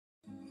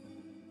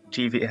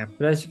GVM.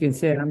 But as you can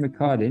see, I'm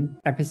recording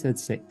episode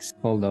 6,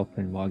 Cold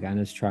Open,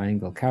 Morgana's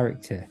Triangle.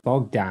 Character,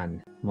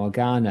 Bogdan,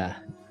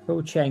 Morgana,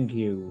 Fu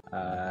Chengyu,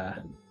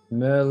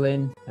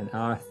 Merlin, and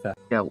Arthur.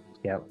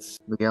 Geltz.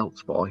 The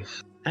Geltz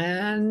boys.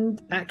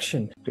 And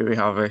action. Do we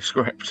have a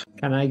script?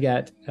 Can I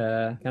get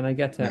a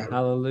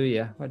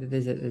hallelujah? What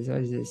does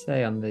it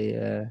say on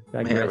the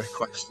May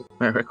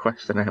I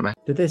request an amen?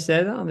 Did they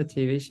say that on the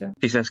TV show?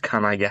 She says,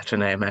 "Can I get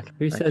an amen?"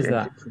 Who says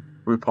that?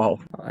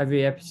 RuPaul.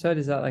 Every episode,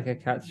 is that like a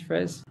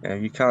catchphrase? Yeah,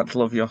 you can't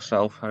love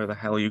yourself. How the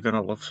hell are you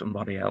gonna love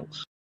somebody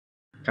else?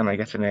 Can I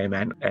get an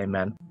amen?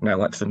 Amen. Now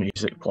let the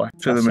music play.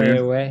 To the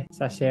moon.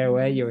 Sashay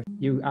away.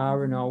 You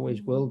are and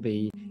always will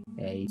be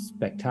a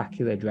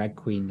spectacular drag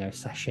queen now.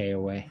 Sashay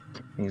away.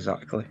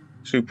 Exactly.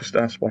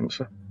 Superstar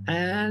sponsor.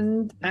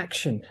 And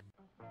action.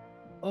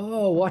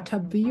 Oh, what a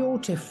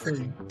beautiful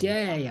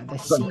day at the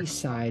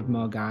seaside,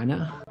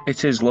 Morgana.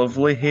 It is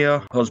lovely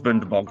here,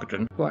 husband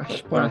Bogdan.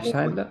 Splash.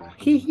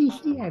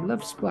 I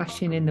love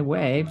splashing in the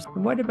waves.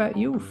 And what about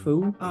you,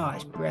 Fu? Oh,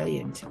 it's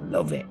brilliant.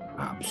 Love it.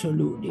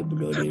 Absolutely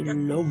bloody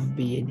love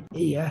being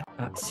here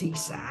at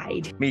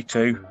seaside. Me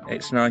too.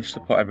 It's nice to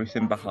put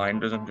everything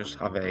behind us and just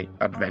have a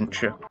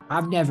adventure.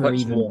 I've never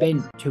even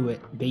been to a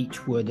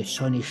beach where the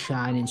sun is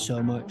shining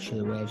so much,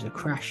 the waves are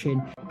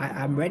crashing.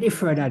 I'm ready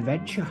for an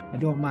adventure. I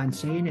don't mind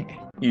saying it.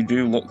 You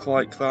do look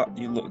like that.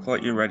 You look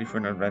like you're ready for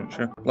an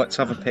adventure. Let's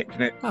have a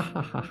picnic.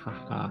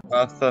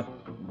 Arthur,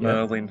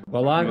 Merlin.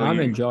 Well, I'm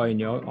enjoying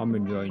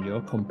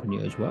your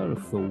company as well,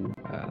 Fool.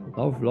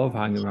 Love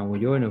hanging around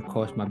with you, and of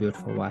course my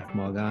beautiful wife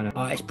Morgana.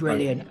 Oh, it's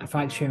brilliant.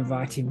 Thanks for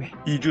inviting me.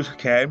 You just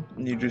came.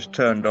 You just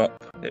turned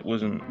up.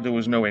 There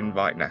was no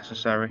invite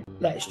necessary.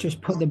 Let's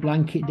just put the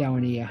blanket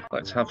down here.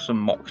 Let's have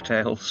some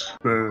mocktails.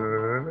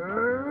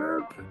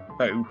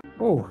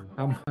 Oh,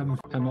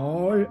 I'm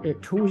all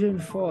at 2s and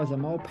 4s.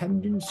 I'm all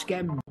pemmed and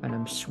skemmed, and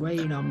I'm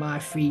swaying on my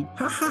feet.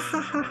 Ha ha ha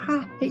ha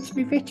ha! It's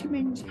me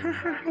vitamins. Ha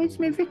ha ha! It's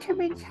me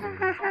vitamins. Ha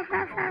ha ha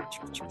ha ha!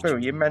 Oh,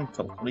 you're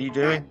mental. What are you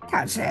doing? I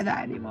can't say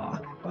that anymore.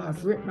 Oh,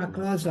 I've ripped my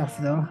clothes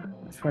off though.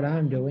 That's what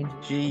I'm doing.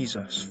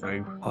 Jesus,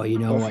 Fu. Oh, you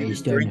know what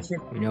he's done?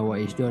 You know what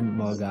he's done,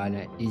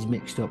 Morgana? He's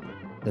mixed up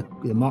the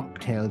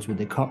mocktails with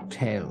the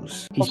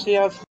cocktails. What's he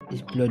have?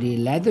 He's bloody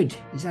leathered.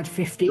 He's had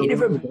 15 of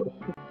them.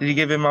 Did you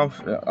give him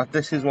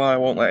this is why I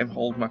won't let him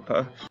hold my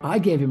purse. I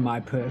gave him my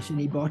purse and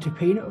he bought a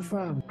peanut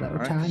farm.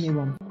 Little tiny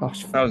one.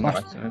 Lost me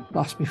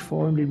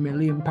 £400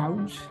 million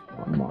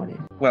one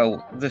morning.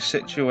 Well, the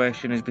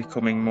situation is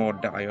becoming more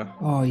dire.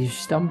 Oh, he's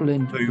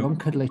stumbling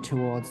drunkenly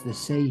towards the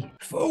sea.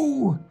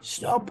 Fool!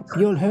 Stop!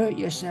 You'll hurt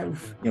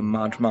yourself. You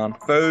madman.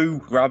 Foo!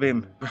 Grab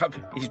him.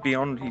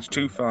 He's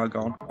too far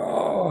gone.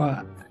 Oh,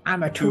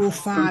 I'm a too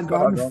far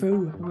gone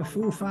fool. I'm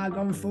a far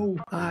gone fool.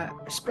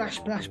 Splash,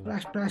 splash,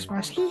 splash, splash,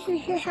 splash.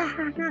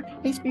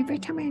 It's me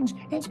vitamins.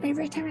 It's me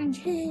vitamins.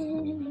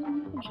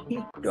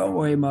 Don't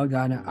worry,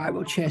 Morgana. I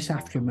will chase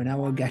after him and I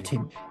will get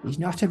him. He's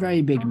not a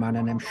very big man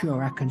and I'm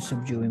sure I can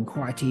subdue him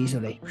quite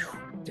easily.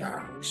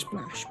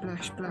 Splash,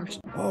 splash, splash.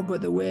 Oh,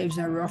 but the waves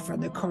are rough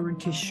and the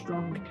current is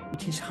strong.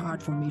 It is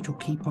hard for me to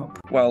keep up.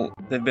 Well,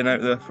 they've been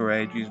out there for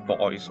ages,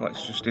 boys.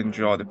 Let's just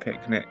enjoy the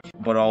picnic.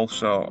 But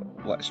also,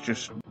 let's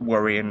just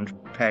worry and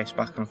pace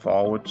back and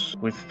forwards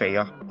with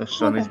fear. The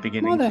sun is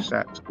beginning to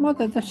set.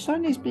 Mother, the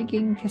sun is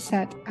beginning to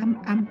set.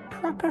 I'm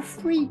proper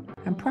free.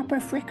 I'm proper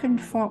frickin'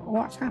 for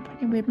what's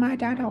happening with my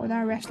dad out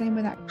there wrestling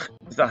with that.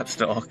 That's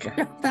not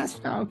okay.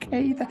 That's not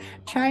okay. The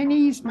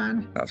Chinese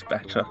man. That's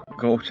better.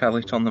 Go tell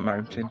it on the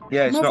mountain.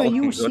 Yeah, it's Mother, not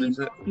looking good, is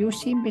it? You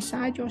seem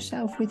beside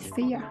yourself with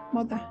fear,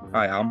 Mother.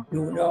 I am.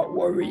 Do not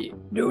worry.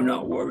 Do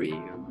not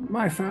worry.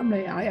 My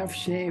family, I have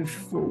saved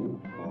Fu.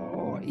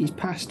 Oh, he's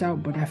passed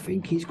out, but I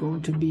think he's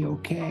going to be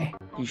okay.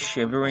 He's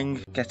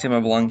shivering. Get him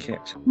a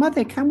blanket.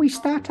 Mother, can we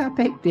start our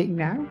picnic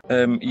now?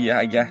 Yeah,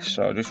 I guess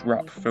so. Just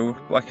wrap Fu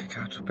like a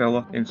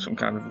caterpillar in some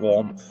kind of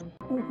warmth.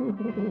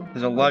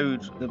 There's a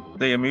loud.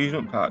 The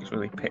amusement park's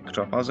really picked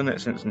up, hasn't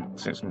it,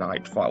 since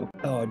nightfall?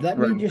 Oh, let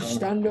me just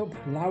stand up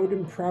loud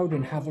and proud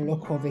and have a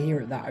look over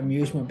here at that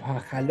amusement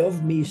park. I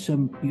love me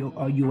some you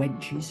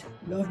wenches.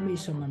 Love me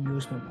some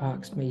amusement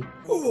parks, me.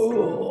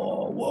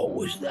 Oh, what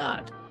was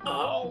that?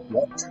 Oh,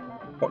 what?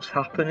 What's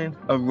happening?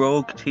 A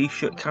rogue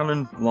t-shirt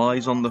cannon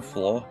lies on the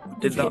floor.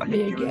 Did that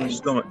hit you in the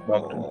stomach,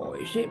 Bogdan? Oh,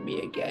 it's hit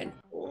me again.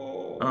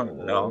 Oh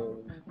no.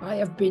 I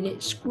have been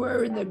hit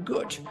square in the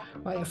gut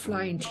by a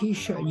flying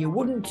t-shirt, and you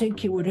wouldn't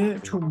think it would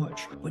hurt too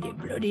much, but it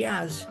bloody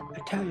has. I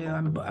tell you,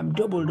 I'm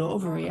doubled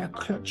over here,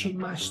 clutching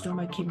my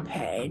stomach in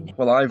pain.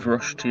 Well, I've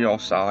rushed to your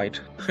side.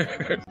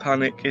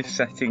 Panic is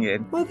setting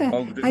in. Mother,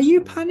 are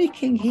you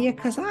panicking here?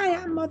 Because I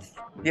am, Mother.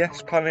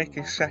 Yes, panic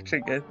is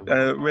setting in.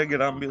 Ring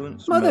an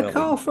ambulance. Mother,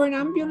 call for an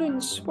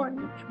ambulance.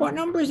 What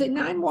number is it?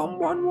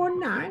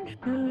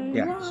 91119?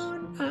 Yes.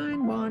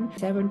 911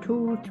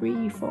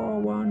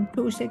 72341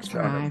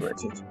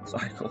 265.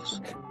 Cycles.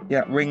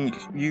 Yeah, ring.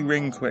 You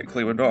ring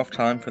quickly. We don't have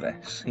time for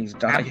this. He's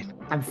dying.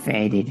 I'm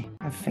faded.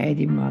 I've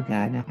faded,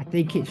 Morgana. I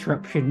think it's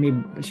ruptured me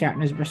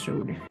Shatner's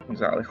bassoon.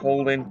 Exactly.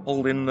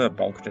 Holding the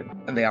Bogdan,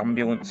 and the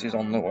ambulance is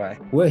on the way.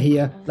 We're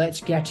here.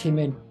 Let's get him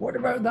in. What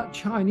about that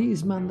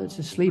Chinese man that's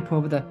asleep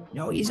over there?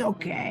 No, he's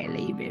okay.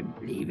 Leave him.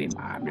 Leave him.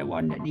 I'm the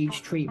one that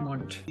needs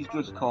treatment. He's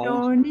just called.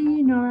 No,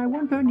 Nino, I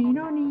want a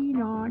Nino,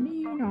 Nino,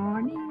 Nino,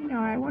 Nino,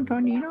 I want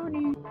a Nino,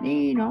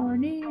 Nino,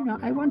 Nino,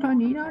 I want a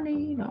Nino,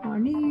 Nino,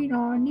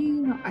 Nino,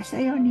 Nino, I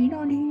say a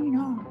Nino,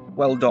 Nino.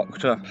 Well,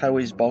 doctor, how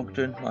is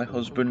Bogdan, my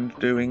husband,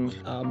 doing?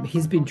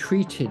 He's been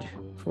treated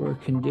for a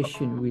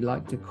condition we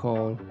like to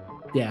call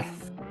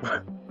death.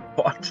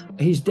 What?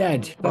 He's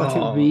dead. Thought it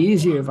would be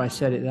easier if I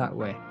said it that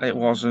way. It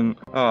wasn't.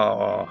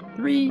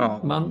 3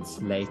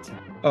 months later.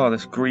 Oh,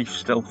 this grief's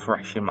still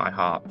fresh in my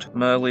heart.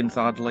 Merlin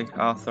Thadley,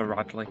 Arthur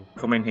Radley,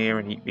 come in here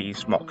and eat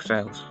these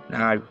mocktails.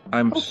 Now, I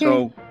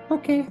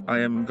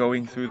am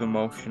going through the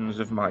motions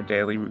of my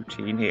daily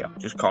routine here,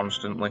 just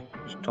constantly,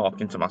 just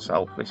talking to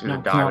myself. This is a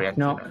diary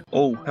entry.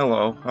 Oh,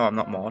 hello. Oh, I'm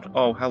not Maude.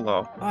 Oh,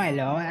 hello. Oh,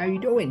 hello. How you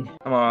doing?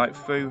 I'm alright,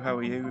 Foo. How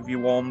are you? Have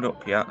you warmed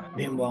up yet?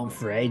 Been warm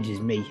for ages,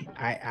 me.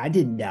 I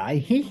didn't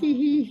die.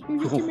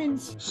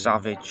 Vitamins.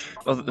 Savage.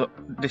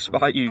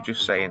 Despite you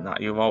just saying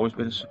that, you've always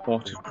been a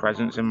supportive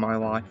presence in my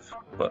life.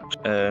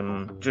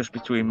 But just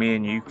between me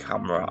and you,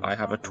 camera, I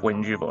have a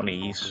twinge of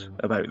unease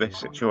about this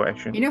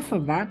situation. Enough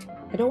of that.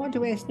 I don't want to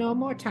waste no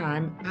more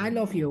time. I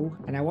love you,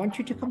 and I want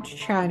you to come to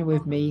China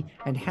with me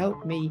and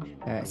help me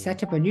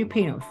set up a new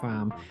peanut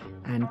farm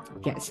and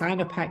get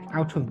Sinopac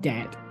out of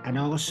debt, and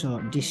also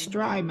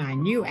destroy my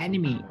new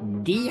enemy,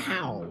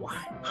 Dihao.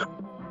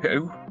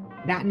 Who?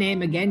 That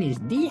name again is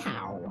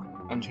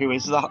Dihao. And who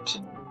is that?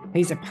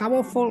 He's a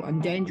powerful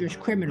and dangerous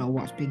criminal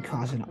what's been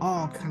causing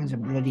all kinds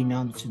of bloody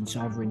nonsense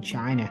over in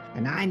China,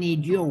 and I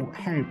need your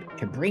help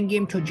to bring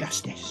him to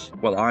justice.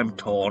 Well, I'm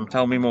torn.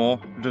 Tell me more.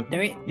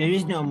 There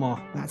is no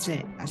more. That's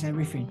it. That's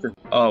everything.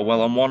 Oh,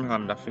 well, on one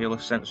hand, I feel a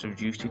sense of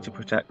duty to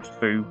protect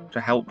Foo, to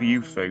help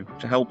you, Foo,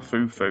 to help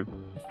Foo,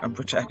 and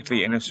protect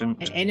the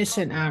innocent.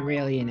 Innocent aren't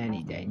really in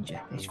any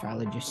danger. This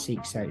fella just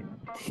seeks out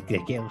the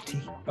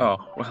guilty. Oh,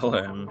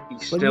 well,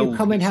 Will you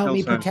come and help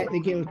me protect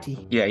the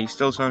guilty? Yeah, he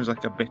still sounds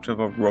like a bit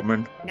of a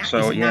rumman.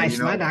 So, he's a nice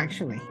lad,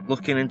 actually.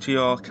 Looking into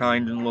your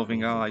kind and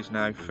loving eyes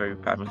now, Foo,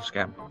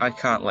 Pemscam, I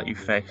can't let you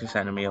face this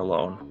enemy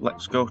alone.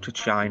 Let's go to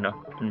China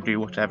and do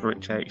whatever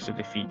it takes to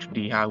defeat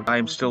Dihao. I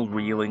am still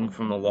reeling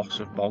from the loss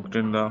of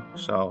Bogdan, though,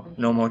 so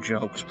no more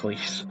jokes,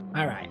 please.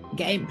 All right,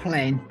 get in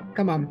plane.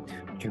 Come on.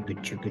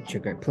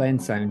 Chugga, plane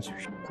sounds.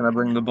 Can I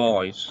bring the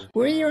boys?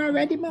 Were you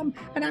already, Mum?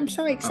 And I'm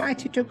so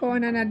excited to go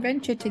on an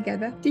adventure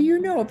together. Do you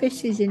know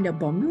this is in the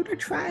Bermuda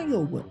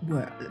Triangle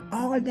where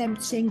all them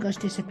singers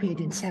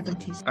disappeared in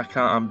 70s? I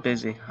can't, I'm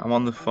busy. I'm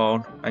on the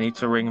phone. I need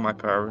to ring my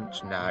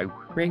parents now.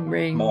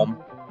 Ring.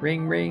 Mom.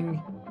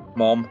 Ring.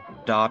 Mom,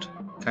 Dad,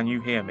 can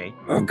you hear me?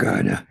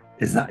 Morgana,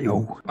 is that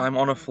you? I'm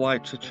on a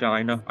flight to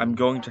China. I'm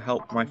going to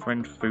help my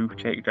friend Foo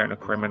take down a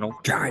criminal.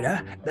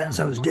 China? That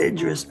sounds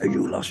dangerous. Have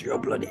you lost your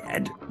bloody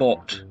head?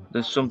 But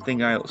there's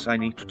something else I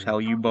need to tell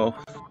you both.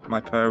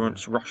 My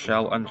parents,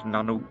 Rochelle and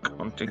Nanook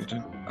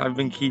Huntington. I've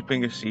been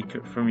keeping a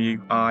secret from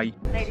you. Ladies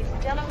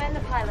and gentlemen,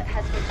 the pilot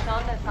has switched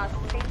on the fasten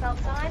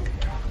seatbelt sign.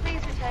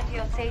 Please return to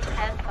your seats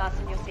and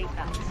fasten your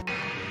seatbelts.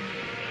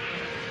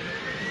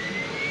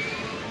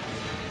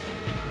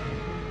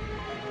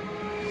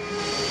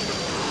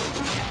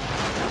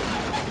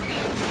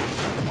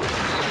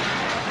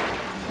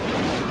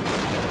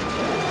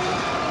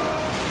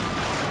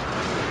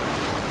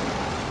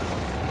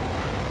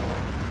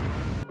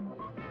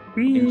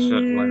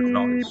 Insert loud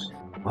noise.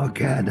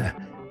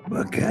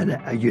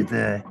 Morgana, are you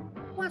there?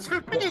 What's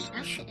happening?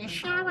 Is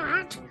she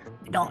alright?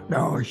 Don't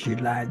know, she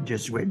lied,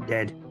 just went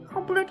dead.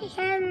 Oh, bloody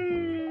hell.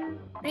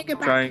 Bring her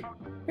back.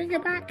 Bring her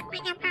back.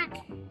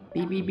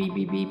 Beep, beep, beep,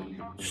 beep, beep.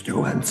 Just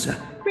no answer.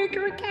 Bring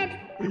her again.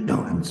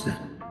 No answer.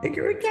 Bring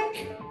her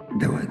again.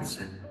 No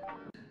answer.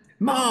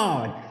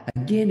 Maude, a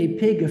guinea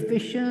pig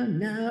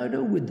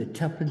aficionado with the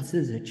tuppence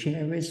as a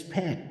cherished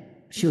pet.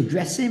 She'll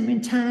dress him in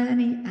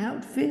tiny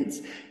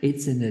outfits.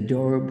 It's an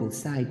adorable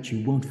sight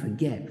you won't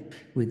forget.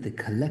 With the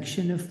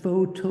collection of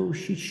photos,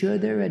 she'd share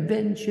their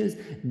adventures.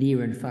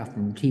 Near and far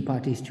from tea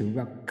parties to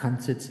rock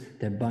concerts,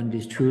 their bond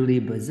is truly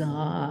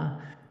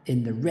bizarre.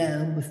 In the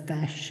realm of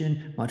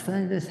fashion, Maude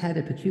Flanders had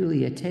a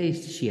peculiar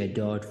taste. She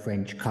adored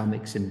French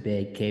comics and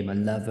became a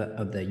lover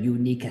of the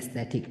unique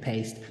aesthetic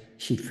paste.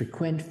 She'd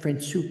frequent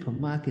French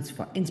supermarkets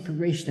for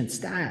inspiration and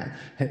style.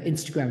 Her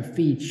Instagram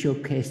feed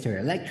showcased her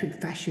electric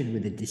fashion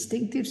with a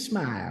distinctive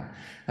smile.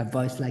 A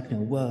voice like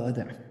no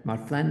other,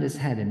 Maude Flanders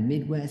had a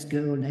Midwest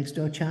girl next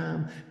door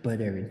charm, but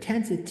her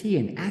intensity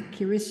and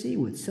accuracy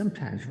would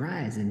sometimes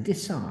rise and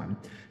disarm.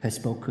 Her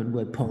spoken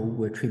word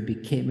poetry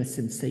became a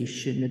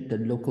sensation at the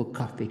local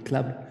coffee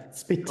club,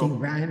 spitting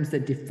rhymes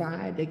that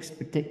defied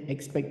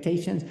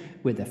expectations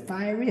with a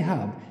fiery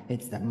hub.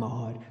 It's the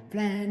Maude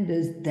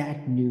Flanders,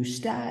 that new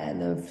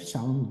style of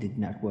song did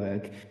not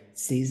work.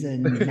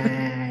 Season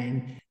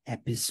 9,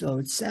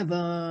 episode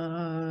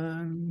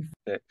 7.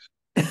 6.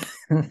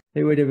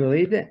 Who would have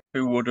believed it?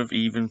 Who would have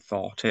even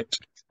thought it?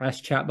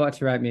 Asked chatbot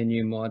to write me a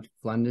new Maude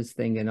Flanders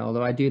thing, and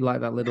although I do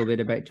like that little bit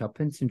about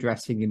Tuppence and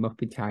dressing him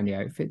up in tiny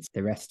outfits,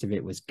 the rest of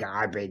it was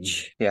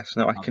garbage. Yes,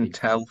 no, I can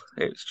tell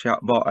it's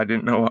chatbot. I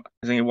didn't know what.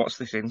 I think, what's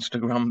this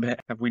Instagram bit?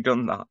 Have we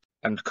done that?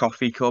 And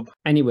Coffee Cub.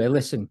 Anyway,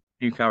 listen.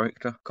 New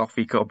character,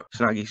 Coffee Cub,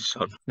 Snaggy's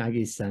son.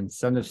 Snaggy's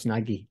son of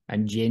Snaggy,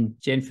 and Jin.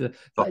 For the.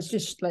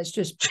 Let's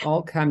just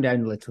all calm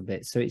down a little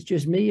bit. So it's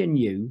just me and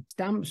you.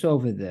 Stamps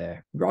over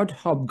there. Rod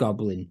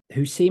Hobgoblin,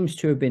 who seems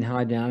to have been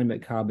hiding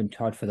animate carbon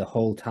Todd for the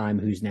whole time,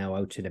 who's now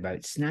out and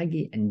about.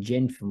 Snaggy and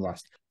Jin from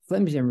Lost.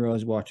 Flimsy and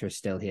Rosewater are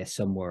still here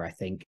somewhere, I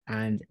think.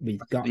 And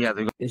we've got,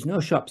 there's no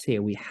shops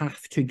here. We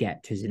have to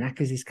get to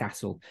Xenakis'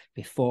 castle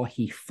before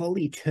he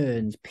fully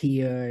turns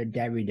Pierre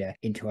Derrida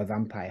into a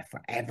vampire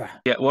forever.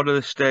 Yeah, what are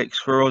the stakes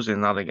for us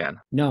in that again?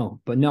 None,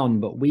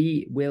 but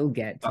we will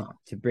get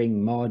to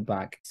bring Maude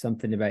back.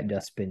 Something about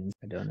dustbins.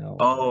 I don't know.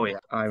 Oh, yeah,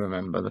 I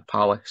remember the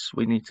palace.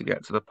 We need to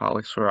get to the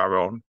palace for our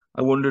own.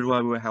 I wondered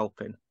why we were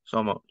helping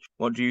so much.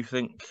 What do you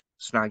think,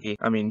 Snaggy?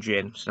 I mean,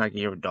 Jin. Snaggy,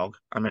 you're a dog.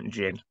 I meant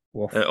Jin.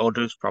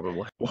 Others,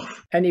 probably.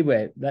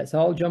 Anyway, let's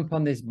all jump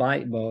on this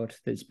bike boat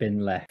that's been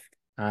left.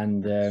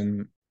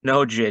 And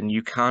no, Jin,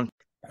 you can't.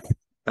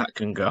 That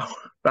can go.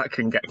 That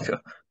can get cut.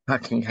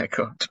 That can get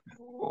cut.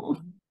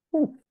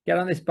 Get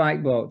on this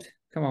bike boat.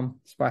 Come on.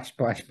 Splash,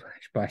 splash,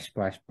 splash, splash,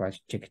 splash,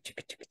 splash. Chicka,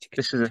 chicka, chicka, chicka.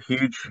 This is a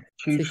huge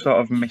sort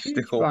of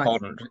mystical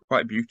pond.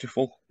 Quite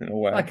beautiful in a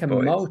way. Like a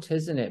moat,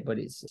 isn't it? But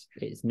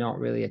it's not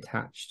really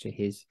attached to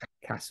his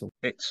castle.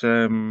 It's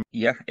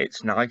yeah,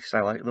 it's nice.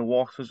 I like the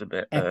water's a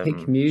bit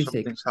epic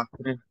music. Something's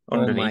happening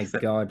underneath. Oh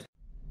my God.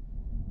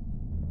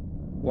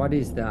 What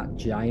is that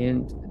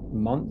giant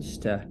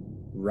monster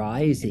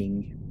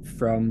rising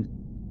from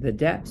the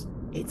depths?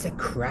 It's a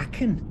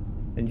kraken.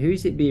 And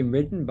who's it being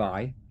ridden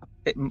by?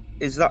 It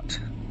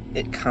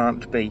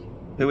can't be.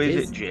 Who is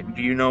it, Jin?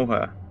 Do you know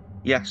her?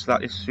 Yes,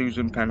 that is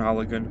Susan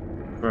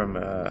Penhaligon from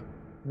the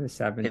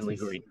 70s. Inley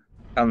Green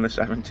and the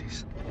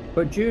 70s.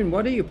 But June,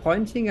 what are you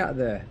pointing at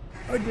there?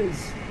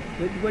 Udders.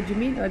 What do you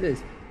mean,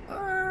 udders?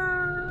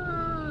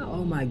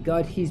 Oh my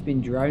God, he's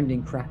been drowned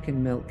in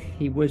kraken milk.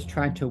 He was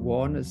trying to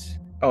warn us.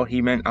 Oh, he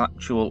meant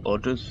actual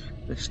udders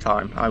this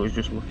time. I was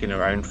just looking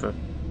around for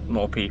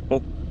more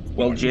people.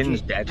 Well, Jin's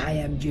dead. I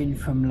am Jin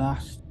from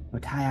Lost,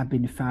 but I have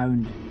been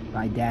found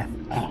by death.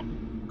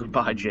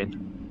 Goodbye,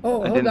 Jin.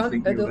 Oh, hold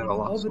on.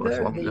 Over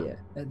there on the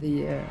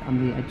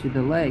edge of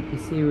the lake, you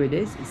see who it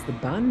is? It's the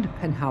band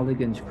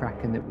Penhaligon's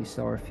Kraken that we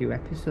saw a few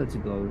episodes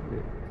ago.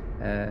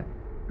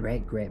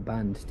 Great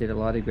band. Did a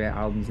lot of great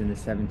albums in the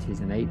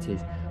 70s and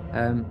 80s.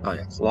 Oh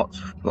yes,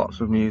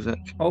 lots of music.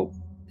 Oh,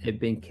 they've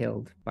been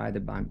killed by the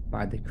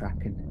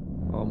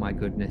Kraken. Oh my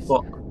goodness.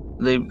 But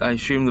I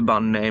assume the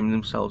band named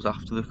themselves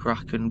after the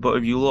Kraken. But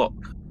if you look,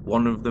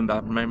 one of the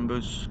band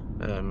members,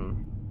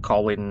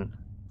 Colin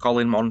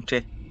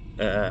Monty,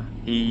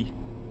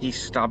 he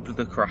stabbed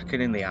the Kraken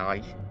in the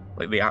eye,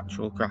 like the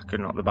actual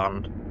Kraken, not the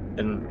band,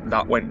 and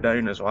that went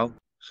down as well.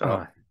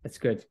 So that's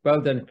good. Well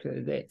done.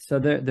 So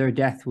their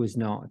death was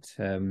not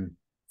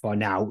for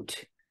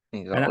naught.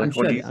 Exactly.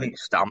 What do you think,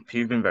 Stamp?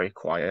 You've been very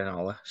quiet in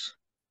all this.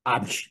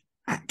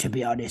 To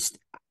be honest,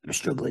 I'm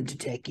struggling to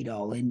take it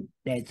all in,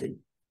 Nathan.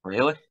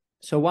 Really?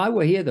 So while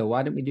we're here, though,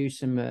 why don't we do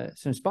some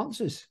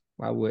sponsors?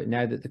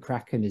 Now that the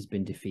Kraken has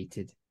been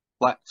defeated.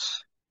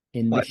 Let's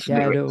the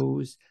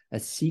shadows, a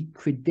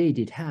secret they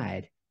did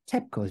hide.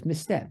 Tepco's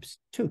missteps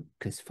took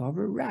us for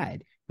a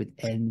ride. With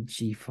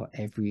energy for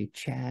every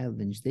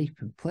challenge they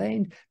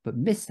complained, but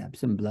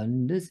mishaps and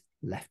blunders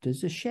left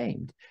us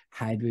ashamed.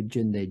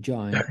 Hydrogen they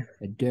joined,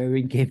 a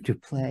daring game to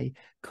play,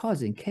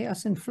 causing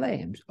chaos and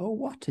flames. Oh,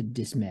 what a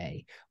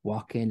dismay!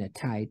 Walking a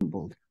tide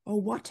tumbled. Oh,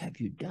 what have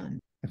you done?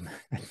 I'm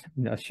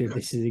not sure if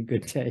this is in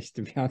good taste,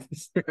 to be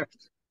honest.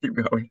 Keep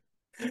going.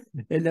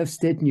 In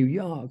upstate New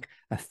York,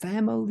 a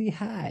family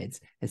hides,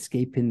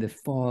 escaping the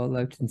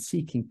fallout and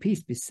seeking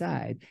peace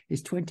beside.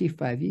 It's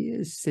 25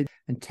 years since,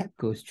 and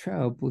Tepco's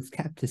troubles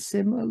kept a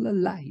similar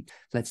light.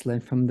 Let's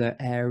learn from their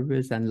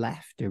errors and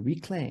laughter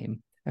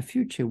reclaim a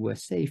future where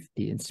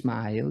safety and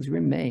smiles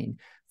remain.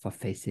 For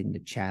facing the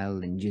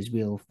challenges,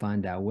 we'll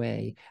find our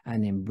way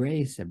and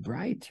embrace a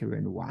brighter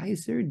and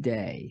wiser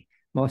day.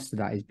 Most of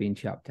that is being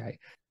chopped out.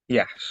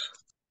 Yes,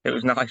 it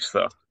was nice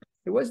though.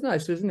 It was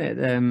nice, wasn't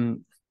it?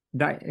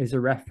 That is a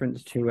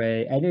reference to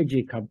a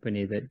energy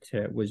company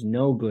that was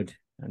no good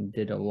and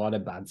did a lot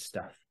of bad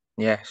stuff.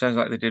 Yeah, sounds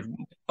like they did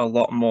a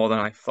lot more than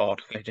I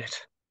thought they did.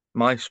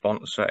 My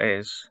sponsor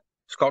is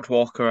Scott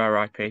Walker,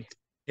 RIP,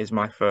 is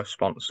my first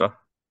sponsor.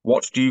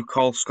 What do you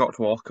call Scott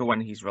Walker when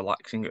he's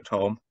relaxing at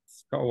home?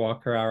 Scott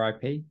Walker,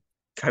 RIP?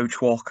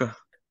 Couch Walker,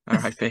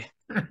 RIP.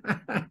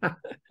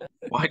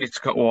 Why did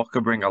Scott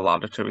Walker bring a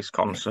ladder to his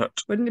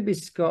concert? Wouldn't it be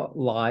Scott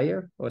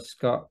Liar or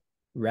Scott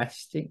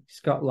Resting?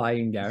 Scott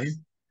lying down?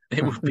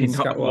 It would be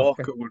not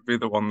Walker would be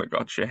the one that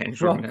got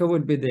changed. Walker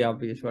would be the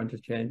obvious one to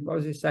change. What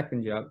was his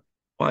second job?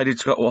 Why did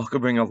Scott Walker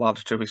bring a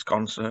ladder to his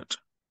concert?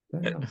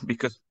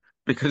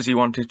 Because he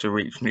wanted to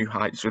reach new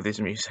heights with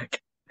his music.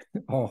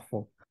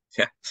 Awful.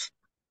 Yes.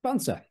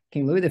 Sponsor,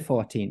 King Louis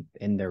XIV.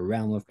 In the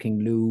realm of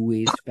King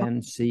Louis'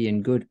 fancy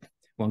and good.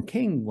 One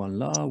king, one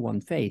law,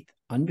 one faith.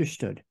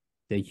 Understood.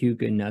 The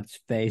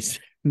Huguenots face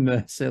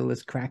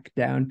merciless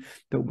crackdown,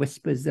 but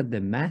whispers of the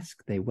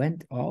mask they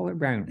went all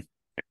around.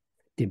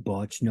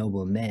 Debauched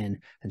noblemen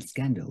and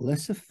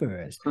scandalous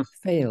affairs,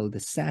 failed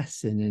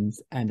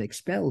assassins and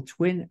expelled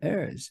twin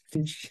heirs.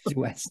 Finch's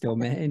West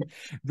domain,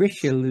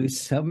 Richelieu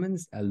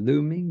summons a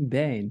looming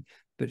bane.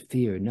 But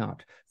fear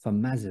not, for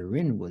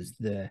Mazarin was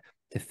there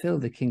to fill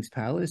the king's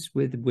palace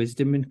with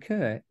wisdom and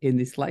care. In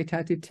this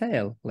light-hearted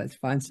tale, let's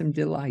find some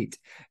delight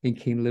in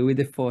King Louis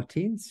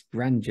XIV's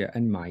grandeur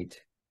and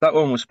might. That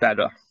one was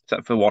better,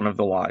 except for one of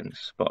the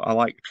lines. But I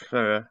liked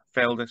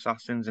failed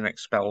assassins and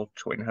expelled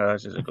twin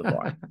heirs is a good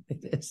line.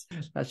 It is.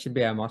 That should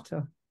be our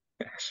motto.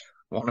 Yes,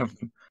 one of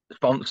them.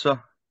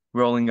 Sponsor,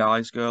 Rolling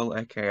Eyes Girl,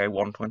 aka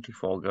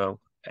 124 Girl,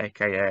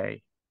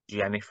 aka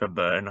Jennifer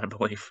Byrne, I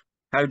believe.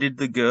 How did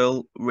the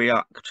girl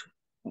react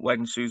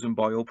when Susan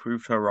Boyle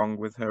proved her wrong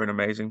with her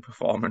amazing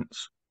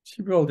performance?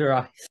 She rolled her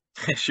eyes.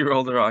 She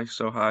rolled her eyes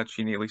so hard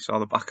she nearly saw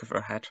the back of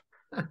her head.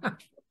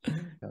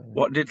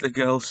 What did the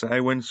girl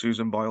say when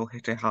Susan Boyle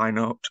hit a high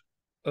note?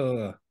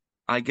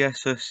 I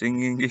guess her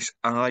singing is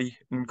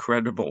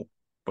incredible,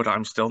 but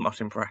I'm still not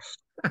impressed.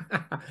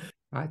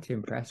 Quite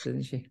impressed,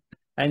 isn't she?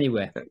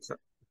 Anyway,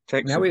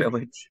 takes a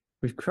village.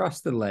 We've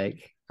crossed the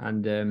lake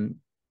and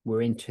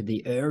we're into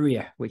the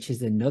area, which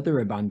is another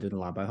abandoned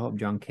lab. I hope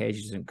John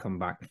Cage doesn't come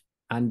back.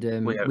 And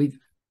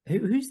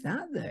who's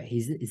that there?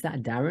 Is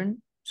that Darren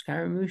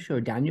Scaramouche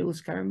or Daniel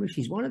Scaramouche?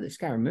 He's one of the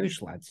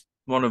Scaramouche lads.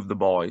 One of the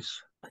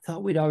boys. I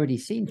thought we'd already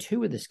seen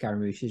two of the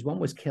Scaramouches. One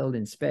was killed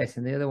in space,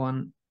 and the other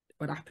one,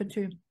 what happened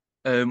to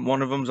him?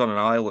 One of them's on an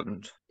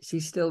island. Is he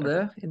still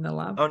there in the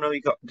lab? Oh no,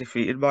 he got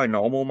defeated by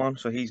Normal Man,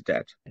 so he's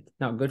dead. It's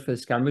not good for the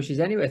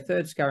Scaramouches. Anyway,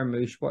 third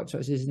Scaramouche. What's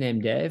his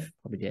name? Dave?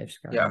 Probably Dave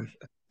Scaramouche.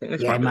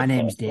 Yeah, my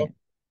name's Dave.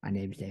 My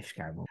name's Dave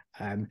Scaramouche.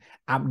 I'm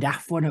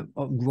daft one at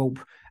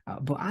group,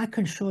 but I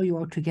can show you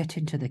how to get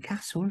into the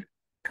castle.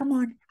 Come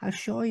on, I'll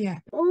show you.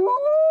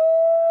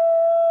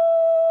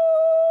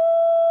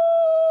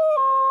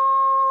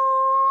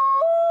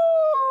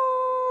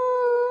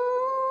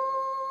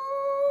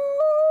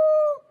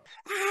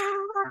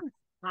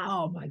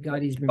 Oh my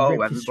God, he's been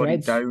ripped to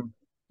shreds. Down.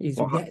 He's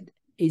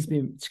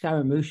been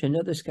Scaramouche.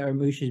 Another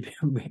Scaramouche has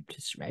been ripped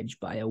to shreds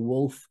by a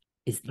wolf.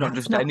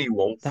 Any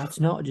wolf. That's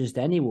not just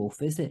any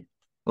wolf, is it?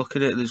 Look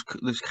at it.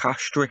 There's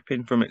cash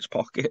dripping from its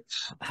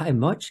pockets. How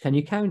much? Can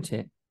you count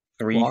it?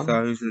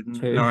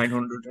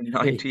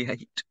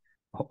 3,998.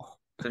 Oh.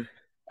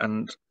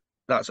 And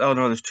that's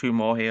there's two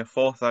more here.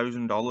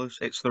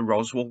 $4,000. It's the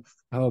Roswolf.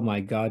 Oh my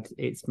God!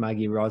 It's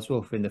Maggie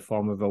Roswolf in the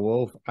form of a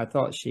wolf. I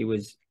thought she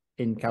was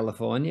in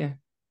California.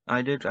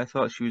 I did. I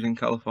thought she was in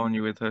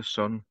California with her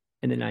son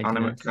in the 1990s.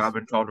 Animate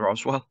Carbon Todd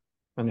Roswell.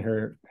 And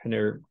her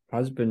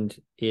husband,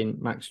 Ian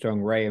Max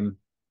Strong Graham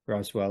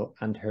Roswell,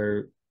 and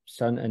her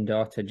son and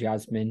daughter,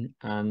 Jasmine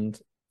and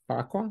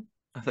Farquhar.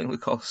 I think they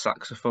call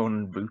Saxophone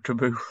and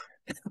Bootaboo.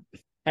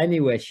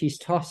 Anyway, she's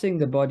tossing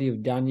the body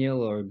of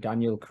Daniel or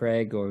Daniel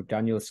Craig or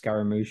Daniel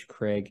Scaramouche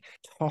Craig,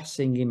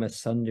 tossing him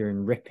asunder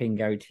and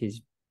ripping out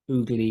his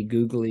oogly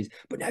googlies.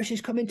 But now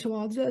she's coming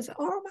towards us.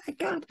 Oh my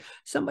God!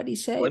 Somebody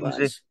save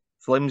us.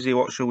 Flimsy,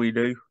 what shall we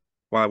do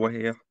while we're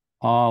here?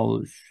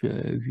 I'll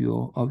save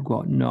you. I've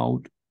got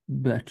no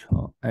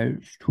better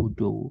else to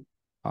do.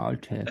 I'll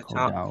take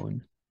her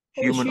down.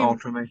 Human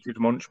automated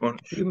munch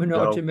munch. Human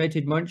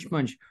automated munch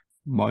munch.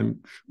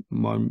 Munch,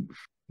 munch,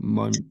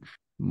 munch,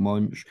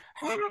 munch.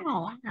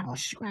 Ow, ow,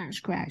 scratch,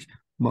 scratch.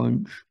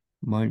 Munch,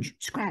 munch,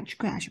 scratch,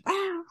 scratch.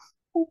 Ow.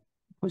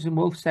 Put some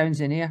wolf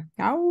sounds in here.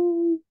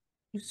 Ow.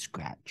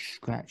 Scratch,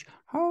 scratch.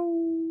 Ow.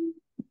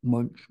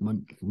 Munch,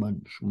 munch,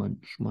 munch,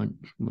 munch,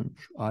 munch, munch.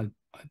 I've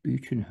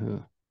beaten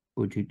her,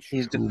 but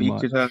he's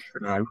defeated her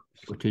for now.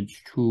 But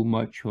it's too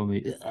much for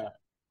me.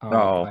 Oh.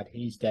 God,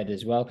 he's dead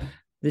as well.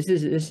 This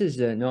is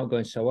not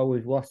going so well.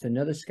 We've lost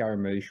another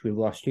Scaramouche. We've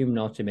lost Human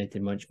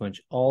Automated Munch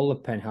Munch. All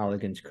of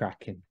Penhaligon's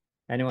cracking.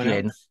 Anyone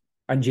else?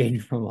 And Jane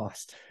from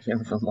Lost.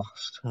 Jane from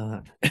Lost.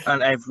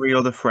 And every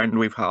other friend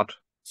we've had.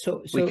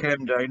 So we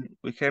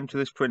came to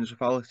this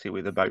principality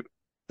with about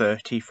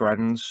 30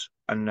 friends,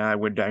 and now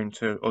we're down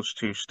to us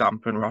two,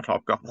 Stamp and Rod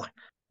Hobgoblin.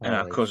 And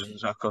our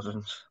cousins.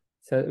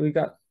 So we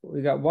got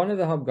one of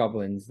the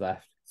hobgoblins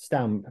left.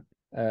 Stamp.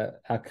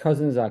 Our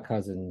cousins.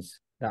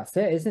 That's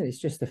it, isn't it? It's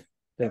just the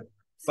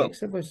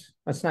six of us.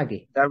 And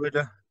Snaggy.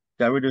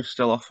 Derrida's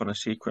still off on a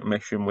secret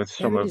mission with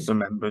some of the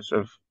members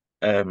of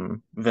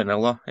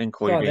Vanilla,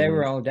 including. Oh, they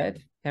were all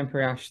dead.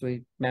 Member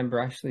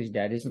Ashley's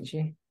dead, isn't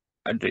she?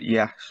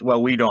 Yes.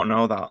 Well, we don't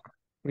know that.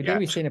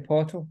 We've seen a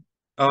portal.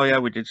 Oh yeah,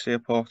 we did see a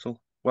portal.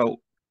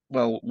 Well,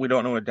 we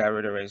don't know where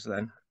Derrida is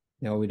then.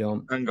 No, we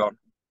don't. Hang on.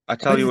 I'll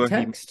tell you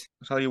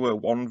where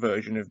one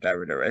version of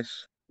Derrida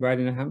is.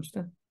 Riding a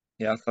hamster?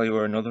 Yeah, I'll tell you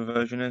where another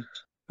version is.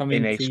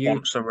 In a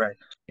sponsor race.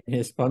 In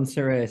a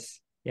sponsor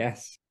race,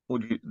 yes.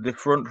 The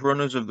front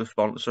runners of the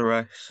sponsor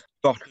race,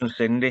 Scott and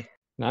Cindy.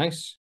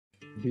 Nice.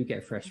 Do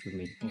get fresh with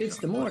me. It's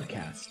the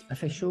Mordcast,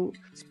 official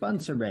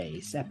sponsor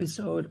race,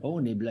 episode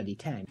only bloody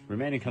 10.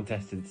 Remaining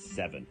contestants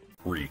 7.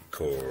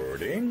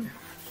 Recording.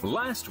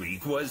 Last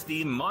week was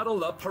the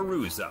Model Up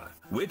Perusa,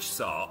 which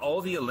saw all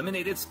the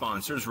eliminated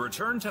sponsors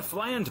return to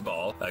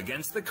Flandball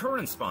against the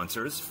current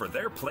sponsors for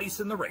their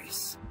place in the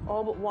race.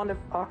 All but one of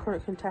our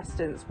current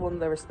contestants won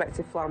their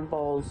respective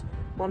Flandballs.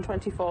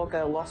 124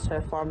 girl lost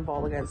her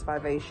Flandball against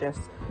Vivacious,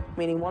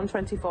 meaning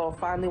 124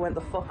 finally went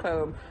the fuck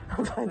home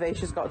and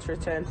Vivacious got to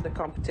return to the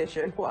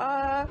competition.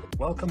 What?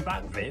 Welcome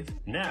back, Viv.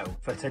 Now,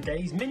 for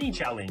today's mini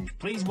challenge,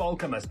 please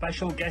welcome a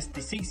special guest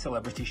deceased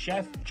celebrity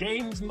chef,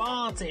 James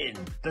Martin.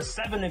 The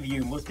 7 of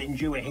you must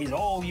endure his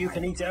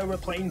all-you-can-eat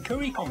aeroplane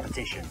curry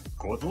competition.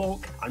 Good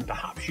luck, and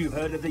perhaps you've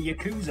heard of the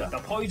Yakuza, the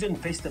poison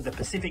fist of the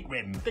Pacific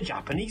Rim, the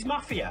Japanese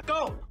mafia.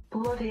 Go!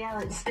 Bloody hell,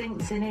 it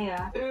stinks in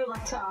here. Who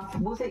let off?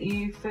 Was it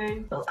you,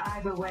 Foo? Well,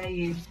 either way,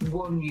 you've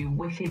won, you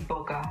wicked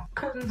bugger.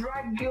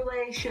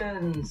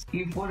 Congratulations!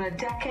 You've won a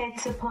decade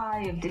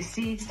supply of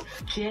deceased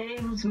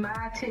James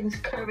Martin's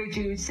curry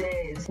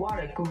juices. What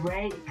a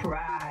great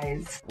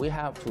prize. We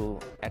have to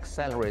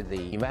accelerate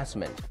the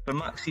investment. For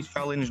Maxi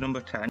Challenge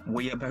number 10,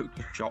 we're about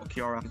to shock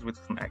your eyes with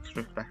some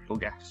extra special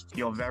guests,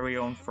 your very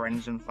own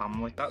friends and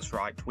family. That's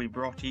right, we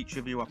brought each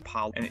of you a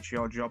pal, and it's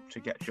your job to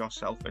get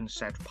yourself and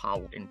said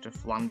pal into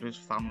Flanders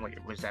family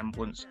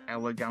resemblance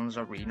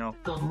eleganza Reno.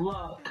 Good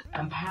luck,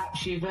 and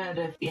perhaps you've heard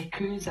of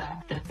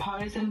Yakuza, the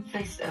poison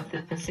fist of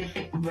the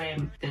Pacific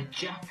Rim, the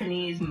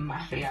Japanese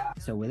mafia.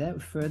 So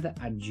without further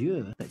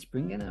ado, let's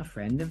bring in our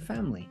friend and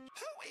family.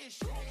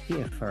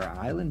 Here for our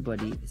island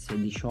buddy,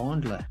 Cindy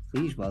Chandler.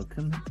 Please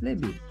welcome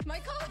Libby.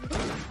 Michael?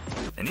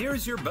 And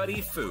here's your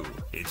buddy Foo.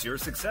 It's your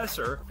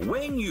successor,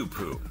 Wang Yu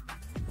Poo.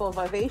 For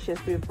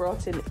Vivacious, we've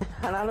brought in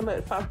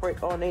inanimate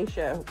fabric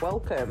Ornacia.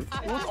 Welcome.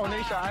 Who's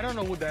Ornacia? I don't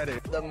know who that is.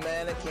 The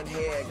mannequin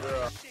hair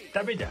girl.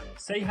 Derrida,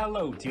 say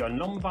hello to your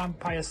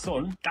non-vampire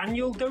son,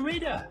 Daniel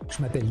Derrida.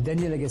 Je m'appelle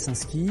Daniel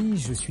Agassinski,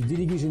 je suis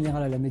délégué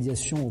général à la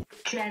médiation.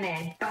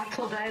 Jenny,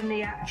 battle down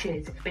the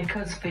hatches,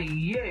 because for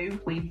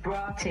you, we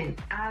brought in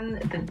Anne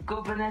the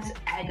Governess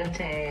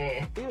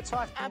Eggety. You're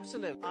type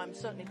absolute. I'm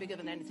certainly bigger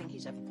than anything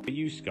he's ever put. For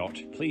you,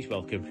 Scott, please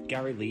welcome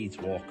Gary Leeds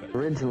Walker.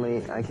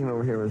 Originally, I came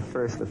over here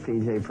first with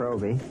PJ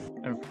Proby.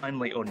 And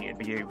finally, Onion,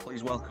 for you,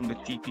 please welcome the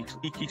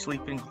cheeky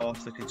sleeping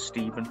horse that is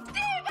Stephen.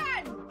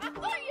 Stephen! I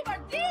thought you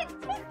were dead!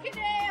 Fucking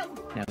hell!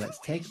 Now let's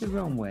take the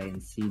runway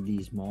and see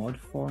these Maude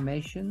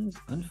formations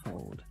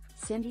unfold.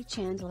 Cindy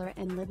Chandler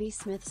and Libby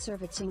Smith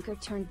Servitinker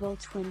turn Bull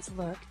Twins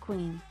Lurk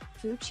Queen.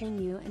 Fu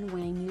Chen-yu and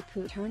Wang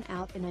Yu-Poo turn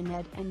out in a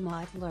Ned and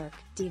Maude Lurk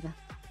Diva.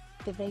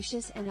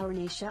 Vivacious and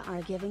Ornacia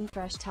are giving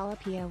fresh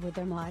tilapia with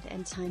their Maude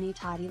and Tiny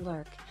Toddy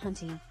Lurk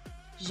Hunty.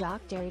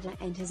 Jacques Derrida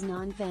and his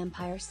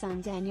non-vampire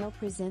son Daniel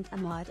present a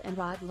Maude and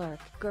Rod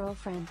Lurk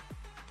Girlfriend.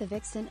 The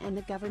Vixen and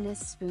the Governess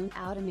spoon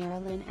out a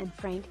Marilyn and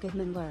Frank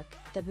Goodman Lurk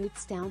The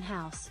Boots Down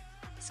House.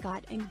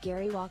 Scott and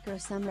Gary Walker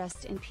some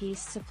rest in peace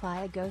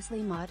supply a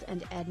ghostly Maude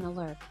and Edna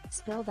Lurk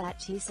Spill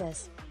That Tea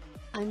Sis.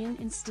 Onion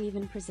and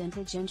Steven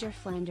presented Ginger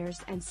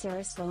Flanders and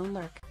Sarah Sloan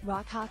Lurk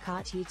Rock Ha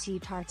Ka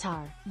TT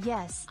Tartar.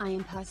 Yes, I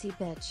am pussy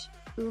bitch.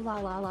 Ooh la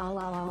la la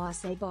la la la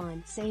say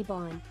bon,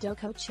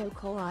 doko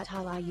chocolate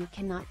hala you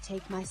cannot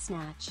take my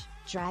snatch,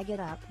 drag it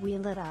up,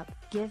 wheel it up,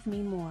 give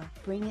me more,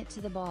 bring it to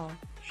the ball.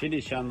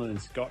 Cindy Chandler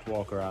and Scott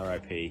Walker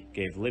RIP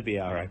gave Libby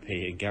RIP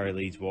and Gary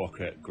Leeds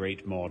Walker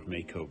great Maude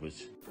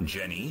makeovers.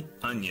 Jenny,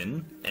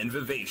 Onion, and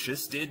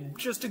Vivacious did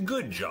just a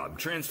good job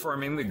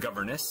transforming the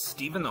Governess,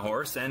 Stephen the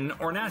Horse, and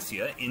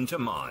Ornacia into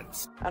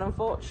mods. And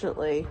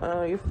unfortunately,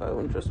 oh, your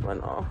phone just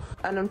went off.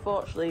 And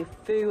unfortunately,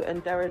 Fu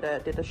and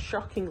Derrida did a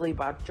shockingly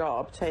bad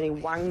job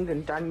turning Wang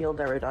and Daniel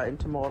Derrida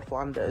into Maude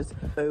Flanders.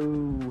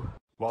 Boo.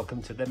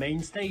 Welcome to the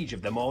main stage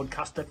of the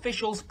Mordcast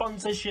official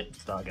sponsorship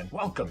slogan.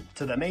 Welcome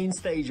to the main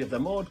stage of the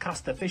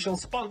Mordcast official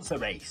sponsor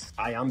race.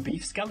 I am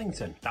Beef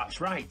Skellington.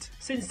 That's right.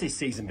 Since this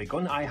season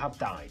begun, I have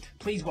died.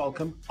 Please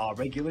welcome our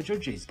regular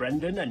judges,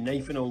 Brendan and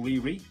Nathan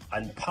O'Leary,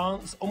 and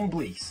Pants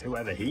Umblease,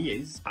 whoever he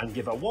is, and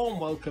give a warm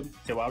welcome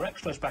to our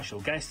extra special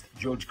guest,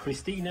 Judge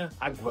Christina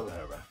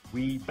Aguilera.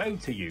 We bow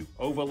to you,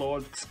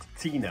 Overlord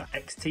Xtina.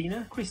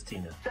 Xtina?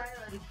 Christina.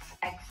 Silence,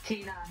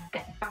 Xtina.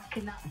 Get back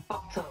in that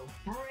bottle.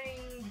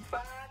 Bring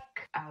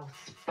back our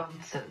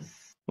sponsors.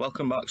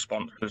 Welcome back,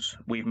 sponsors.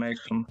 We've made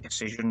some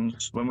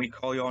decisions. When we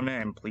call your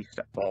name, please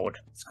step forward.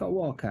 Scott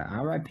Walker,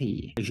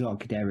 RIP,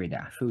 Jacques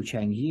Derrida, Fu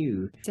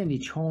Chen-yu, Cindy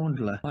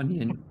Chandler,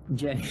 Onion,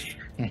 Jenny,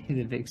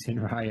 the Vixen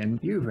Ryan.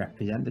 You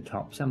represent the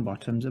tops and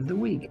bottoms of the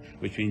week.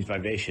 Which means,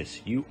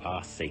 Vivacious, you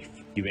are safe.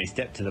 You may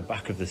step to the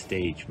back of the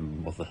stage,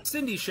 mother.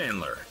 Cindy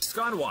Chandler,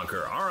 Scott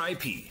Walker,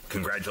 RIP.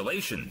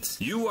 Congratulations.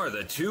 You are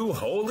the two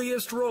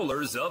holiest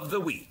rollers of the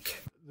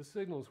week. The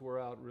signals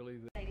were out, really.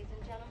 Ladies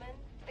and gentlemen,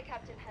 the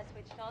captain has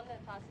switched on the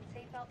fasten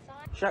seatbelt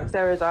sign. Jacques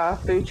Derrida,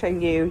 Fu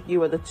Chen-yu,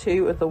 you are the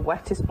two of the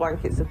wettest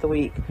blankets of the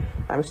week.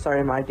 I'm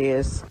sorry, my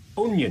dears.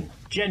 Onion,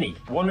 Jenny,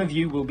 one of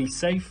you will be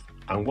safe,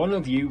 and one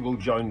of you will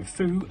join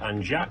Fu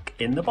and Jack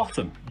in the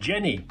bottom.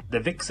 Jenny, the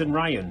Vixen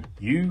Ryan,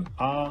 you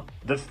are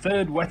the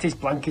third wettest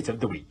blanket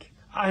of the week.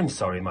 I'm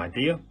sorry, my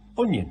dear.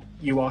 Onion,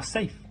 you are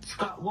safe.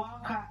 Scott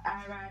Walker,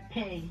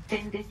 R.I.P.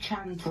 Cindy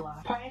Chandler.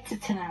 Prior to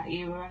tonight,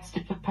 you were asked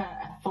to prepare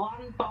a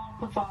flan ball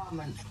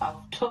performance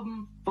of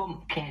Tum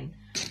Bumpkin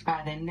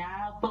by the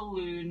Nile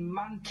Balloon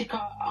Manticore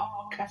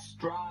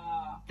Orchestra.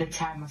 The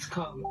time has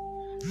come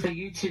for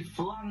you to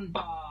flan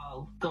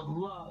ball. Good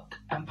luck,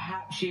 and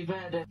perhaps you've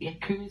heard of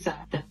Yakuza,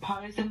 the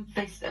poison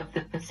fist of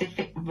the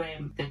Pacific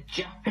Rim, the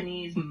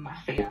Japanese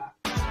mafia.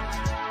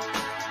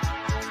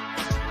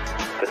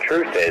 The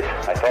truth is,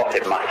 I thought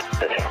it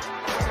mattered.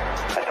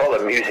 I thought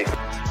the music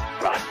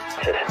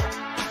mattered.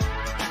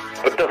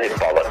 But does it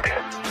bollock?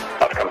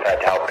 Not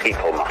compared to how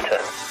people matter.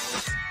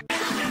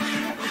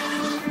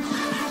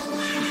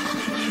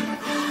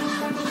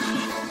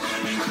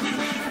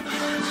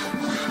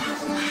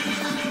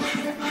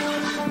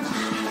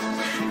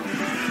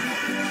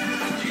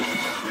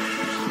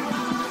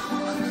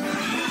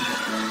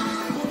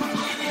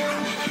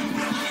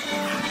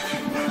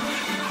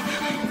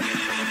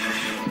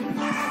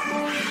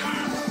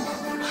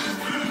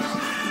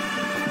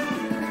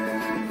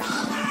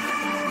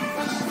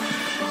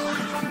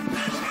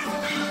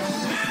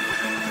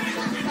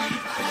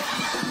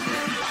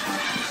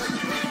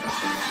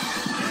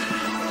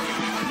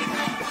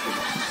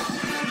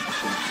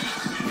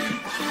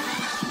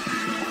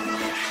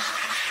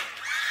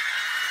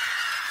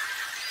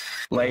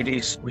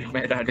 Ladies, we've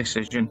made our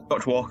decision.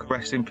 Dr. Walker,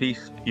 rest in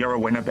peace. You're a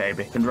winner,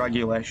 baby.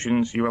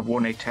 Congratulations, you have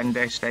won a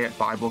 10-day stay at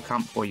Bible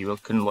camp where you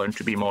can learn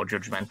to be more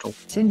judgmental.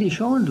 Cindy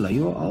Chandler,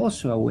 you're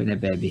also a winner,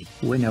 baby.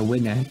 Winner,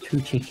 winner,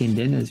 2 chicken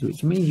dinners,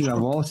 which means you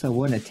have also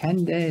won a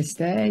 10-day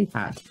stay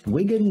at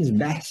Wigan's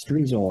Best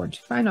Resort.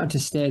 Try not to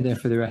stay there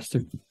for the rest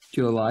of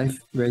your life,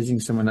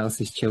 raising someone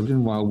else's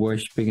children while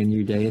worshipping a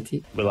new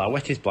deity. Will our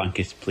wettest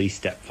blankets please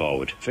step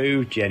forward?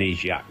 Fu, Jenny,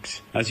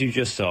 Jacques. As you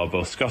just saw,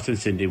 both Scott and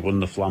Cindy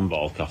won the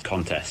flamball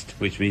contest,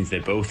 which means they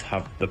both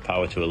have the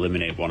power to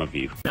eliminate one of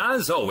you.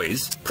 As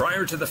always,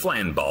 prior to the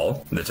flan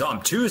ball, the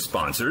top 2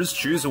 sponsors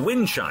choose a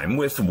wind chime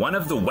with one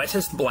of the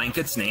wettest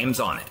blankets names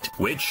on it,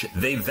 which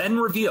they then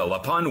reveal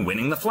upon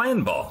winning the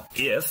flan ball.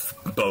 If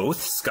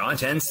both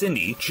Scott and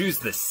Cindy choose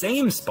the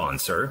same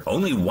sponsor,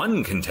 only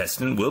one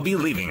contestant will be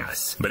leaving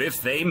us. But if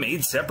they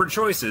made separate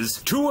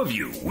choices, 2 of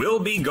you will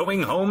be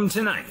going home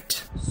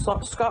tonight.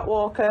 Scott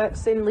Walker,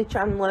 Cindy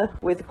Chandler.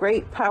 With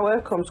great power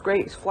comes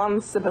great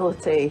flan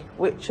stability.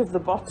 Which of the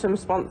bottom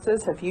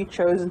sponsors have you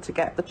chosen to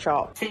get the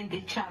chop?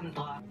 Cindy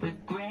Chandler.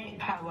 With great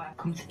power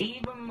comes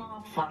even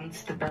more flan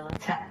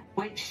stability.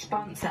 Which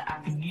sponsor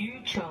have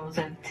you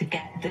chosen to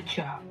get the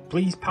chop?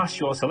 Please pass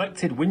your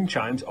selected wind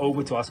chimes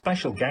over to our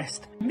special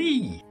guest,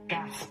 me.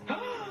 Gasp.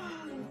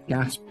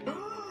 Gasp.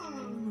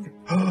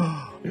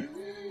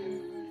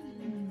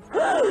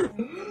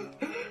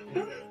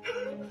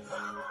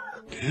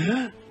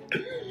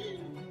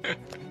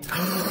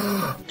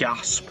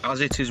 Gasp.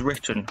 As it is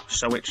written,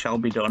 so it shall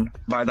be done.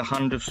 By the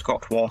hand of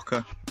Scott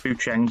Walker, Fu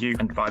Chengyu,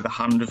 and by the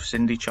hand of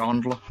Cindy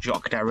Chandler,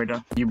 Jacques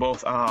Derrida, you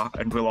both are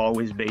and will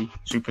always be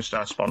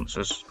superstar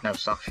sponsors. Now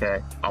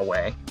sachet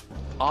away.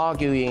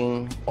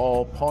 Arguing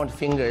or point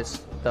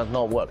fingers does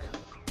not work.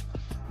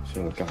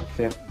 Sur le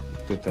caractère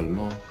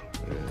totalement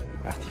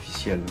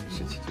artificiel de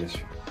cette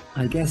situation.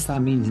 I guess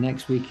that means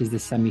next week is the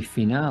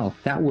semi-finale.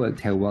 That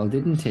worked out well,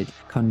 didn't it?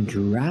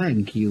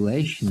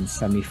 Congratulations,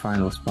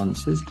 semi-final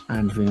sponsors.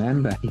 And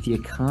remember, if you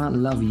can't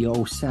love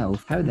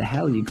yourself, how the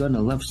hell are you going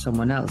to love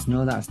someone else?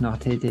 No, that's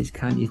not it. It's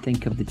can't you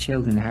think of the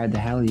children? How the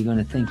hell are you going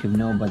to think of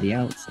nobody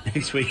else?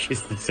 Next week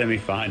is the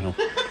semi-final.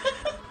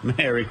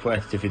 May I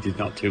request, if it is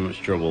not too much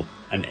trouble,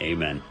 an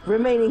amen.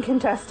 Remaining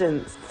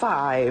contestants,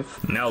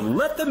 5. Now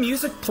let the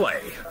music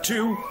play.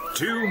 To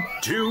the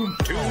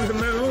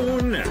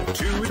moon,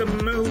 to the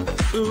moon,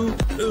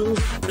 ooh.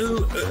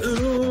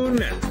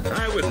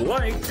 I would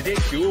like to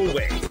take you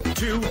away.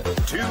 To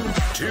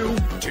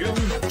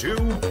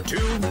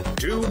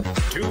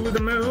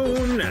the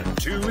moon,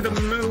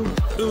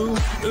 ooh.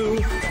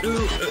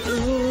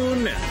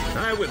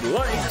 I would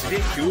like to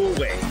take you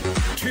away.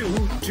 To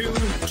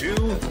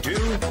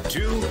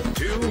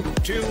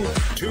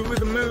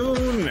the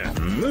moon.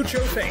 Mucho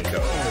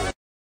thanko.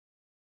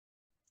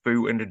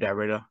 Fu and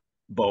Derrida,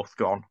 both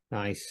gone.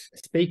 Nice.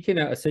 Speaking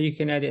of, so you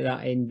can edit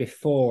that in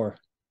before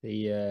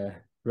the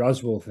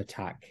Roswolf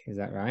attack, is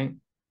that right?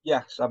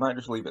 Yes, I might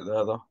just leave it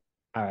there though.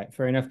 All right,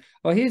 fair enough.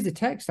 Well, here's the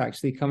text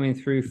actually coming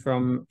through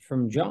from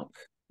Jock,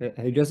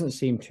 who doesn't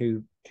seem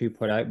too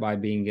put out by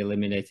being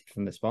eliminated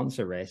from the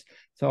sponsor race.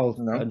 It's all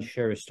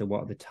unsure as to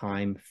what the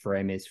time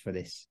frame is for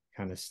this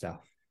kind of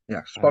stuff.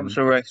 Yeah,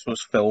 sponsor race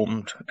was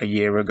filmed a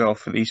year ago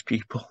for these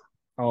people.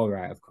 Oh,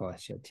 right, of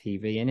course. You have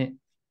TV in it.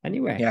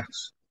 Anyway.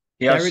 Yes.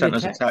 He has sent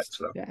us a text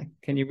though. Yeah.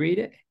 Can you read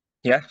it?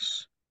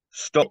 Yes.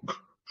 Stuck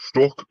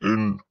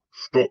in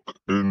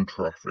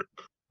traffic.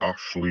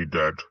 Ashley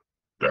dead.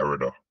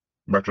 Derrida.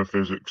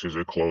 Metaphysics is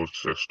a closed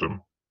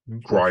system.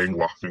 Crying,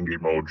 laughing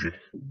emoji.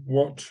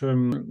 What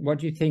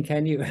do you think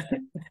any of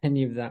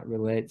that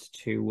relates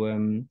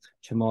to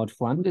Maude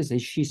Flanders?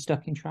 Is she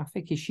stuck in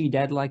traffic? Is she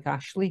dead like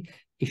Ashley?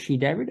 Is she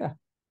Derrida?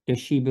 Does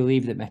she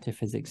believe that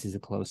metaphysics is a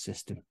closed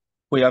system?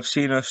 We have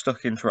seen her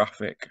stuck in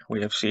traffic.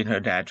 We have seen her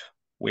dead.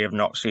 We have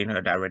not seen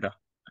her Derrida.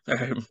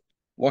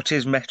 What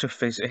is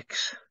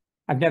metaphysics?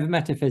 I've never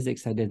met a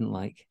physics I didn't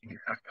like.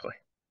 Exactly.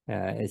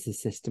 It's a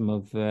system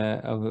of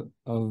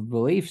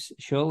beliefs,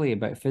 surely,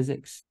 about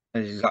physics.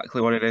 That's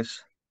exactly what it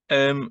is.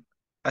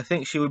 I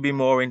think she would be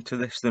more into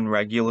this than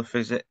regular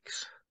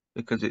physics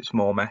because it's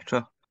more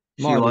meta.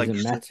 She Maude isn't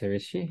likes to... meta,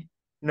 is she?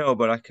 No,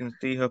 but I can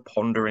see her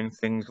pondering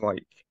things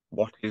like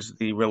what is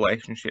the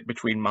relationship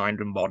between mind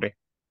and body.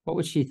 What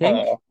would she think?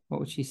 Or, what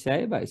would she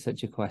say about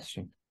such a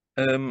question?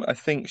 I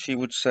think she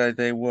would say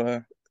they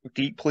were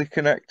deeply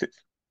connected,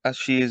 as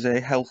she is a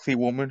healthy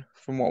woman,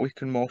 from what we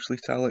can mostly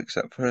tell,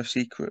 except for her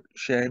secret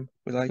shame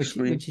with ice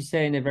cream. Would she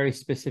say in a very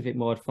specific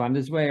Maude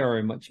Flanders way or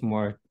a much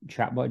more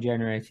chatbot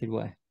generated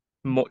way?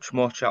 Much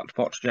more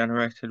chatbot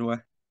generated way.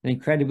 An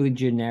incredibly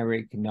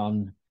generic,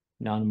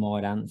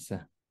 non-Maude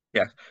answer.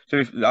 Yeah. So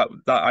if that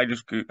I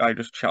just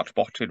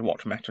chatbotted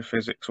what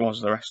metaphysics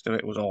was. The rest of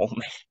it was all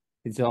me.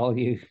 It's all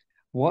you.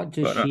 What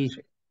does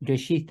does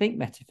she think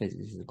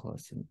metaphysics is a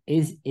close thing?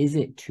 Is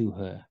it to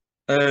her?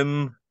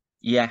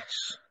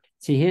 Yes.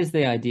 See, here's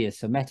the idea.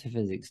 So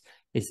metaphysics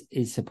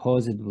is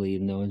supposedly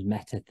in those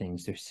meta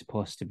things. They're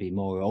supposed to be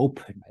more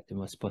open. Right?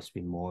 They're supposed to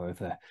be more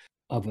of a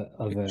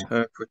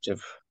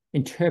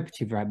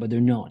interpretive, right? But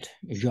they're not.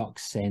 Jacques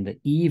saying that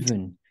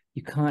even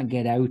you can't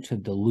get out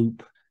of the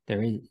loop.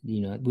 There is,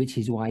 which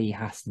is why he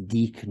has to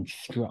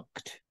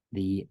deconstruct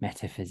the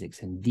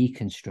metaphysics and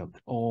deconstruct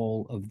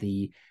all of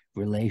the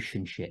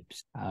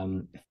relationships.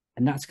 And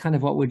that's kind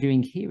of what we're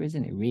doing here,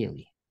 isn't it?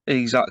 Really.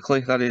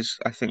 Exactly.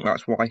 I think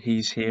that's why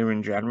he's here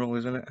in general,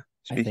 isn't it?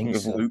 Speaking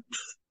of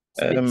loops.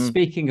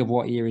 Speaking of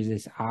what year is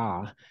this?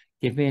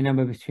 Give me a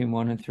number between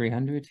 1 and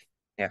 300.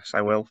 Yes,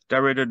 I will.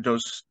 Derrida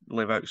does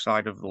live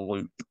outside of the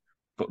loop,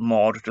 but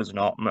Maude does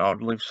not.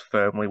 Maude lives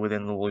firmly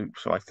within the loop,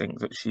 so I think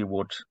that she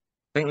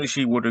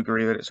would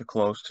agree that it's a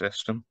closed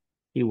system.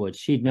 She would.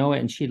 She'd know it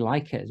and she'd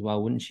like it as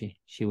well, wouldn't she?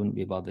 She wouldn't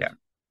be bothered. Yeah.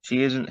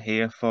 She isn't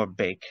here for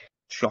big,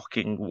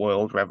 shocking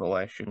world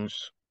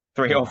revelations.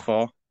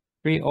 304.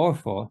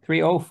 304.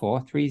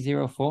 304.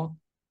 304.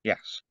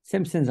 Yes.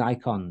 Simpsons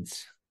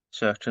icons.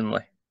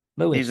 Certainly.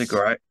 Lewis. These are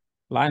great.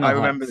 Lionel I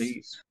remember Hutz.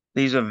 these.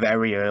 These are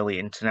very early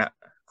internet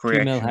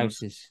creations. 2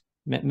 Millhouses.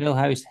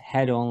 Millhouse,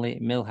 head only.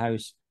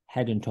 Millhouse,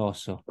 head and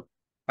torso.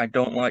 I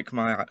don't like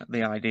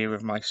the idea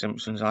of my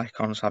Simpsons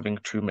icons having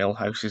 2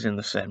 Millhouses in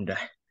the same day.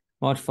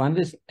 Maude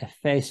Flanders, a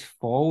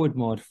face-forward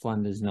Maude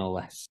Flanders, no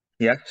less.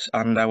 Yes,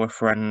 and our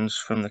friends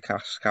from the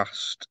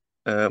cast,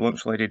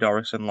 Lunch Lady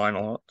Doris and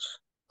Lionel Hutz.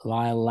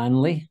 Lyle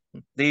Lanley.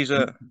 These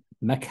are...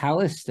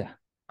 McAllister.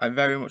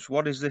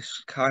 What is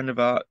this kind of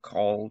art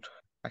called?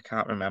 I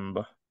can't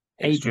remember.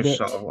 It's 8-bit. just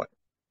sort of like...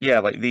 Yeah,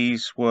 like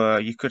these were...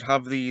 You could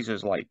have these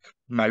as like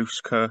mouse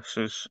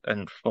cursors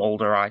and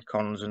folder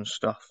icons and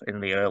stuff in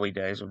the early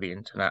days of the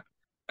internet.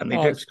 And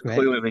they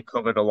clearly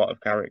covered a lot of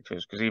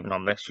characters, because even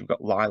on this, you've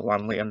got Lyle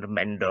Lanley and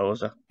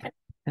Mendoza.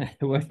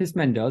 Where does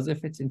Mendoza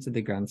fit into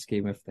the grand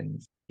scheme of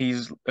things?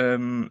 He's like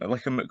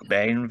a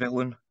McBain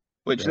villain,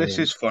 which Brilliant. This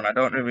is fun. I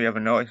don't know if you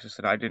ever noticed this,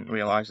 and I didn't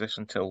realise this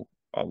until,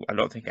 I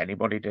don't think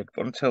anybody did,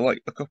 but until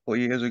like a couple of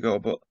years ago,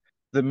 but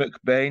the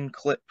McBain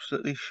clips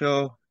that they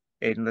show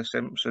in The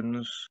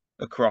Simpsons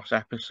across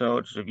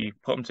episodes, if you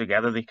put them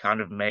together, they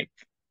kind of make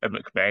a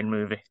McBain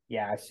movie.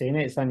 Yeah, I've seen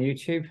it. It's on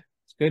YouTube.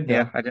 It's good, though.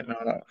 Yeah, I didn't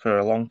know that for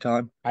a long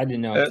time. I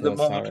didn't know until I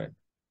saw it.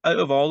 Out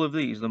of all of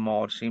these, the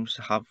Maude seems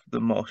to have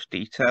the most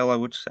detail, I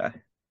would say.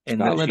 She's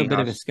got a little bit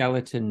of a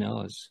skeleton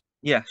nose.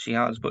 Yeah, she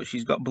has, but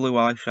she's got blue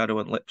eyeshadow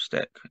and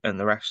lipstick, and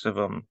the rest of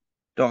them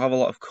don't have a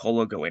lot of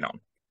colour going on,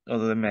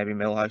 other than maybe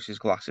Millhouse's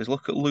glasses.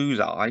 Look at Lou's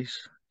eyes.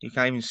 You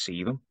can't even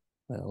see them.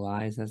 Little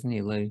eyes, hasn't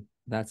he, Lou?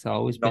 That's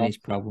always been his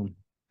problem.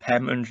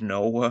 Pem and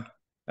Noah.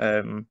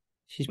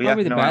 She's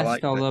probably the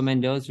best, although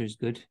Mendoza is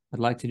good. I'd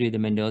like to do the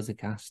Mendoza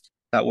cast.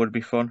 That would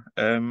be fun.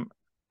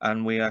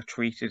 And we are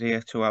treated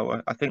here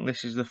to I think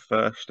this is the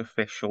first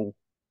official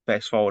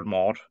Face Forward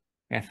Maude.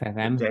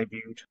 FFM.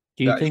 Debuted.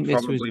 Do you think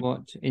this was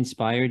what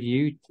inspired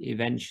you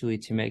eventually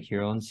to make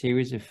your own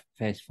series of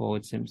Face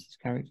Forward Simpsons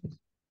characters?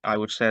 I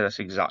would say that's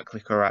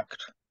exactly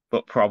correct.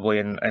 But probably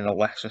in a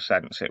lesser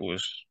sense, it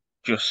was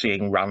just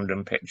seeing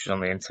random pictures on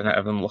the internet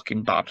of them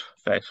looking bad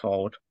face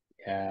forward.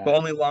 Yeah. But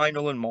only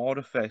Lionel and Maude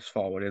are face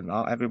forward in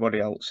that.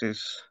 Everybody else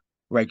is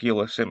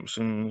regular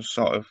Simpsons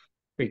sort of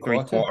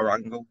three-quarter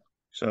angle.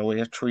 So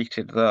we are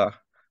treated there.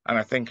 And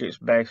I think it's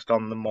based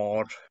on the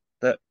Maude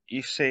that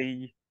you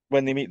see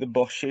when they meet the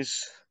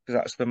Bushes,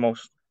 because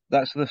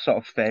that's the sort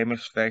of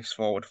famous face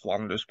forward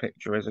Flanders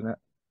picture, isn't it?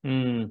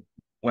 Mm.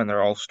 When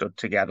they're all stood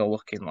together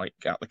looking like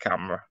at the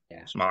camera,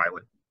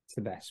 smiling. It's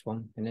the best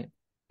one, isn't it?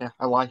 Yeah,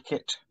 I like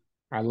it.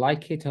 I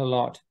like it a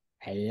lot.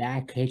 I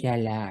like it a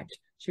lot.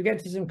 Should we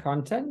get to some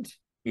content?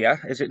 Yeah,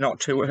 is it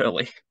not too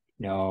early?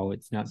 No,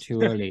 it's not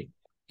too early.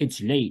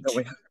 It's late.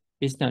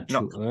 It's not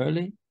too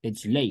early.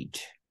 It's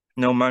late.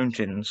 No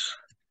mountains.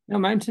 No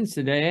mountains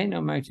today, eh?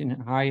 No mountain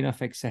high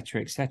enough,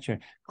 etc., etc.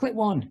 Clip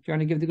 1. Do you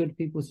want to give the good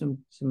people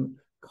some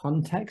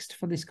context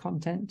for this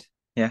content?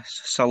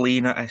 Yes,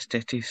 Salina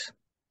Estetis.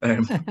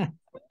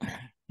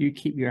 You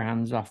keep your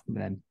hands off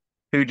them.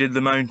 Who did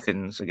the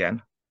mountains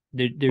again?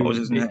 What was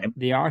his name?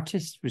 The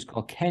artist was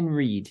called Ken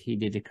Reed. He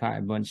did quite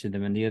a bunch of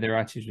them, and the other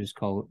artist was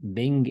called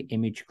Bing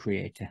Image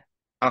Creator.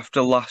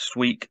 After last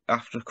week,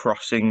 after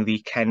crossing the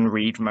Ken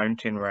Reed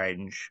mountain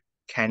range,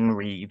 Ken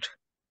Reed,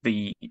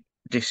 the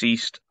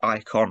deceased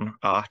icon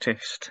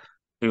artist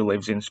who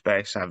lives in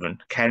Space 7,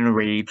 Ken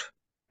Reed,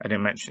 I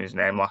didn't mention his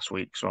name last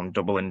week, so I'm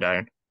doubling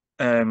down.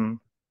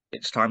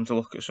 It's time to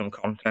look at some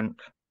content.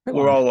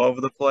 We're all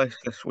over the place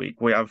this week.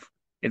 We have,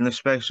 in the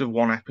space of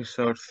one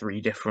episode, 3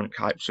 different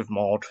types of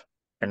Maude,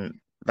 and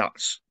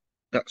that's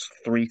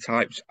 3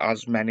 types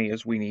as many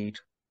as we need.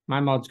 My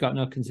Maude's got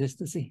no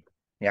consistency.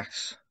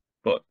 Yes,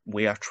 but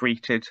we are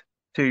treated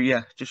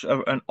to, just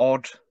an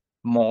odd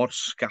Maude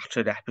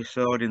scattered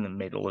episode in the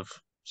middle of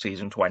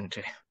season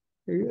 20.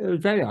 It was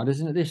very odd,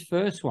 isn't it? This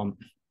first one,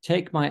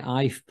 Take My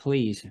Eye,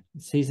 Please,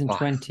 season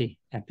 20,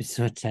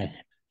 episode 10.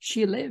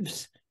 She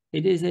lives.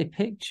 It is a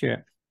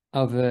picture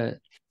of a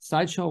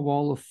Sideshow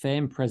Wall of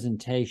Fame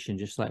presentation,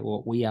 just like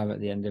what we have at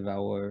the end of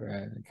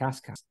our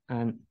cast.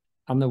 And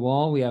on the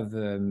wall, we have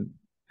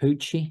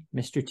Poochie,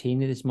 Mr.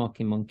 Teeny, the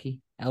Smoking Monkey,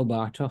 El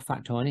Barto,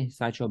 Fat Tony,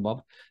 Sideshow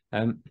Bob.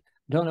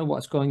 Don't know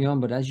what's going on,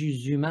 but as you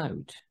zoom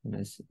out, and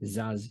as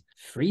Zaz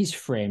freeze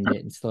framed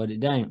it and slowed it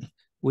down,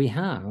 we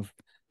have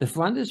the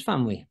Flanders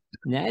family,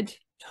 Ned,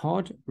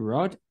 Todd,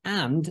 Rod,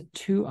 and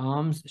 2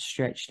 arms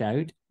stretched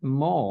out,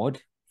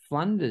 Maude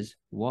Flanders.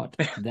 What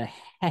the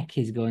heck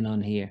is going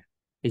on here?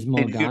 Is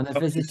Morgana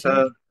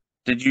visiting?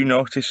 Did you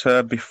notice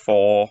her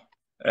before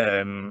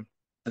the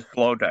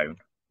slowdown?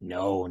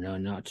 No,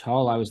 not at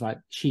all. I was like,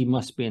 she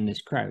must be in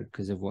this crowd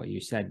because of what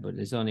you said, but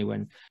it's only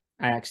when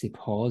I actually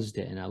paused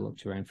it and I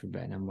looked around for a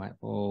bit and I'm like,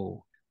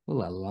 oh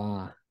la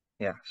la.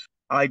 Yes.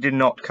 I did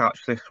not catch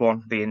this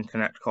one. The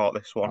internet caught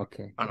this one.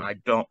 Okay. And I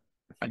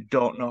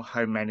don't know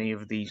how many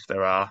of these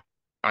there are.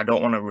 I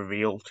don't want to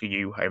reveal to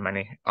you how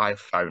many I've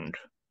found,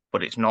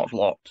 but it's not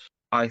lots.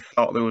 I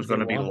thought there was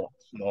going to be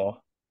lots more.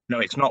 No,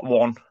 it's not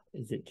 1.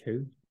 Is it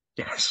 2?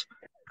 Yes.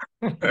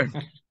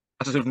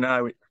 As of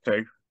now, it's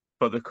 2.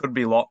 But there could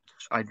be lots.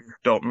 I just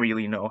don't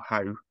really know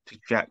how to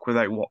check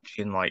without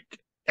watching like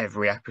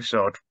every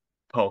episode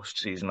post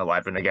season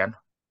 11 again.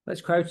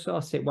 Let's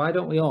crowdsource it. Why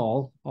don't we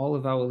all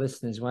of our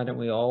listeners, why don't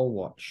we all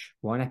watch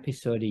 1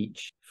 episode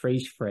each,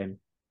 freeze frame,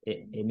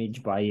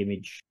 image by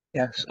image?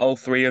 Yes, all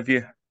 3 of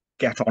you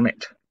get on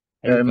it.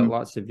 You've got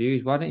lots of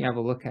views. Why don't you have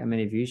a look at how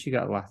many views you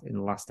got in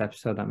the last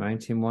episode, that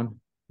mountain one?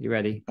 You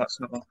ready? Let's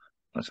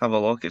have a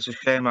look. It's a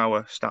shame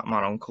our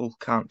Statman uncle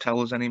can't tell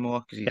us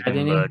anymore because he's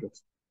been murdered.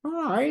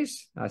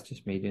 Nice. That's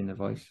just me doing the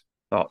voice.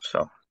 Thought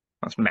so.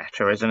 That's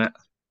meta, isn't it?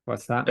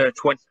 What's that?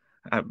 20.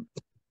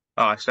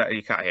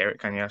 You can't hear it,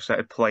 can you? I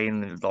started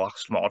playing the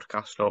last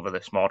modcast over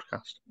this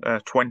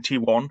modcast.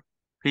 21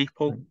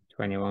 people.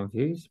 21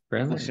 views.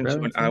 Brilliant. Listen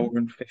to an hour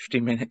and 50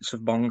 minutes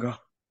of bongo.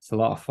 It's a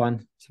lot of fun,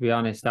 to be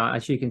honest.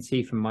 As you can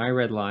see from my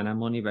red line,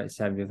 I'm only about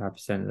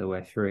 75% of the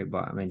way through it,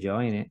 but I'm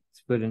enjoying it.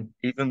 It's good.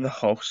 Even the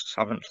hosts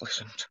haven't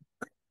listened.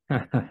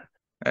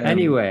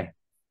 Anyway,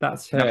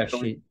 that's her.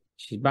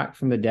 She's back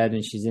from the dead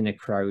and she's in a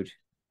crowd.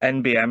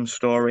 NBM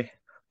story.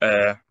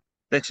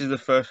 This is the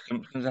first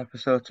Simpsons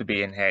episode to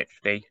be in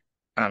HD.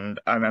 And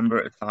I remember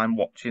at the time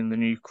watching the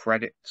new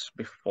credits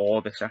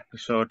before this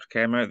episode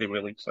came out. They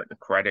released like the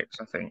credits,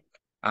 I think.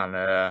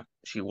 And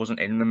she wasn't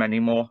in them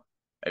anymore.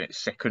 And it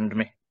sickened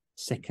me.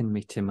 Sickened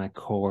me to my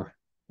core.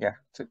 Yeah,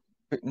 it's a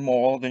bit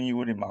more than you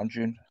would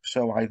imagine.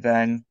 So I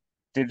then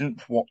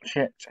didn't watch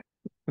it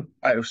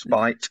out of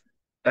spite.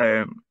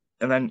 But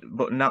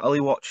Natalie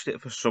watched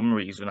it for some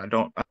reason.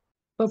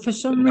 But for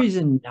some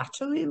reason,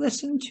 Natalie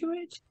listened to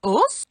it?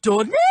 Oh,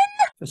 stunning!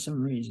 For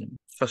some reason.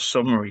 For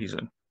some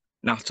reason.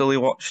 Natalie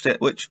watched it,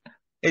 which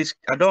is,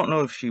 I don't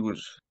know if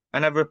I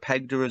never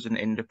pegged her as an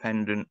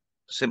independent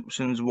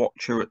Simpsons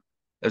watcher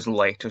as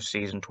late as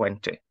season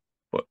 20.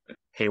 But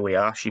here we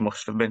are, she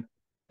must have been.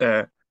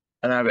 And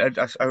I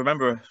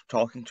remember her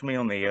talking to me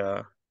on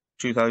the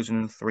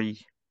 2003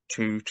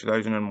 to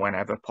 2000 and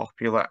whenever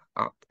popular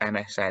at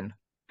MSN.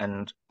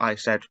 And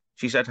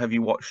she said, have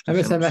you watched the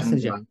MSN Simpsons?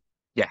 Messenger?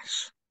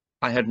 Yes.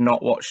 I had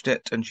not watched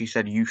it, and she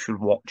said, you should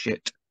watch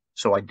it.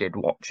 So I did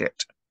watch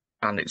it.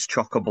 And it's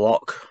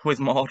chock-a-block with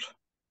Maude.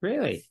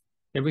 Really?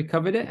 Have we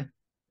covered it?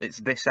 It's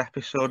this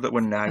episode that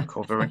we're now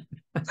covering.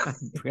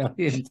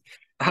 Brilliant.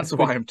 That's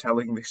why I'm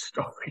telling this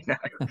story now.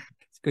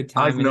 It's good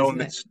timing,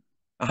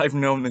 I've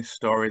known this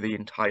story the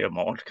entire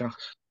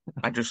Maude-cast.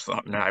 I just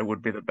thought now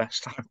would be the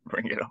best time to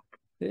bring it up.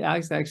 It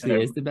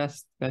actually is the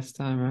best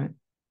time, right?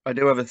 I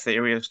do have a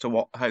theory as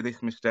to how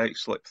this mistake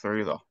slipped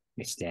through, though.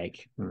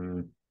 Mistake.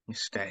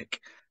 Mistake.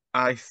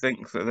 I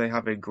think that they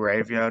have a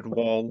graveyard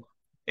wall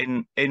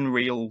in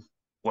real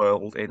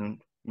world, in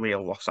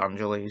real Los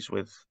Angeles,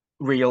 with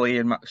real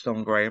Ian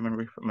Maxton Graham and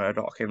Rupert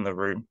Murdoch in the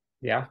room.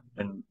 Yeah.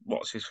 And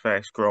what's his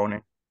face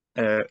groaning.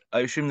 I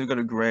assume they've got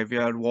a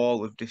graveyard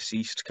wall of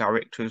deceased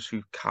characters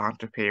who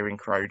can't appear in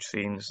crowd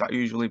scenes. That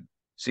usually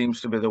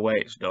seems to be the way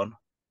it's done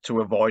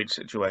to avoid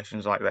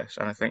situations like this.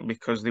 And I think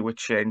because they were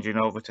changing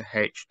over to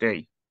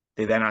HD,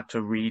 they then had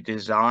to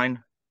redesign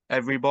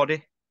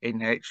everybody in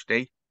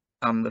HD,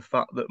 and the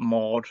fact that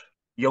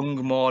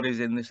young Maude is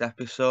in this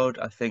episode,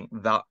 I think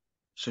that,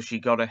 so she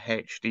got a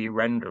HD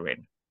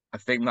rendering. I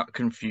think that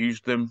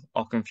confused them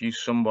or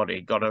confused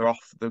somebody, got her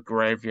off the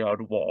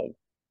graveyard wall,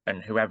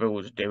 and whoever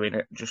was doing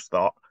it just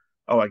thought,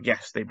 oh, I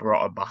guess they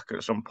brought her back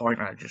at some point,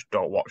 and I just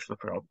don't watch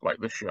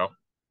the show.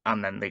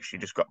 And then she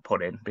just got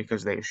put in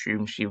because they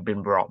assumed she'd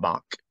been brought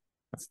back.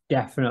 That's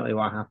definitely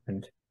what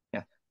happened.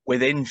 Yeah.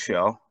 Within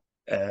show,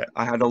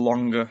 I had a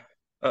longer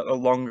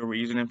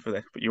reasoning for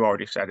this, but you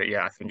already said it.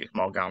 Yeah, I think it's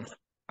Morgana.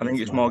 I think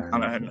it's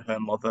Morgana and her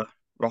mother,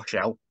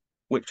 Rochelle,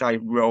 which I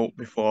wrote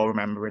before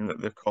remembering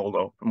that the cold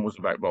open was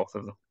about both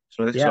of them.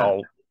 So this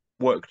all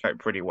worked out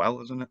pretty well,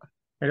 hasn't it?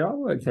 It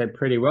all worked out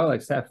pretty well,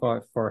 except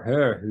for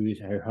her,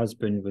 her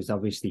husband was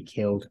obviously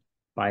killed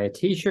by a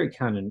t-shirt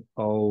cannon.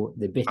 Oh,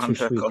 the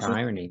bittersweet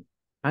irony.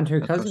 And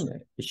her cousin.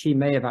 She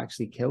may have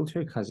actually killed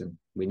her cousin.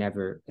 We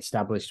never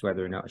established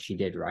whether or not she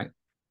did, right?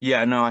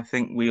 Yeah, no, I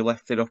think we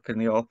left it up in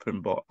the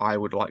open, but I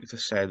would like to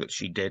say that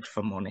she did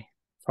for money.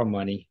 For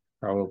money,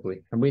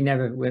 probably. And we'll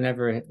never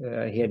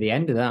hear the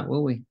end of that,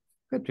 will we?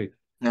 Good to.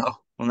 No,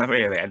 we'll never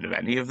hear the end of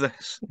any of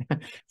this.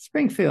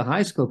 Springfield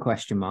High School,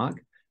 question mark.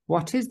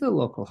 What is the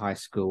local high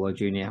school or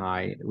junior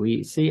high?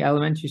 We see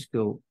elementary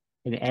school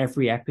in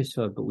every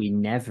episode, but we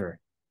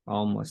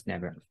almost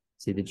never,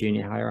 see the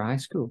junior high or high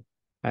school.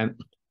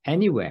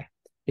 Anyway,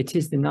 it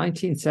is the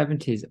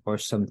 1970s or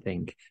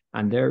something,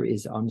 and there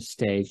is on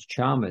stage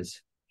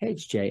Chalmers,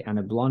 HJ, and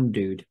a blonde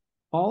dude.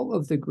 All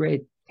of the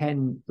grade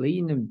 10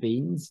 lean and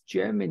beans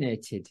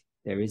germinated.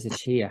 There is a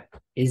cheer.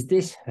 Is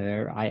this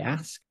her, I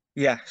ask?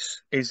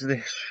 Yes. Is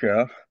this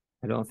her?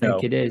 I don't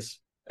think it is.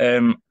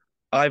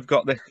 I've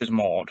got this as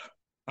Maude,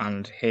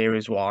 and here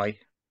is why.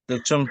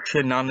 There's some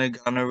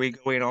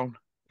shenaniganery going on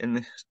in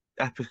this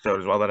episode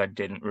as well that I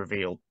didn't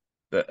reveal.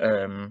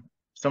 That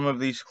some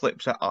of these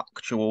clips are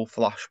actual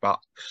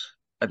flashbacks,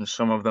 and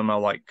some of them are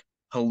like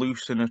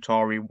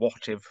hallucinatory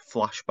what-if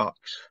flashbacks.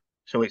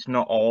 So it's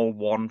not all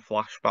one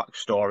flashback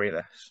story,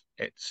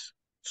 this.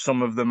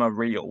 Some of them are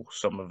real,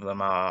 some of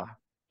them are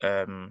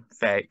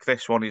fake.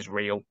 This one is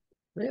real.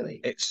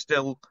 Really? It's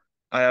still,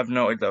 I have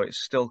noted though,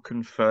 it's still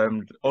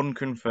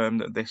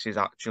unconfirmed that this is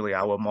actually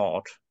our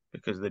Maude,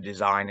 because the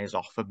design is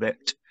off a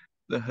bit.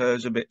 The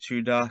hair's a bit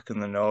too dark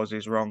and the nose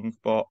is wrong,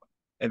 but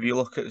if you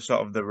look at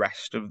sort of the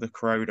rest of the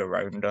crowd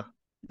around her,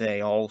 they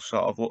all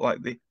sort of look like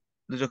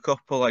there's a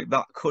couple like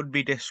that could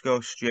be Disco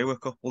Stew, a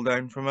couple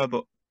down from her,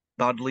 but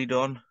badly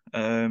done.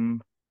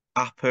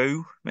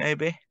 Apu,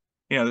 maybe.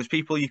 There's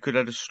people you could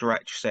at a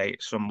stretch say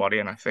it's somebody,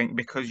 and I think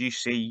because you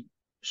see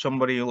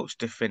somebody who looks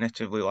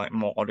definitively like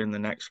Maude in the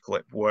next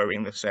clip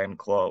wearing the same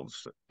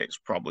clothes, it's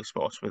probably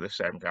supposed to be the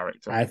same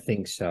character. I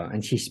think so.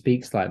 And she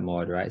speaks like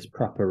Maude, right? It's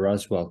proper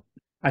Roswell.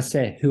 I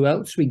say, who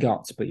else we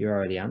got? But you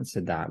already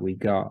answered that. We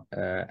got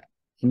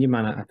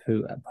Inumana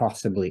Apu,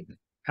 possibly,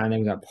 and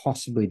then we got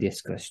possibly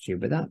Disco Stew.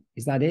 But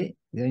is that it? Is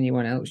there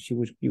anyone else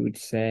you would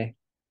say?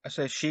 I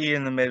say she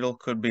in the middle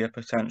could be a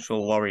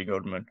potential Laurie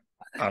Goodman,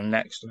 and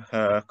next to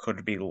her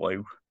could be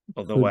Lou.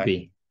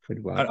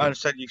 Could well I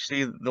said you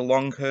see the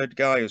long-haired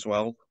guy as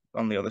well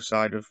on the other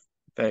side of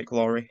fake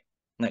Laurie,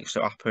 next to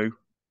Apu.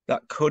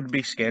 That could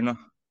be Skinner.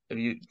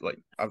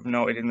 I've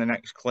noted in the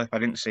next clip, I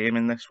didn't see him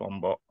in this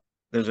one, but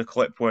there's a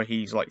clip where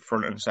he's like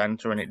front and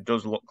center, and it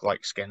does look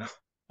like Skinner.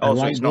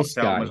 Also, it's not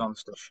Chalmers on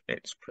stage;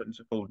 it's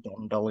Principal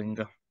Don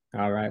Dollinger.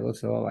 All right,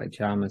 looks a lot like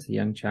Chalmers, the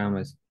young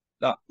Chalmers.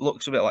 That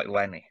looks a bit like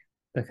Lenny.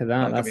 Look at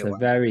that. That's a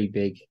very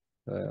big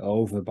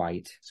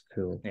overbite. It's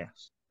cool.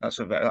 Yes,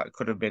 that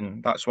could have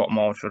been. That's what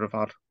Maude should have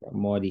had. What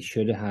Maude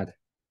should have had.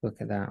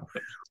 Look at that.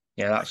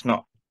 Yeah, that's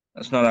not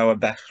our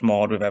best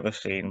Maude we've ever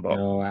seen. But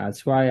no,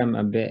 that's why I'm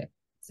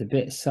it's a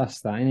bit sus,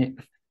 that, isn't it?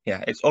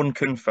 Yeah, it's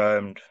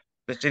unconfirmed.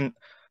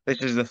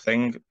 This is the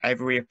thing.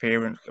 Every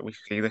appearance that we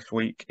see this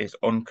week is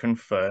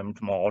unconfirmed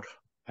Maude.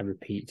 I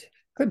repeat.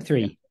 Clip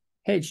 3.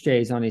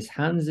 HJ is on his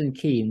hands and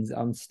keens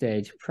on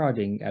stage,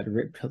 prodding at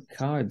ripped up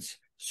cards.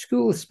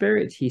 School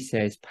spirit, he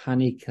says,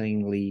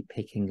 panickingly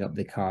picking up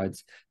the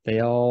cards.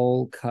 They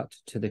all cut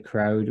to the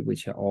crowd,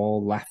 which are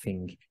all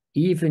laughing.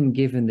 Even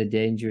given the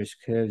dangerous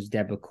curves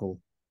debacle,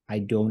 I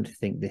don't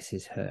think this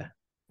is her.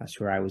 That's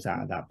where I was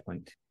at that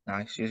point.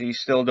 Nice. You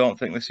still don't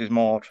think this is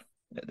Maude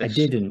at this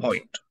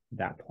point? At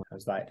that point, I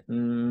was like,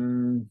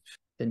 the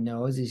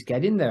nose is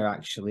getting there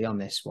actually on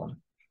this one,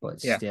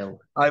 but still.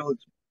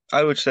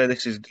 I would say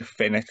this is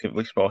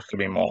definitively supposed to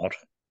be Maude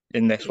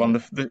in this one.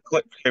 The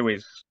clip 2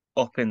 is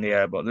up in the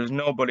air, but there's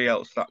nobody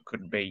else that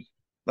could be.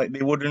 Like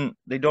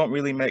they don't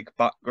really make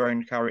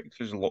background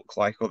characters look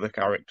like other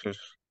characters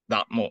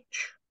that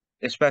much,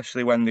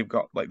 especially when they've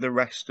got like the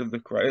rest of the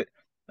crowd.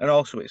 And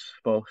also it's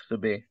supposed to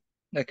be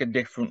like a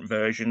different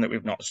version that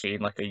we've not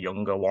seen, like a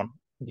younger one.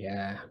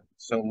 Yeah.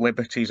 So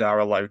liberties are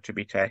allowed to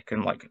be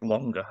taken, like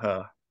longer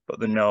hair, but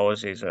the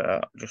nose is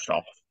just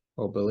off.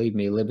 Oh, believe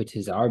me,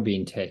 liberties are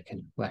being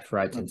taken left,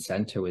 right, and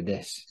centre with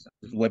this.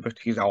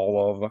 Liberties all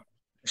over.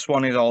 This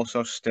one is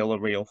also still a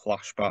real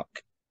flashback,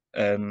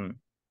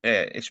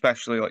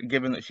 especially like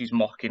given that she's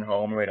mocking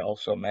Homer. It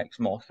also makes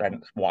more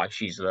sense why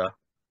she's there.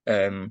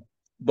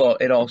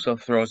 But it also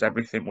throws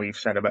everything we've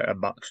said about her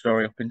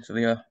backstory up into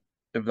the air,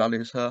 if that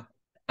is her.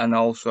 And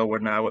also, we're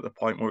now at the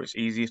point where it's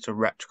easier to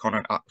retcon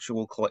an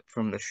actual clip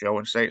from the show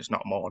and say it's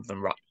not more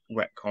than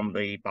retcon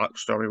the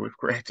backstory we've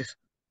created.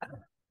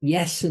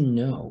 Yes and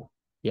no.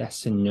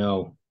 Yes and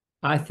no.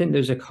 I think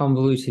there's a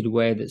convoluted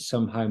way that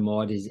somehow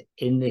Maude is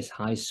in this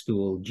high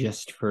school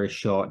just for a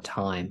short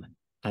time,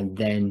 and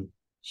then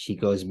she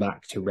goes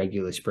back to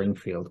regular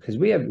Springfield, because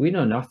we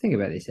know nothing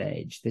about this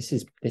age. This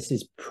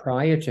is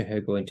prior to her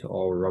going to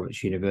Oral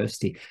Roberts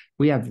University.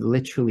 We have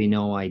literally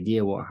no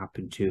idea what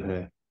happened to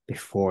her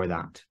before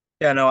that.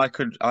 Yeah, no,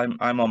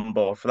 I'm on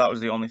board. For that was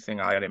the only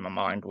thing I had in my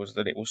mind, was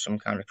that it was some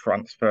kind of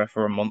transfer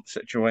for a month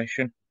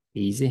situation.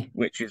 Easy.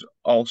 Which is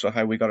also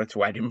how we got her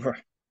to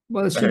Edinburgh.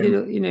 Well, she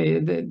did, you know,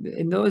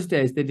 in those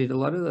days they did a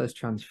lot of those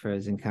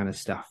transfers and kind of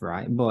stuff,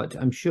 right? But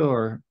I'm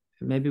sure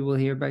maybe we'll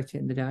hear about it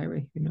in the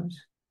diary. Who knows?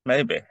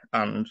 Maybe.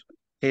 And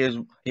here's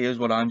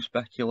what I'm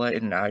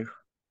speculating now.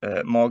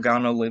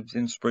 Morgana lives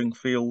in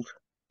Springfield,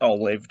 or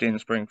lived in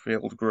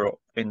Springfield, grew up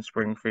in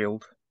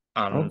Springfield,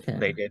 and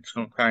they did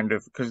some kind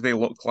of, because they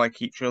look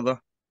like each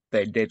other,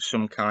 they did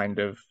some kind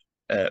of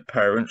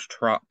Parents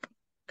Trap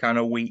kind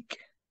of week.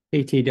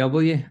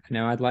 PTW.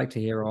 Now, I'd like to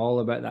hear all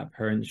about that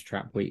Parents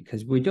Trap week,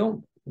 because we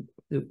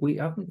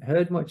haven't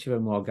heard much of a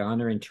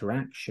Morgana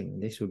interaction.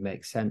 This would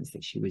make sense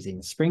that she was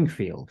in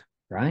Springfield,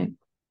 right?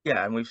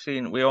 Yeah,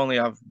 and we only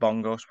have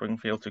Bongo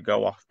Springfield to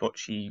go off, but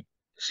she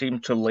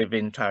seemed to live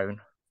in town.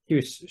 She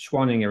was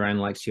swanning around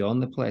like she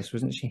owned the place,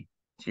 wasn't she?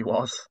 She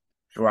was.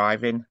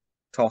 Driving,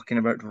 talking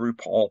about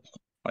RuPaul,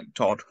 like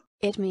Todd.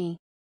 It me.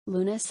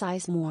 Luna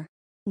Sizemore.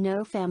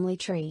 No family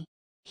tree.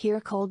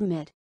 Here cold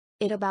mid.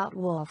 It about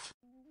wolf.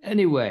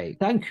 Anyway,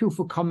 thank you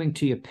for coming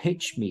to your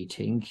pitch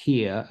meeting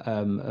here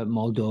at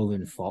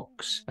Moldovan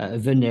Fox.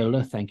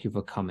 Vanilla, thank you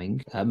for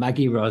coming.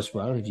 Maggie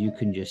Roswell, if you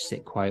can just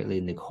sit quietly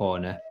in the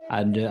corner.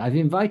 And I've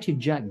invited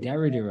Jack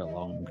Derrida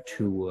along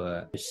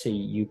to see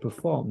you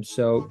perform.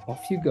 So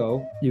off you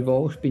go. You've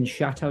all been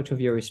shut out of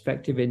your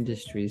respective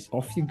industries.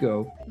 Off you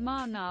go.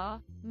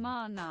 Mana,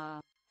 mana,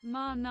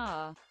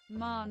 mana,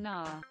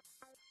 mana.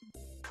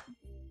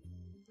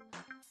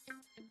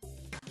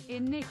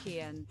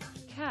 Inikian,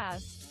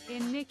 Kaz,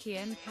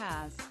 Inikian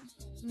Kaz.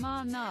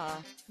 Mana,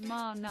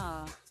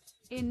 mana.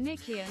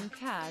 Inikian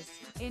Kaz,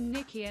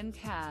 Inikian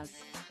Kaz.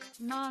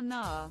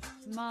 Mana,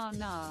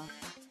 mana.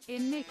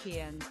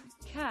 Inikian,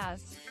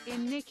 Kaz,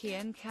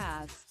 Inikian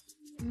Kaz.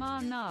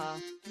 Mana,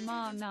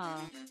 mana.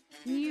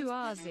 New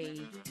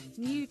Arzi,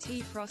 New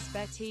T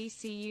Prospetti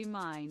CU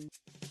Mine.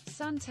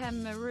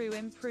 Suntem Maru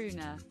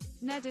Impruna,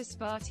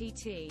 Nedisparti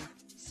T.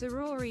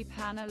 Sorori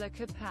Panela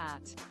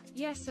Kapat.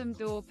 Yesam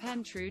Dor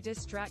Pentru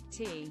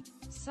Distracti.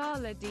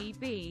 Sala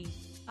DB.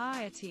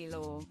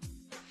 Iatilor.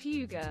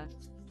 Fuga.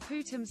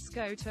 Putum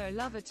Scoto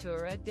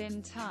Lovatura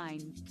Din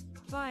Tine.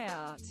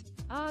 Viart.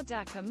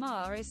 Ardaka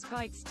Mar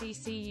Ispites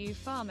DCU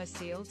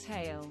Pharmaceal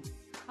Tail.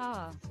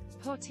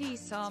 Poti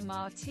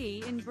Samar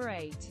T in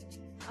Brait.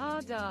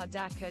 Ardar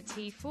Daka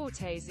T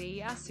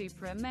Fortesi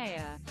Asupra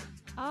Maya.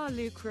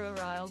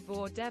 Lucrurile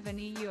Vor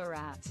Devani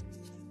Urat.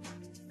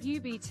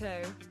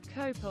 Ubito,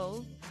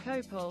 Kopal,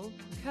 Kopal,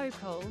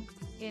 Kopal,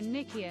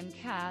 Inikian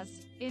Kaz,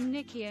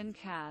 Inikian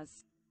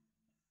Kaz.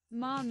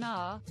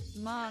 Mana,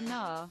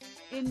 mana,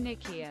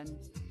 Inikian.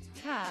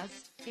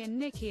 Kaz,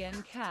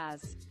 Inikian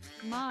Kaz.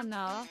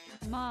 Mana,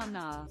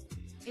 mana.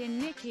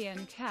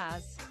 Inikian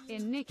Kaz,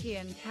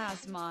 Inikian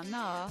Kaz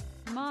mana,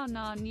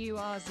 mana New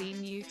Arzi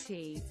New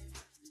T.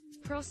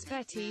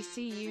 Prospetti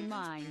CU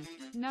Mine.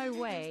 No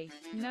way,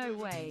 no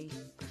way.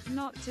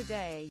 Not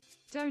today.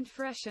 Don't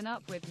freshen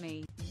up with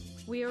me.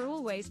 We are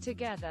always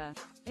together.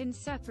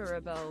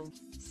 Inseparable.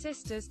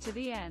 Sisters to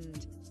the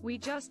end. We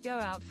just go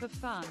out for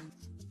fun.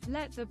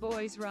 Let the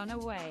boys run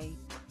away.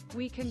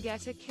 We can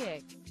get a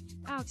kick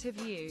out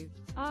of you.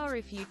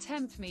 If you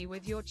tempt me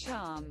with your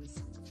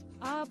charms.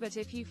 But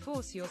if you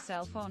force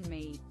yourself on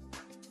me.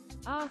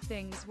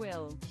 Things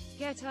will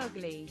get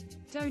ugly.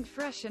 Don't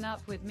freshen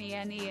up with me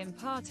any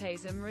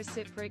impartesum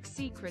reciproc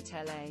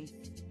secretele.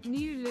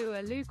 New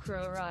lua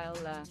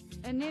lucrorile.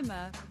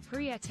 Anima,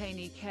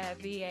 prietani care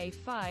va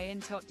fi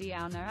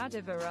intotiana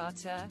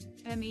adivarata,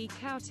 ami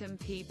cautum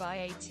p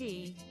by at,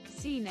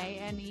 sine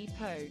ne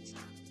pot.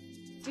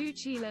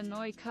 Ducila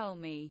noi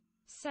culmi.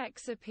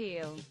 Sex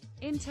appeal.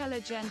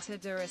 Intelligenta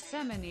dura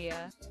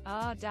semania,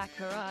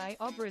 Dakarai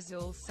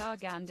obrazul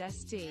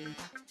sargandesti.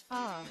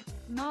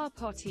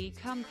 Marpoti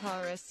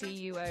cumpara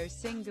cuo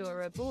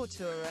singura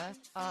bortura,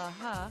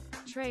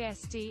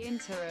 traesti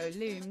intero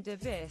lum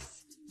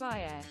divis,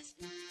 biet.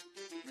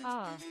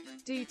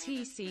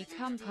 Dutisi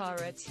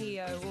cumpara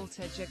tio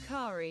alta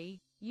jacari,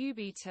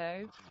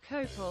 ubito,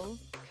 copal,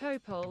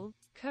 copal,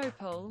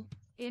 copal,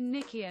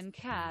 Inikian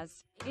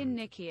Kaz,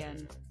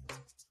 Inikian.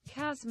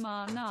 Kaz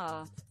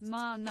mana,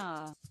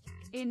 mana.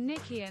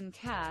 Inikian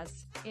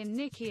Kaz,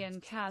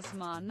 Inikian Kaz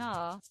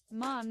mana,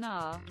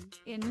 mana.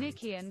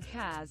 Inikian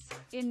Kaz,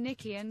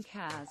 Inikian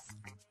Kaz.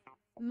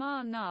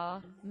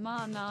 Mana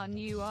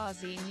new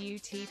Arzi new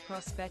T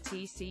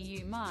prospetti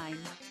cu mine.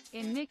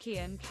 In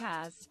Nikian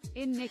Kaz.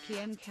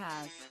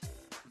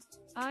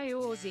 I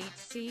orzit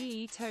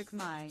ce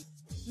tokmai.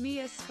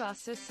 Mia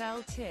spusa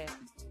sel tip.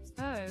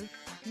 Oh,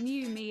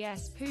 new mi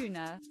es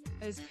puna,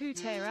 as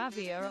pute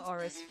avia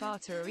or as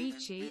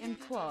fartarici and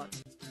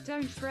quat.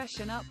 Don't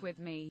freshen up with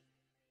me.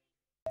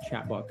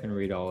 Chatbot can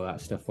read all of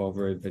that stuff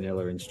over a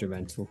vanilla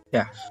instrumental.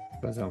 Yes.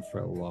 Goes on for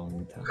a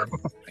long time.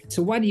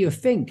 So what do you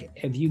think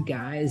of you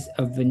guys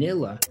of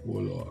vanilla?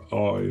 Well,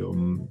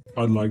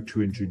 I'd like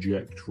to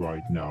interject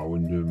right now,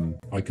 and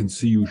I can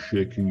see you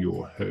shaking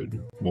your head,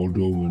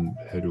 Moldovan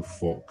head of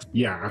Fox.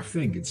 Yeah, I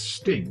think it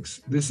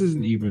stinks. This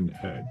isn't even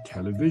a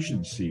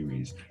television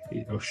series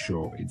or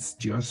show. It's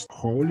just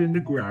hole in the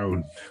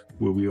ground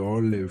where we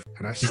all live,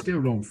 and I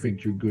still don't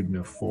think you're good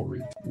enough for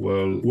it.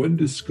 Well, when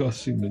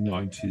discussing the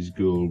 90s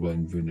girl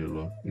band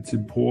Vanilla, it's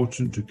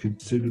important to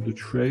consider the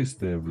trace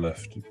they have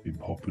left in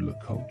popular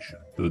culture.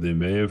 Though they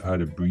may have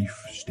had a brief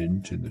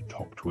stint in the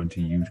top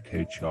 20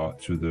 UK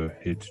charts with their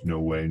hit No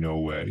Way, No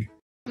Way,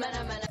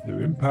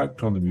 their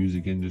impact on the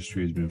music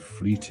industry has been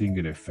fleeting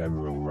and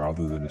ephemeral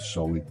rather than a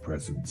solid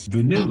presence.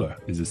 Vanilla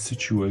is a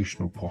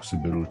situational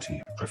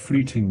possibility, a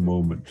fleeting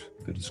moment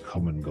that has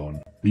come and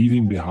gone,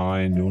 leaving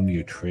behind only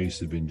a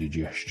trace of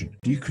indigestion.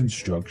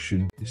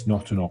 Deconstruction is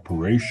not an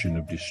operation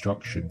of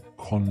destruction,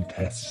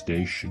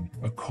 contestation,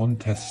 a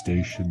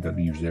contestation that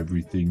leaves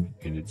everything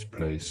in its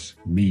place.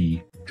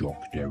 Me,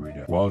 Jock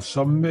Derrida. While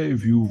some may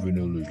view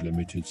Vanilla's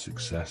limited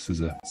success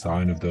as a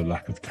sign of their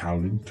lack of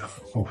talent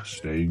or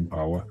staying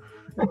power,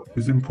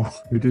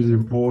 it is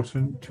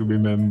important to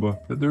remember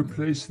that their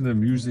place in the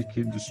music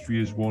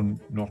industry is one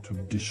not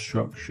of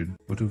destruction,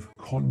 but of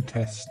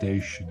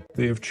contestation.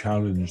 They have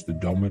challenged the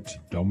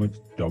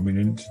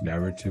dominant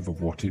narrative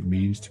of what it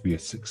means to be a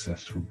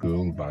successful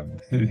girl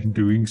band, and in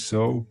doing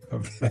so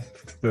have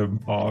left their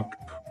mark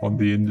on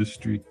the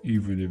industry,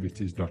 even if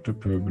it is not a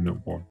permanent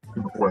one.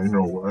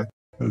 No way.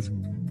 That's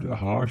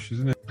harsh,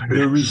 isn't it?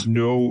 There is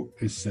no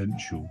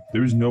essential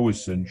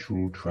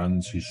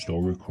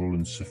trans-historical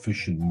and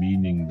sufficient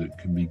meaning that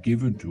can be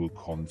given to a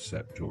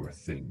concept or a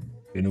thing.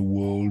 In a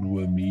world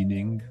where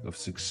meaning of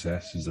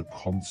success is a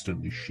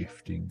constantly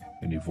shifting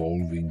and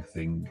evolving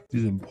thing, it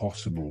is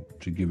impossible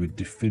to give a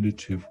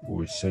definitive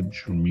or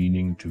essential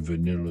meaning to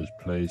Vanilla's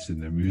place in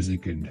the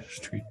music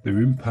industry.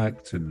 Their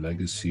impact and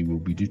legacy will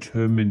be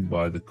determined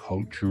by the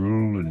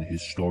cultural and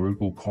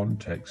historical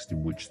context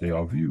in which they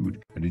are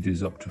viewed, and it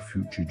is up to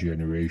future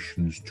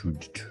generations to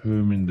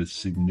determine the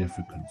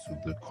significance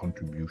of their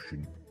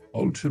contribution.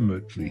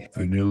 Ultimately,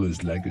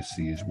 Vanilla's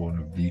legacy is one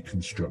of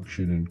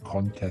deconstruction and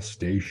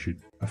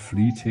contestation, a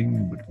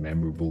fleeting but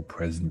memorable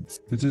presence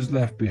that has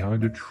left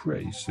behind a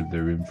trace of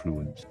their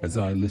influence. As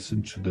I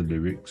listen to the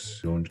lyrics,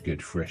 Don't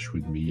Get Fresh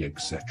With Me,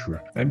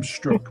 etc., I'm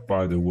struck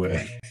by the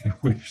way in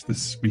which the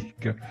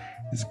speaker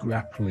is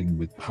grappling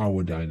with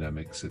power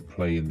dynamics at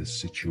play in this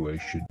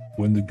situation.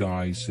 When the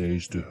guy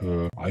says to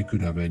her, I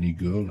could have any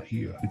girl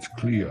here, it's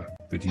clear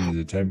that he is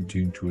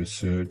attempting to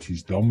assert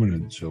his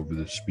dominance over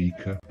the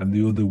speaker and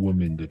the other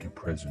women that are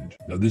present.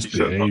 Now this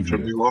behavior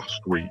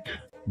last week.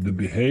 The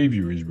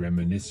behavior is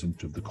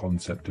reminiscent of the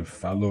concept of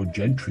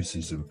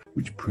phallogentrism,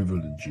 which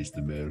privileges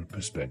the male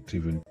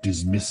perspective and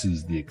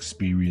dismisses the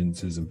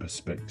experiences and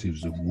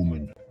perspectives of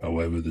women.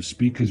 However, the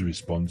speaker's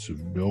response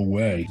of no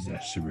way is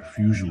a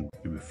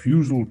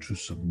refusal to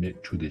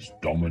submit to this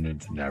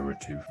dominant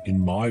narrative. In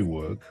my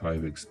work, I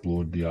have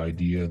explored the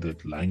idea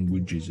that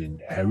language is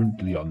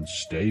inherently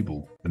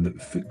unstable and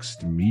that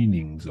fixed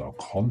meanings are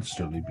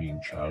constantly being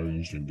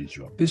challenged and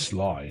disrupted. This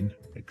line,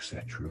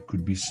 etc.,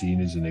 could be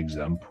seen as an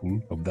example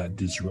of that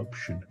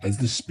disruption, as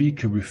the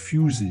speaker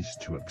refuses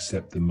to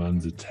accept the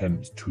man's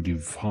attempts to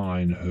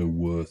define her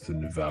worth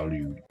and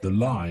value. The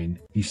line,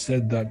 he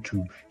said that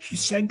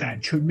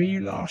to me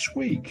last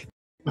week,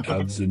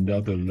 adds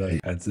another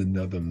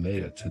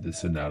layer to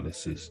this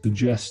analysis,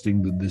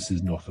 suggesting that this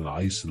is not an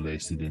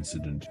isolated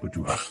incident, but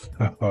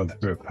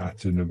rather a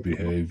pattern of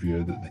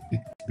behavior that the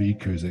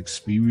speaker has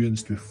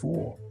experienced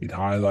before. It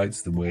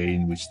highlights the way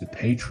in which the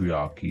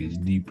patriarchy is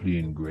deeply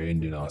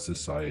ingrained in our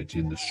society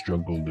and the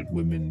struggle that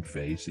women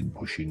face in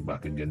pushing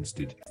back against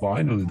it.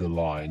 Finally, the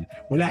line,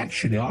 well,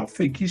 actually, I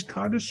think he's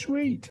kind of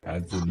sweet,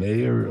 adds a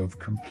layer of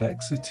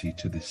complexity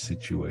to this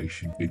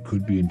situation. It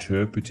could be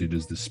interpreted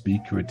as the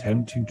speaker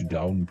attempting to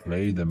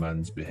downplay the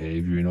man's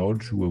behavior in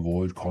order to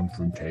avoid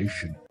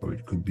confrontation, or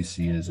it could be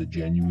seen as a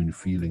genuine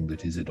feeling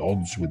that is at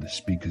odds with the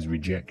speaker's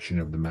rejection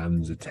of the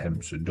man's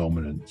attempts at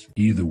dominance.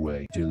 Either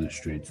way, it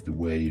illustrates the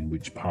way in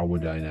which power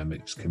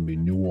dynamics can be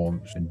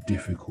nuanced and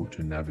difficult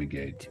to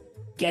navigate.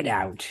 Get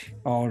out,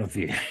 all of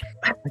you.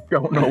 I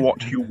don't know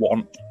what you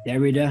want.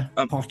 Derrida,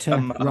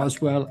 Potter,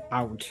 Roswell,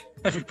 out.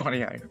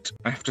 Everybody out.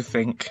 I have to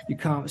think. You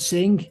can't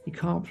sing, you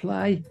can't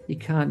play, you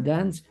can't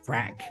dance.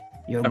 Frack.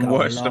 You'll And go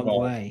worst a long of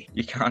all, way.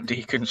 you can't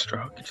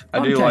deconstruct.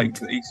 I do like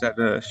that he said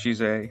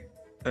she's a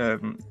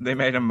They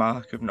made a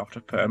mark of not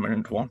a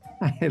permanent one.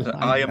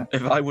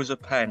 If I was a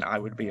pen, I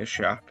would be a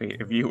Sharpie.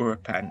 If you were a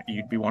pen,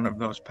 you'd be one of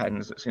those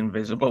pens that's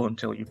invisible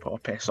until you pour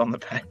piss on the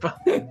paper.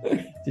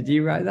 Did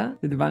you write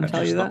that? Did the man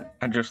tell you that?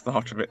 I just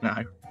thought of it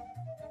now.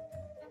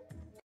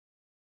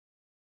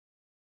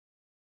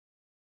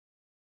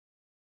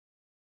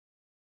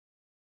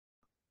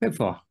 Bit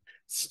for.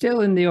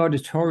 Still in the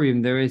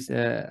auditorium, there is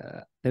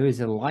a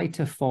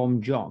lighter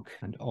form jock,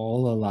 and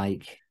all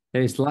alike.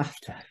 There is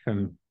laughter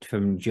from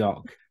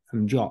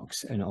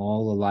jocks, and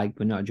all alike,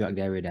 but not Jock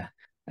Derrida.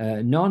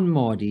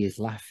 Non-Maude is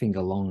laughing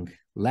along.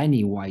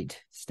 Lenny White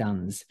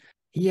stands.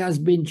 He has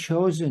been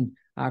chosen.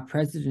 Our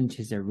president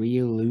is a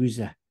real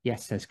loser.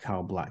 Yes, says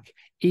Carl Black.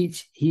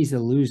 He's a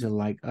loser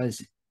like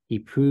us. He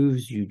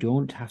proves you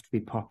don't have to be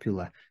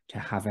popular to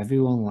have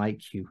everyone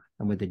like you.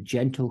 And with a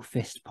gentle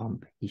fist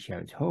pump, he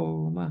shouts,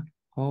 Homer,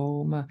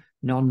 Homer.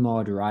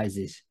 Non-Maude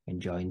rises and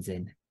joins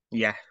in.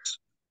 Yes.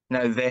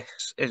 Now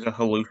this is a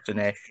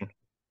hallucination.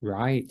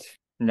 Right.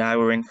 Now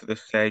we're into the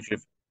stage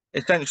of...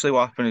 Essentially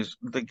what happened is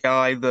the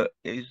guy that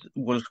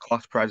was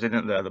class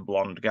president there, the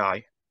blonde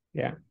guy,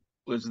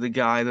 was the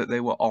guy that they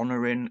were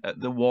honouring at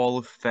the Wall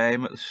of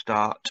Fame at the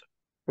start.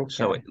 Okay.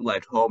 So it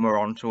led Homer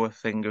onto a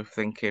thing of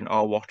thinking,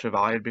 oh, what if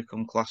I had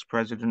become class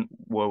president?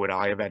 Where would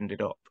I have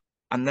ended up?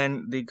 And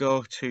then they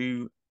go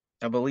to,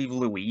 I believe,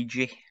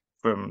 Luigi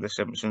from The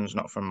Simpsons,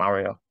 not from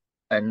Mario.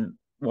 And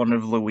one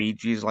of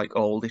Luigi's like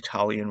old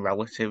Italian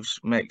relatives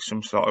makes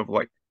some sort of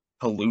like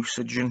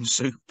hallucinogen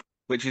soup,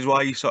 which is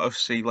why you sort of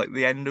see like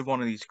the end of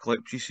one of these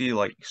clips, you see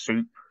like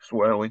soup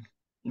swirling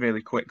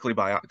really quickly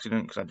by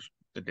accident because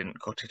I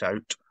didn't cut it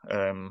out.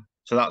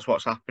 So that's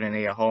what's happening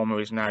here. Homer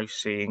is now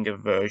seeing a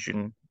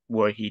version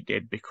where he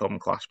did become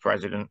class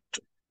president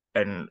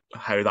and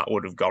how that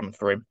would have gone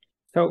for him.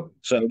 So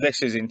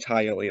this is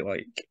entirely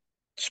like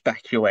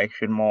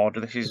speculation Maude.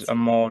 This is a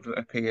Maude that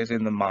appears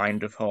in the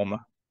mind of Homer.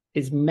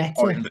 It's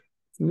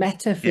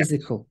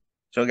metaphysical. Yeah.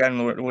 So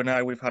again,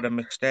 we've had a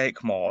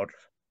mistake Maude,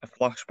 a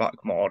flashback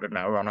Maude, and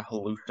now we're on a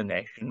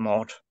hallucination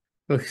Maude.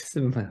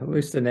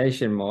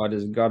 Hallucination Maude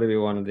has got to be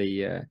one of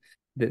the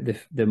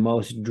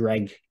most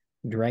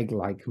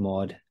dreg-like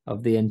Maude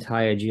of the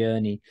entire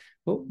journey.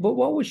 But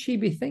what would she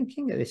be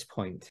thinking at this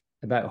point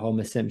about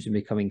Homer Simpson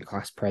becoming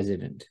class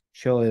president?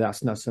 Surely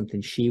that's not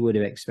something she would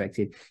have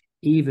expected,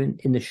 even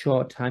in the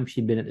short time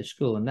she'd been at the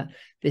school. And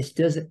this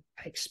does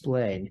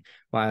explain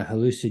why a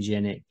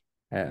hallucinogenic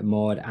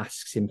Maude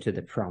asks him to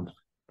the prom.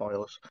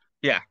 Spoilers.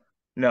 Yeah.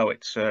 No,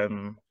 it's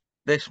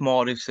this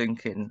Maude is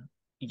thinking,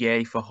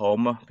 yay for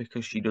Homer,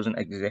 because she doesn't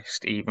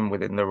exist even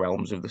within the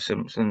realms of The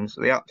Simpsons.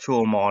 The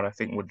actual Maude, I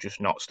think, would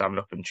just not stand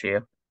up and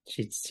cheer.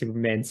 She'd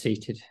remain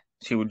seated.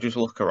 She would just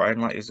look around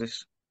like, is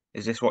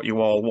this what you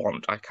all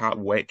want? I can't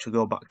wait to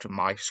go back to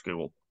my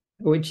school.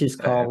 Which is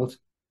called?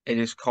 It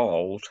is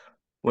called...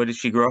 Where did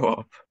she grow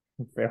up?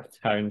 Springfield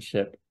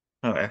Township.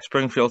 Oh yeah,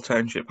 Springfield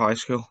Township High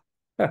School.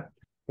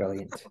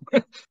 Brilliant.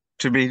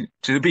 to be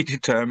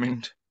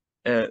determined.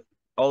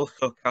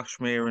 Also,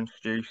 Kashmir and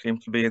Stu seem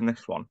to be in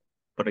this one,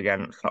 but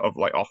again, it's sort of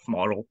like off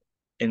model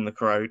in the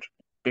crowd.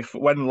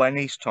 When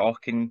Lenny's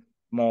talking,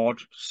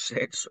 Maude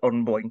sits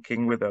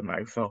unblinking with her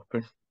mouth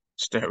open,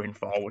 staring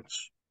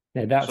forwards.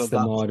 Yeah, that's the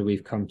Maude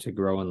we've come to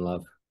grow and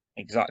love.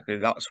 Exactly.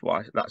 That's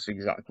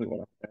exactly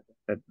what I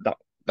said.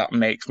 That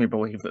makes me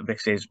believe that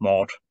this is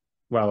Maude.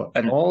 Well,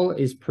 and all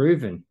is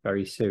proven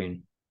very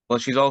soon. Well,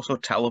 she's also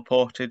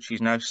teleported.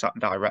 She's now sat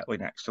directly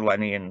next to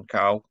Lenny and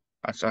Carl.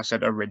 As I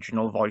said,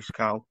 original voice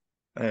Carl.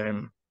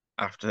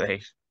 After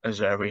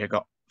Azaria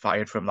got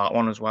fired from that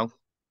one as well,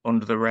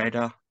 under the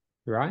radar.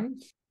 Right.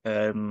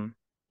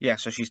 Yeah,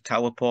 so she's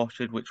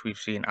teleported, which we've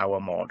seen our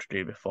Maude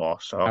do before.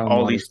 So our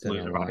all these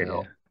clues are added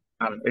up.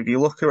 And if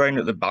you look around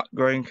at the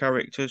background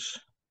characters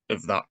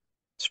of that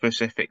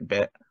specific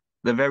bit,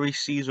 they're very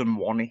season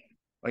one-y.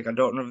 Like, I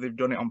don't know if they've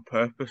done it on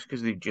purpose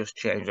because they've just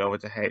changed over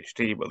to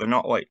HD, but they're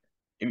not like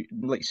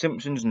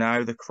Simpsons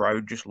now, the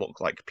crowd just look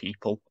like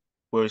people.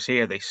 Whereas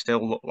here, they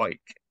still look like,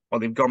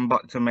 or they've gone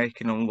back to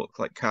making them look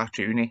like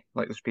cartoony.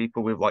 Like, there's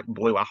people with like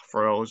blue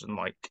afros and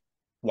like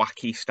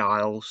wacky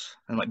styles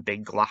and like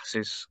big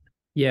glasses.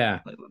 Yeah,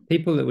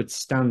 people that would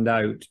stand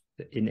out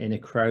in a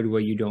crowd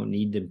where you don't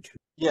need them to.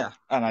 Yeah,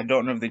 and I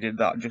don't know if they did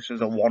that just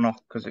as a one-off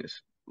because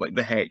it's like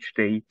the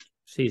HD.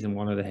 Season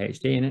 1 of the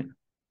HD, innit?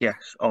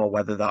 Yes, or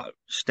whether that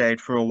stayed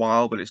for a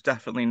while, but it's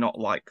definitely not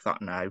like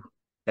that now.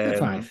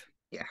 5.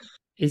 Yes.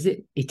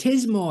 It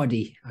is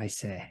Maude, I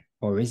say.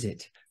 Or is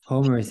it?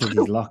 Homer is at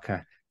his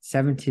locker.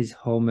 70s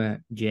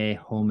Homer J.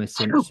 Homer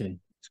Simpson.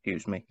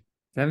 Excuse me.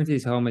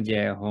 70s Homer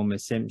J. Homer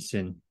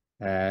Simpson.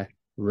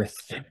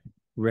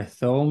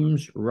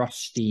 Rhythms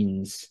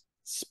Rothsteins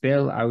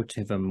spill out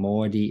of a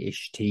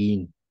Maude-ish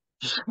teen.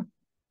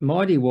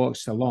 Maude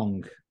walks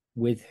along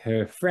with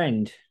her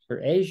friend,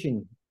 her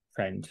Asian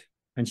friend,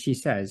 and she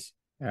says,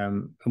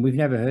 and we've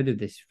never heard of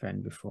this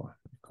friend before,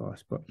 of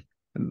course, but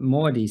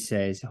Maude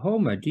says,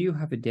 Homer, do you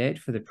have a date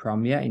for the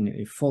prom yet?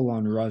 In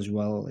full-on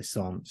Roswell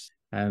essence.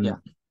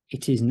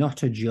 It is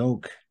not a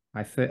joke.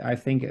 I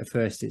think at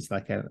first it's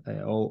like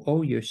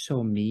oh, you're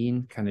so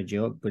mean kind of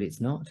joke, but it's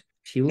not.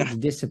 She looks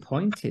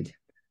disappointed.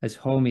 As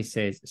Homie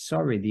says,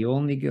 sorry, the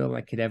only girl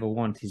I could ever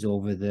want is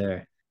over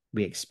there.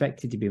 We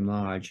expected to be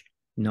Marge,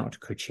 not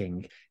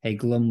Kuching. A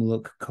glum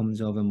look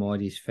comes over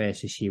Maude's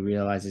face as she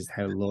realizes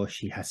how low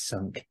she has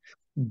sunk.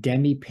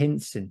 Demi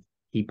Pinson,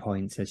 he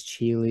points, as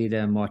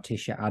cheerleader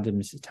Morticia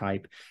Adams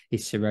type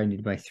is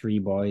surrounded by 3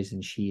 boys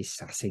and she is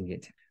sassing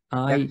it.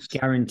 I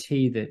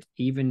guarantee that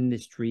even in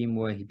this dream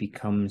where he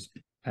becomes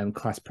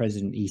class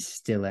president, he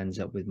still ends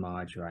up with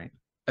Marge, right?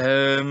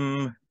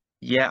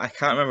 Yeah, I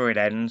can't remember it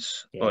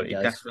ends, but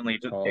it definitely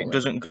totally. It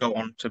doesn't go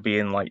on to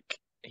being like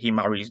he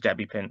marries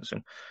Debbie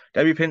Pinson.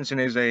 Debbie Pinson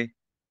is a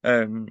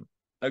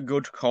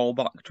good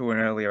callback to an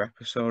earlier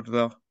episode,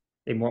 though.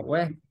 In what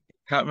way?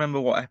 Can't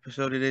remember what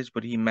episode it is,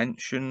 but he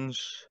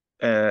mentions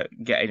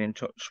getting in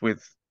touch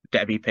with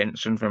Debbie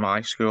Pinson from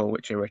high school,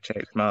 which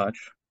irritates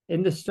Marge.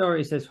 In the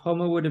story, it says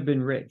Homer would have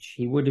been rich.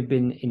 He would have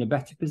been in a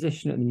better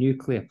position at the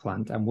nuclear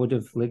plant and would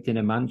have lived in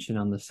a mansion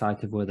on the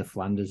site of where the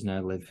Flanders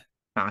now live.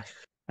 Nice.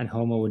 And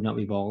Homer would not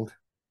be bald.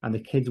 And the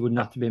kids would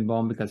not have been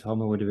born because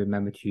Homer would have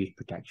remembered to use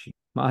protection.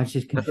 Marge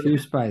is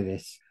confused by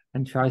this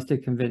and tries to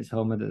convince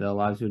Homer that their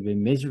lives would have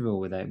been miserable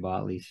without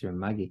Bart, Lisa, and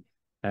Maggie.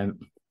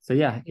 So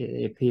yeah,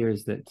 it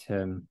appears that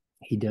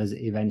he does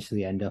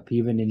eventually end up,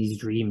 even in his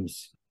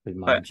dreams, with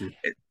Margie.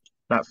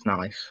 That's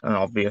nice and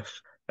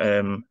obvious.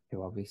 Too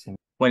obvious.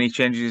 When he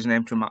changes his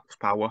name to Max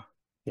Power,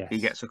 yes, he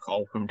gets a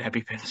call from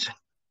Debbie Pinson.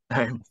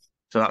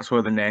 So that's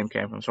where the name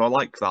came from. So I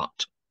like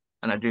that,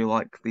 and I do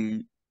like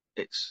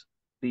it's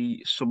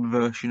the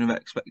subversion of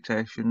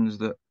expectations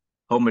that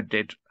Homer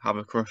did have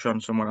a crush on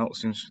someone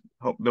else since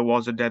there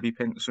was a Debbie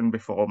Pinson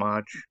before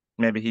Marge.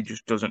 Maybe he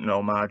just doesn't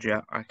know Marge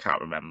yet. I can't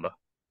remember.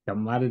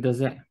 Doesn't matter,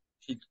 does it?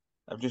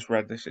 I've just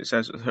read this. It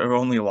says her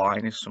only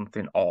line is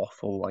something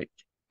awful like,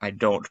 I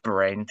don't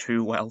brain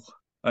too well.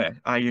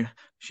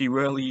 She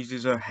rarely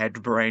uses her head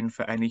brain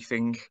for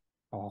anything.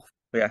 Oh.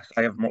 But yes,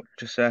 I have much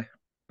to say,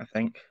 I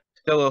think.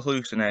 Still a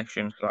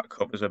hallucination, so that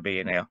covers her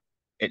being here.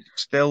 It's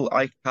still,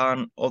 I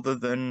can't, other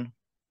than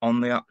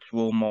on the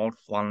actual Maude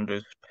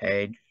Flanders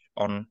page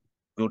on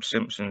Good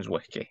Simpsons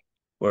Wiki,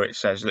 where it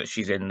says that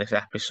she's in this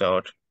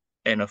episode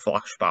in a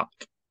flashback,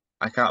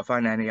 I can't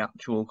find any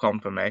actual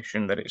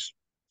confirmation that it's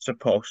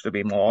supposed to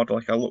be Maude.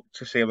 Like, I looked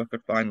to see if I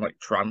could find, like,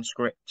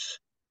 transcripts,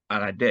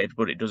 and I did,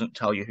 but it doesn't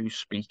tell you who's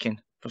speaking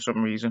for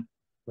some reason.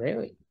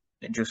 Really?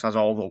 It just has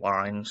all the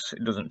lines.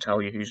 It doesn't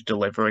tell you who's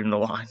delivering the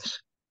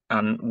lines.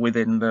 And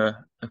within the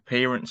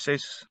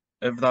appearances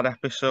of that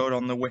episode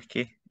on the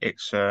wiki,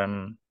 it's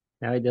No,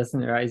 it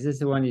doesn't. Right? Is this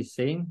the one you've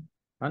seen?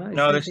 Oh,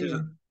 no, this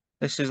isn't.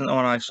 This isn't the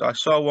one I saw. I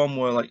saw one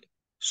where like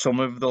some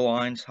of the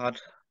lines had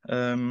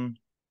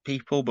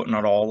people, but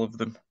not all of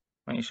them.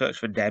 When you search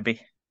for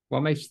Debbie.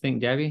 What makes you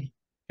think Debbie?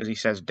 Because he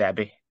says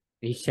Debbie.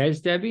 He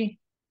says Debbie?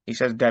 He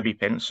says Debbie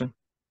Pinson.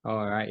 Oh,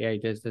 right. Yeah, he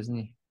does, doesn't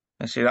he?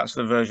 And see, that's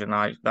the version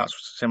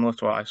that's similar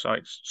to what I saw.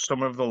 It's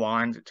some of the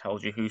lines it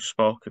tells you who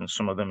spoke, and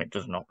some of them it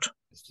does not.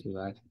 It's too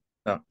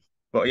bad.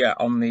 But yeah,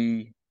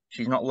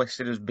 she's not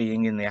listed as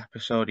being in the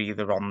episode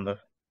either on the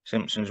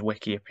Simpsons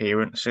wiki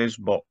appearances,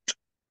 but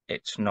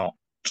it's not.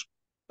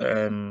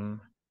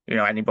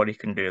 Anybody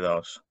can do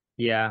those.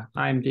 Yeah,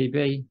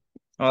 IMDb.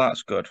 Oh,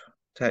 that's good.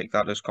 Take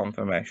that as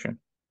confirmation.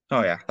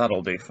 Oh yeah,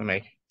 that'll do for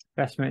me.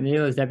 Bess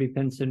McNeil is Debbie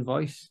Pinson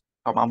voice.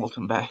 Tom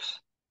Hamilton Bess.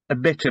 A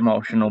bit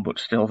emotional, but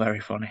still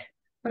very funny.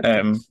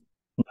 No,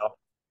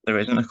 there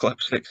isn't a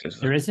clip 6, is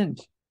there? There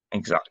isn't.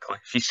 Exactly.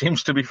 She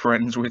seems to be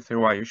friends with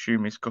who I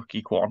assume is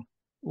Cookie Kwan.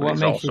 What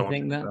makes you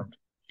think that?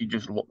 She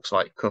just looks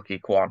like Cookie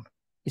Kwan.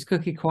 Is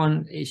Cookie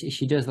Kwan?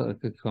 She does look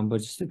like Cookie Kwan,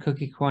 but just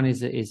Cookie Kwan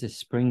is a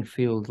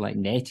Springfield like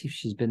native.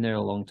 She's been there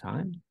a long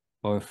time,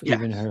 or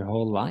even her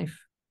whole life.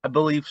 I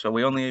believe so.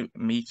 We only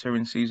meet her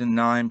in season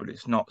 9, but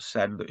it's not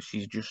said that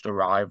she's just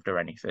arrived or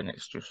anything.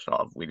 It's just sort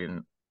of we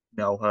didn't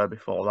know her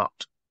before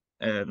that.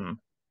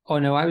 Oh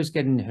no, I was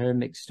getting her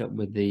mixed up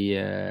with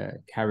the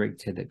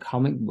character that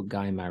comic book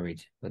guy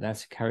married, but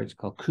that's a character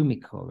called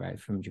Kumiko, right,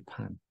 from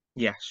Japan.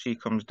 Yes, she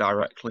comes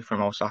directly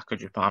from Osaka,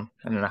 Japan,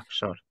 in an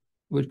episode.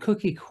 With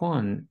Cookie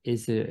Kwan,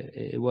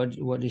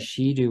 what does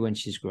she do when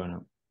she's grown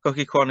up?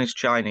 Cookie Kwan is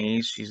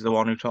Chinese. She's the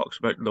one who talks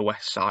about the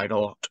West Side a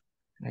lot.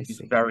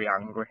 She's very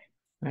angry.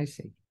 I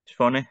see. It's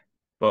funny,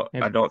 but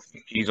I don't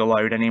think she's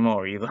allowed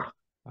anymore either.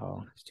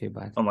 Oh, it's too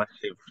bad. Unless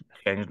they've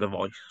changed the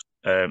voice.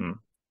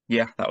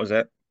 Yeah, that was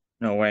it.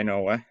 No way,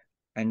 no way.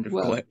 End of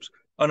clips.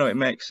 Oh no, it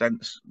makes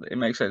sense. It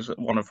makes sense that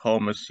one of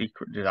Homer's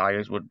secret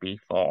desires would be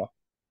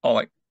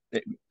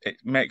it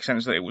makes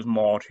sense that it was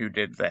Maude who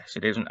did this.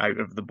 It isn't out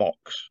of the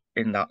box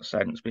in that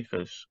sense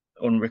because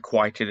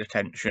unrequited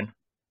attention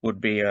would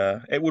be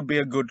a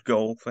good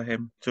goal for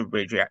him to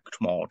reject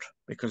Maude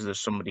because there's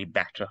somebody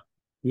better.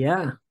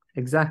 Yeah,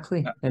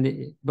 exactly.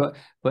 But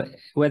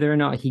whether or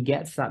not he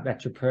gets that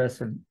better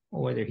person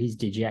or whether he's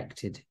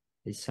dejected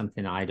is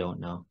something I don't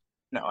know.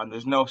 No, and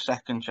there's no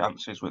second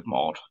chances with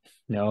Maude.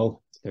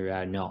 No, there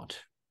are not.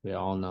 We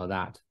all know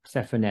that.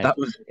 Except for Ned. That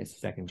was it's a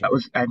second chance. That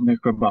was Edna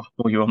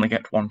Krabappel. You only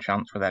get one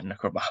chance with Edna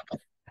Krabappel.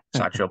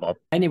 Sideshow Bob.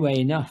 Anyway,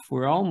 enough.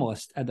 We're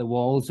almost at the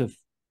walls of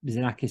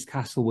Xenakis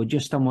Castle. We're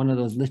just on one of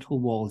those little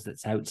walls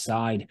that's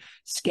outside.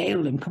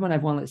 Scale them. Come on,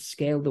 everyone. Let's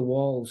scale the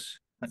walls.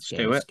 Let's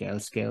scale, do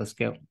it.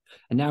 Scale.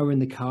 And now we're in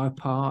the car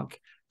park.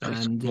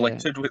 It's and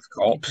littered with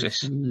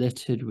corpses.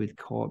 Littered with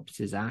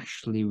corpses.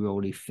 Ashley,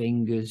 Rolly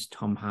Fingers,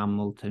 Tom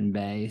Hamilton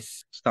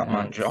bass,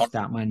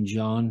 Statman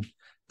John.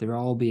 They're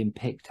all being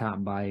picked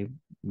at by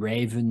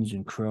ravens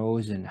and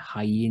crows and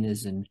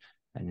hyenas and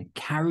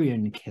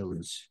carrion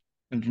killers.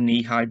 And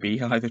knee-high,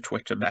 beehigh, the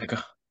Twitter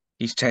beggar.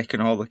 He's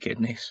taken all the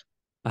kidneys.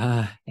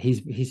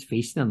 He's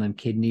feasting on them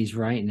kidneys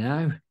right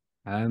now.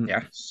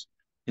 Yes,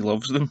 he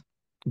loves them.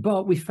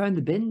 But we found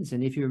the bins,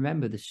 and if you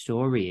remember, the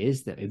story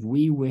is that if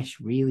we wish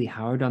really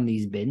hard on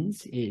these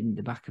bins in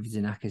the back of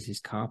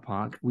Xenakis' car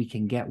park, we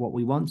can get what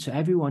we want. So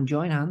everyone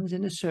join hands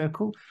in a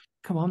circle.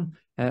 Come on.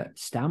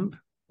 Stamp.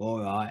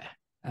 All right.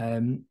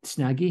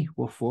 Snaggy.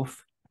 Woof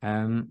woof.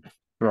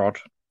 Rod.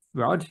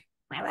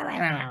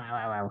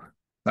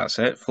 That's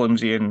it.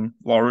 Flimsy and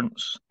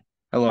Lawrence.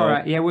 Hello. All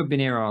right. Yeah, we've been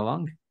here all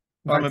along.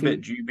 I'm a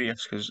bit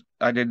dubious because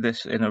I did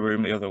this in a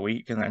room the other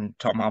week, and then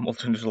Tom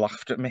Hamilton just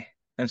laughed at me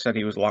and said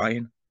he was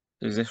lying.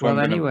 Is this one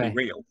going to be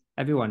real?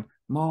 Everyone,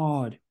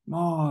 Maude. Hey, you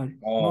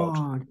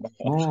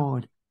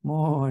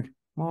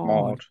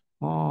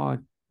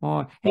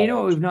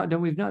know what we've not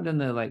done? We've not done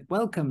the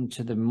welcome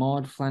to the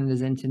Maude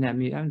Flanders Internet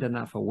Museum. I haven't done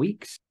that for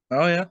weeks.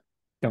 Oh yeah.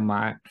 Don't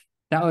matter.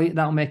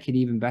 That'll make it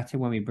even better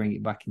when we bring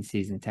it back in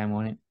season 10,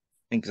 won't it?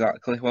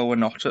 Exactly. Well, we're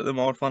not at the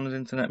Maude Flanders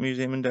Internet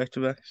Museum and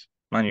Database.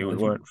 I knew we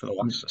weren't for the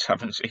last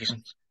 7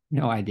 seasons.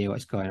 No idea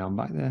what's going on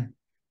back there.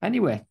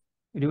 Anyway,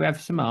 do we have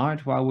some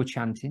art while we're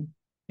chanting?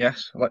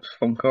 Yes, let's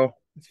Funko.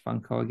 Let's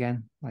Funko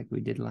again, like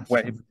we did last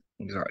time.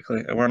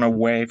 Exactly. We're on a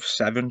Wave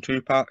 7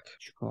 2-pack.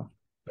 Sure.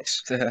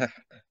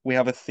 We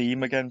have a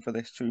theme again for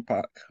this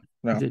 2-pack.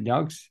 No. Is it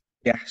dogs?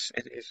 Yes,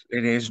 it is.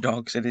 It is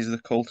dogs. It is the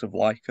Cult of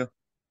Leica,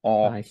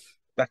 or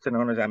better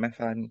known as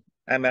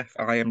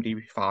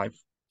MFIMDB 5.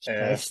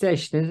 Space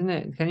station, isn't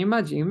it? Can you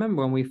imagine? You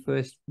remember when we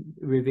first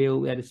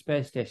revealed we had a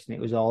space station?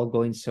 It was all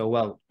going so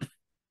well.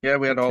 Yeah,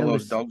 we had all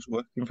those dogs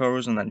working for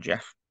us, and then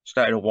Jeff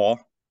started a war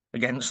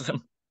against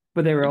them.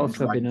 But they were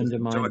also been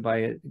undermined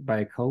by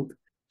a cult.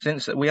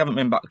 Since we haven't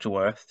been back to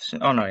Earth.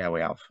 Oh no, yeah,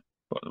 we have.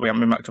 But we haven't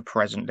been back to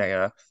present day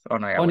Earth. Oh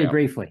no, yeah, only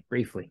briefly.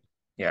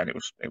 Yeah, and it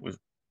was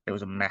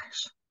a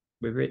mess.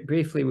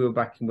 Briefly, we were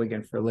back in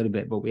Wigan for a little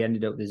bit, but we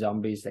ended up with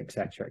zombies,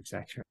 etc.,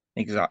 etc.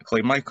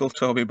 Exactly. Michael,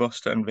 Toby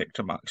Buster, and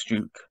Victor Max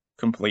Duke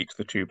complete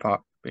the 2-pack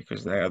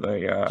because they are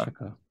the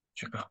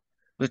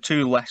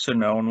two lesser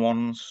known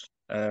ones.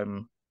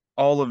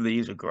 All of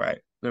these are great.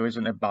 There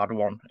isn't a bad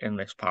one in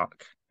this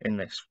pack. In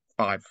this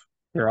 5.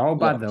 They're all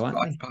bad though, aren't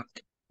they?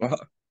 Pack. What?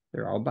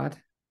 They're all bad.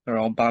 They're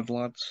all bad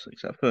lads,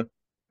 except for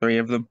 3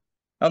 of them.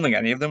 I don't think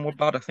any of them were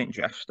bad. I think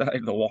Jeff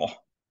started the war.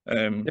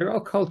 They're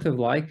all Cult of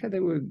Leica. They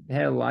were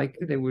hail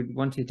Leica. They would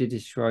wanted to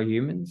destroy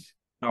humans.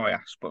 Oh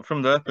yes, but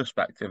from their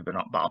perspective, they're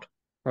not bad.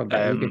 Well,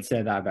 you could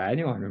say that about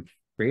anyone,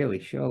 really.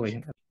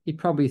 Surely, he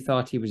probably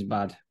thought he was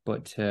bad,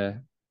 but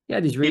he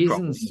had his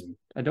reasons.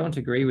 I don't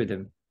agree with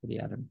him, but he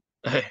had them.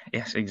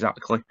 Yes,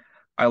 exactly.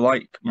 I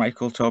like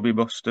Michael Toby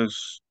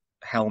Buster's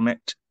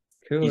helmet.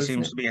 Cool, he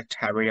seems to be a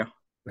terrier.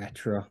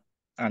 Retro.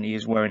 And he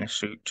is wearing a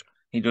suit.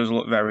 He does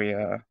look very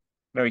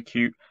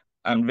cute.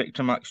 And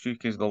Victor Max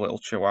Duke is the little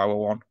Chihuahua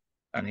one.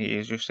 And he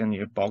is just in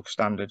your bog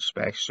standard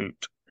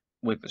spacesuit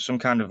with some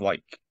kind of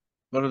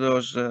what are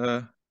those,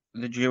 the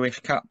Jewish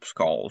caps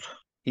called?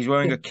 He's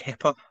wearing a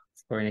kippah.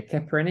 He's wearing a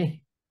kippah, isn't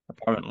he?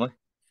 Apparently.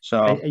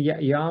 So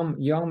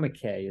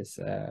yarmulke is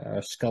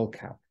a skull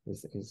cap.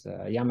 Is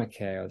a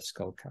yarmulke or a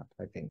skull cap,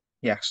 I think.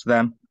 Yes,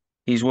 them.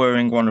 He's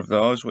wearing one of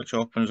those, which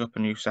opens up a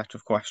new set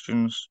of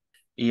questions.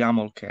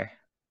 Yarmulke.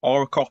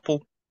 Or a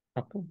couple.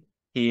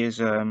 He is,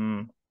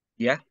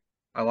 yeah,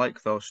 I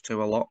like those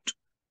two a lot.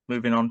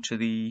 Moving on to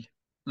the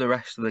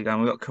rest of the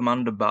gang, we've got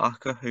Commander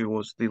Barker, who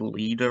was the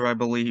leader, I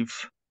believe,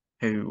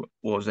 who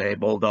was a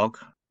bulldog,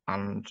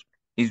 and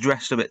he's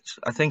dressed a bit,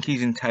 I think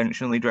he's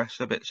intentionally dressed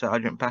a bit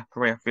Sergeant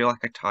Peppery. I feel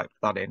like I typed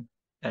that in.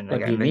 And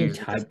what do you mean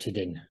typed it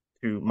in?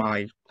 To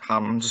my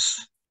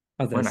hands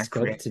when I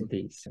created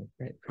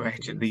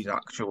these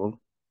actual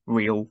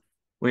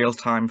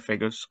real-time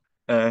figures.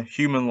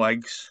 Human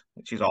legs,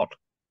 which is odd.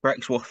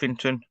 Rex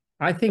Woffington.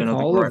 I think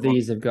all of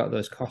these have got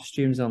those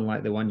costumes on,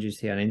 like the ones you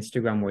see on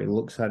Instagram, where it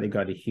looks like they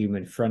got a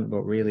human front,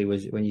 but really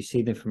when you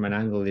see them from an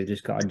angle, they've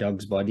just got a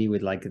dog's body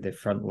with the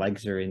front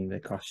legs are in the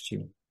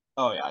costume.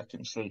 Oh yeah, I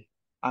can see.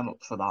 I'm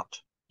up for that.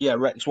 Yeah,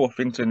 Rex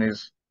Woffington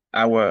is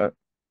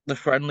the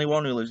friendly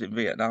one who lives in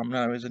Vietnam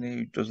now, isn't he?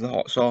 Who does the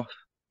hot sauce?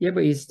 Yeah,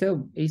 but he's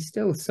still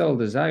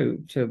sold us out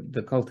to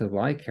the Cult of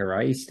Leica,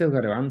 right? He's still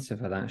got to answer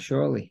for that,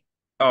 surely.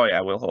 Oh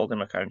yeah, we'll hold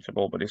him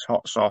accountable, but his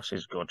hot sauce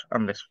is good,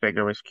 and this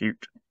figure is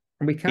cute.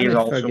 And we kind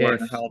of forget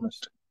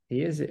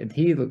he is.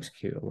 He looks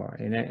cute a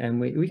lot, and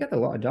we got a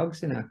lot of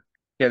dogs in our.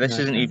 Yeah, this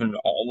isn't even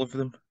all of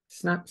them.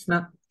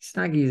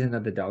 Snaggy's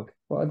another dog.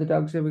 What other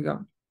dogs have we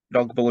got?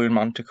 Dog balloon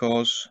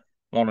manticores,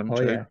 1 and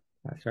 2. Yeah,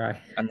 that's right.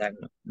 And then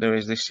there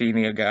is the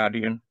senior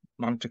guardian,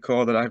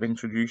 manticore that I've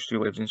introduced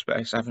who lives in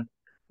Space 7.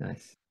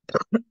 Nice.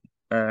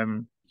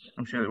 I'm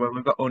sure. Well,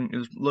 we've got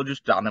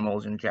just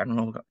animals in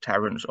general. We've got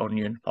Terrence,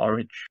 Onion,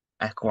 Porridge,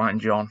 Equine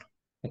John.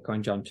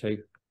 Equine John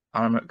too.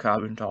 I'm at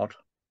Carbon Todd.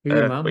 Who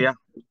your mum? But yeah,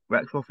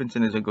 Rex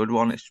Puffington is a good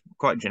one. It's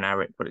quite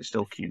generic, but it's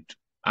still cute.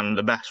 And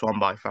the best one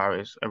by far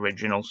is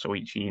original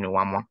Soichi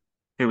Inuwanwa,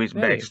 who is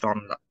based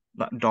on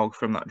that dog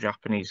from that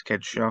Japanese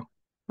kids show.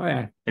 Oh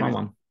yeah,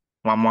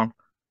 Wan.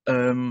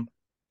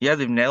 Yeah,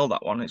 they've nailed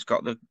that one. It's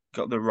got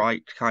the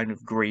right kind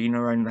of green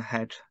around the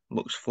head.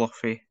 Looks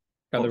fluffy.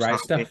 Got the right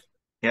stuff.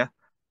 Yeah,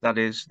 that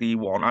is the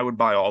one. I would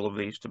buy all of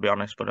these, to be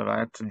honest, but if I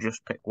had to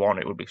just pick one,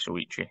 it would be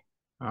Soichi.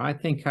 I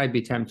think I'd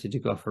be tempted to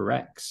go for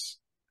Rex,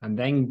 and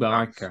then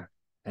Barker,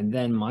 and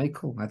then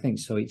Michael. I think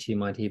Soichi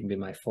might even be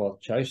my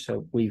fourth choice.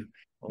 So we've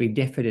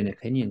differed in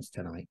opinions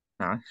tonight.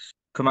 Nice.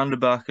 Commander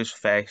Barker's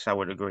face, I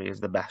would agree, is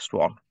the best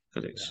one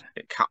because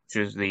it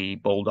captures the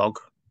bulldog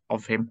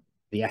of him.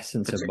 The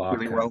essence of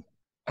Barker. Well.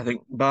 I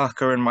think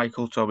Barker and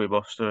Michael Toby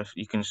Buster,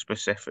 you can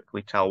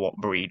specifically tell what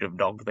breed of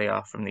dog they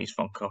are from these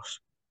Funkos.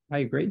 I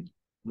agree.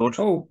 Good.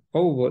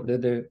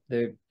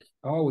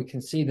 We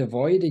can see the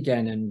void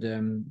again,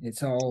 and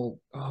it's all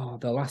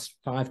the last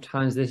 5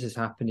 times this has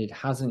happened, it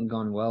hasn't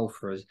gone well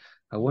for us.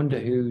 I wonder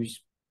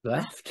who's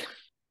left.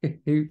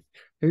 who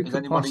is could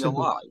anybody possibly...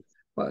 alive?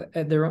 Well,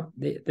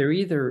 they're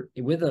either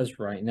with us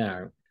right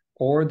now,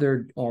 or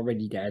they're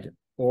already dead,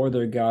 or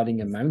they're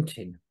guarding a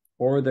mountain,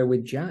 or they're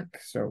with Jack.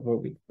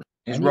 So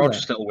is Rod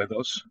still with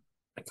us?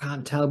 I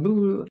can't tell.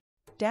 Boo.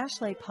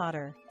 Dashley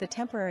Potter, the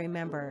temporary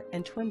member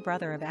and twin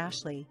brother of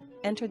Ashley,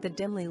 entered the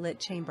dimly lit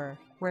chamber,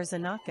 where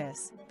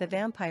Xenakis, the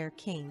vampire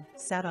king,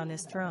 sat on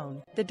his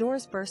throne. The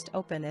doors burst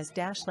open as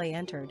Dashley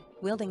entered,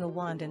 wielding a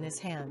wand in his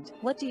hand.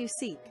 "What do you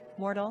seek,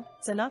 mortal?"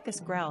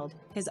 Xenakis growled,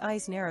 his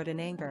eyes narrowed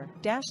in anger.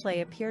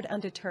 Dashley appeared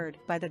undeterred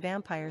by the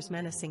vampire's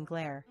menacing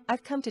glare.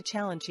 "I've come to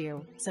challenge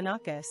you,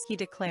 Xenakis," he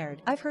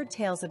declared. "I've heard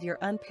tales of your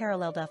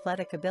unparalleled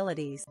athletic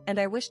abilities, and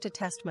I wish to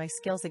test my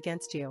skills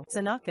against you."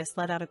 Xenakis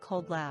let out a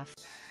cold laugh.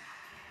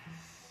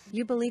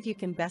 "You believe you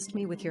can best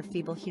me with your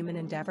feeble human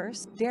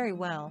endeavors? Very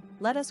well,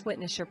 let us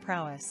witness your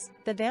prowess."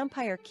 The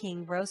vampire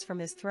king rose from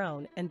his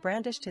throne and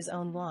brandished his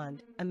own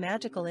wand, a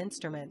magical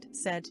instrument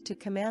said to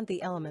command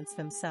the elements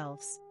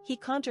themselves. He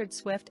conjured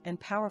swift and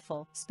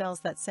powerful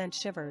spells that sent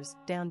shivers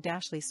down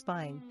Dashley's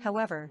spine.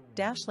 However,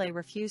 Dashley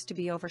refused to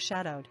be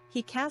overshadowed.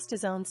 He cast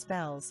his own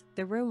spells,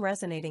 the room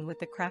resonating with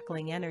the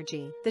crackling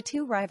energy. The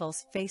two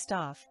rivals faced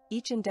off,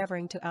 each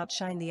endeavoring to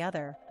outshine the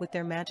other with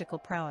their magical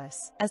prowess.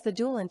 As the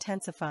duel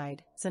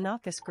intensified,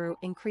 Xenakis grew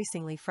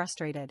increasingly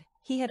frustrated.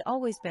 He had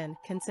always been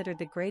considered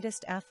the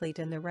greatest athlete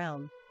in the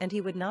realm, and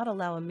he would not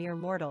allow a mere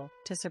mortal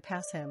to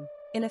surpass him.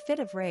 In a fit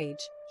of rage,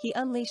 he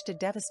unleashed a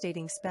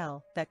devastating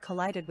spell that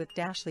collided with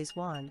Dashley's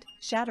wand,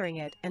 shattering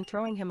it and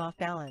throwing him off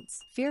balance.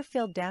 Fear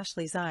filled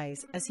Dashley's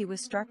eyes as he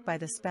was struck by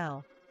the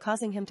spell,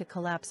 causing him to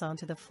collapse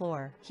onto the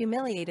floor.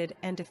 Humiliated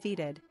and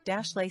defeated,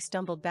 Dashley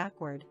stumbled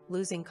backward,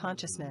 losing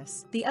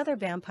consciousness. The other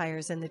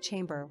vampires in the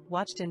chamber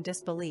watched in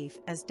disbelief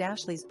as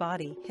Dashley's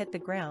body hit the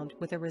ground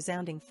with a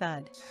resounding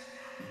thud.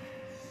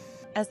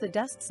 As the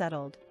dust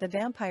settled, the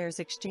vampires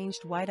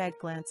exchanged wide-eyed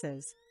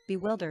glances,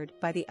 bewildered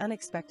by the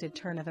unexpected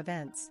turn of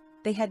events.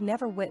 They had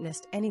never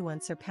witnessed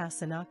anyone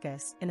surpass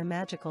Xenakis in a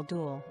magical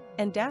duel,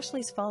 and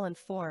Dashley's fallen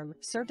form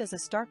served as a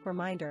stark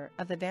reminder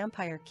of the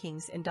Vampire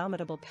King's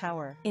indomitable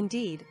power.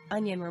 "Indeed,"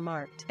 Onion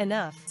remarked.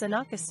 "Enough,"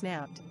 Xenakis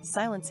snapped,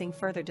 silencing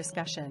further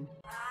discussion.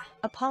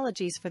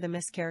 "Apologies for the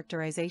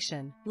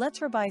mischaracterization.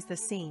 Let's revise the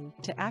scene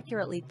to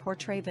accurately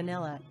portray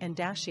Vanilla and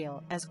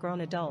Dashiell as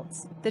grown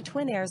adults." The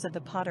twin heirs of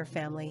the Potter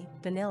family,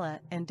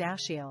 Vanilla and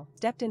Dashiell,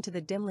 stepped into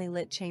the dimly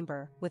lit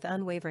chamber with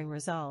unwavering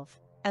resolve.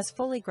 As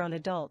fully grown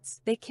adults,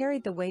 they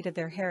carried the weight of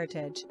their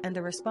heritage and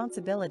the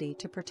responsibility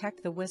to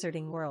protect the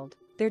wizarding world.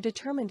 Their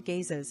determined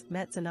gazes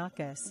met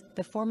Xenakis,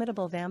 the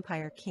formidable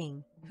vampire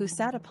king, who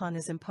sat upon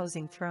his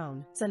imposing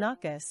throne.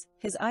 Xenakis,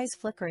 his eyes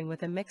flickering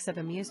with a mix of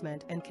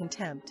amusement and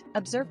contempt,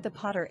 observed the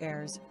Potter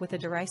heirs with a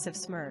derisive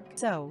smirk.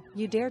 "So,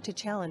 you dare to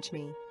challenge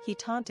me," he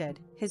taunted,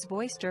 his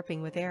voice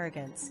dripping with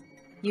arrogance.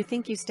 "You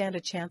think you stand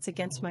a chance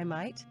against my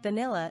might?"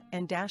 Vanilla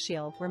and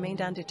Dashiell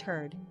remained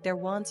undeterred, their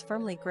wands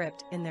firmly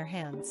gripped in their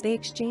hands. They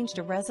exchanged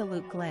a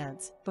resolute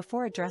glance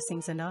before addressing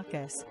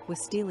Xenakis with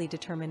steely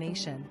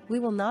determination. "We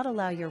will not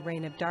allow your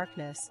reign of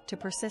darkness to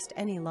persist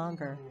any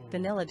longer,"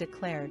 Vanilla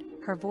declared,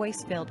 her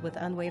voice filled with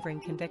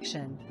unwavering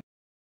conviction.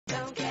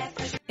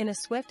 In a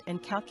swift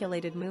and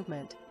calculated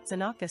movement,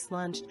 Xenakis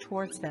lunged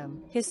towards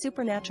them, his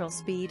supernatural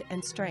speed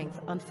and strength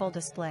on full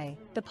display.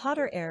 The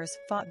Potter heirs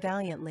fought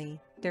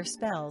valiantly, their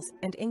spells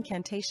and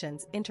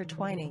incantations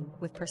intertwining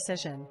with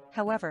precision.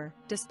 However,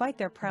 despite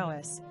their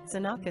prowess,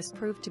 Xenakis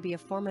proved to be a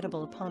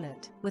formidable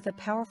opponent. With a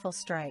powerful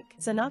strike,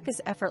 Xenakis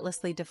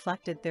effortlessly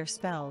deflected their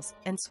spells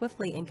and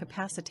swiftly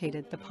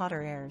incapacitated the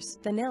Potter heirs.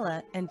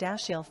 Vanilla and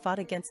Dashiell fought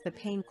against the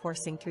pain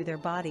coursing through their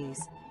bodies,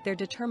 their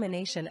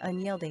determination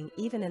unyielding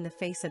even in the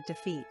face of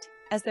defeat.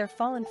 As their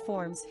fallen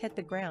forms hit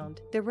the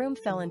ground, the room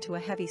fell into a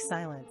heavy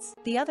silence.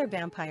 The other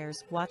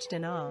vampires watched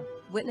in awe,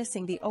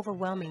 witnessing the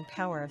overwhelming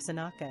power of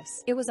Xenakis.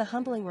 It was a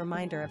humbling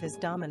reminder of his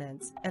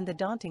dominance and the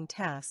daunting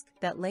task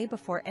that lay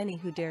before any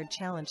who dared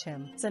challenge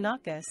him.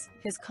 Xenakis,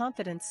 his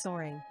confidence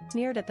soaring,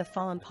 sneered at the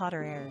fallen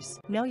Potter heirs.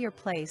 "Know your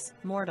place,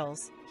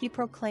 mortals," he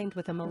proclaimed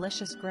with a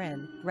malicious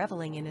grin,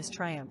 reveling in his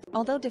triumph.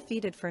 Although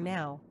defeated for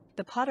now,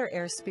 the Potter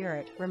heir's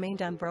spirit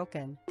remained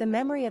unbroken. The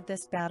memory of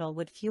this battle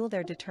would fuel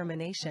their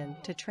determination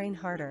to train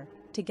harder,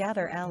 to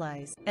gather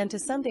allies, and to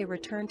someday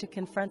return to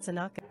confront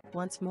Xenakis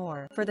once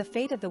more, for the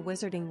fate of the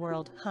wizarding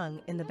world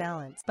hung in the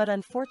balance. But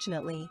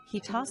unfortunately, he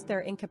tossed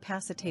their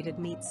incapacitated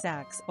meat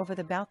sacks over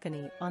the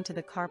balcony onto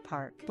the car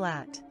park.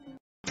 Splat.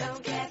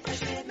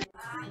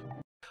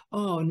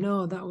 Oh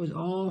no, that was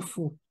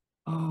awful.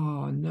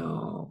 Oh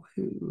no,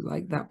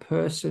 that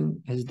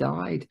person has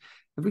died.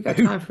 Have we got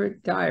time for a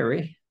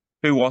diary?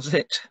 Who was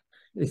it?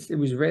 It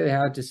was really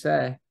hard to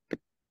say.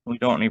 We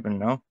don't even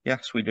know.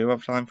 Yes, we do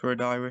have time for a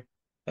diary.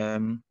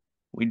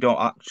 We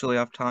don't actually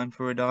have time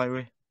for a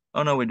diary.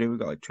 Oh no, we do. We've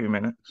got like 2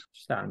 minutes.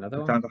 Start another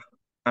one.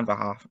 Time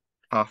for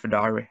half a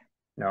diary.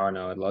 No,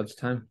 loads of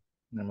time.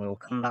 And then we'll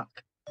come back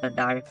to the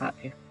diary part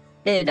 2.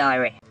 Dear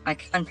diary, I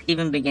can't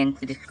even begin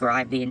to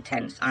describe the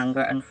intense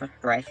anger and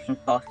frustration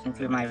coursing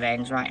through my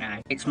veins right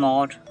now. It's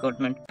Maude,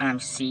 Goodman, and I'm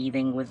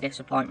seething with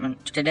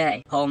disappointment.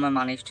 Today, Homer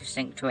managed to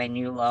sink to a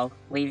new low,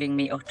 leaving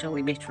me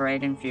utterly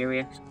betrayed and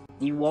furious.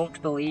 You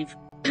won't believe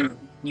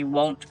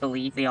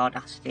the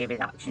audacity of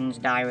his actions,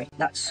 diary.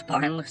 That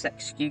spineless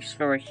excuse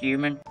for a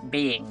human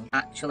being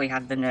actually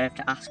had the nerve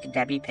to ask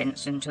Debbie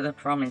Pinson to the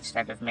prom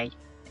instead of me,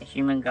 a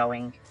human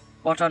going.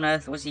 What on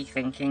earth was he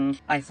thinking?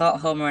 I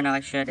thought Homer and I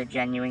shared a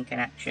genuine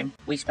connection.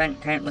 We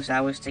spent countless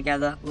hours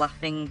together,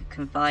 laughing,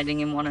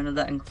 confiding in one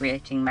another and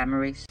creating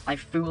memories. I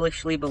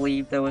foolishly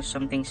believed there was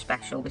something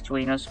special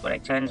between us, but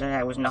it turns out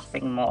I was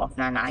nothing more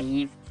than a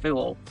naive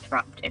fool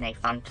trapped in a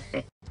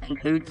fantasy. And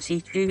who does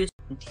he choose?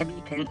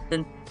 Debbie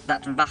Pinson,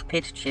 that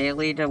vapid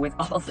cheerleader with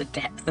all the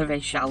depth of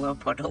a shallow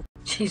puddle.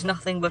 She's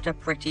nothing but a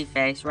pretty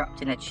face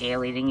wrapped in a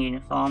cheerleading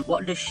uniform.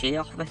 What does she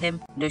offer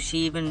him? Does she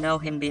even know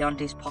him beyond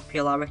his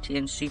popularity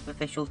and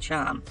superficial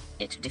charm?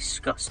 It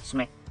disgusts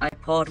me. I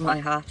poured my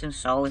heart and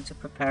soul into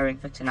preparing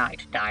for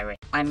tonight, diary.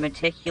 I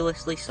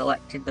meticulously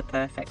selected the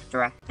perfect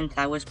dress, and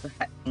I was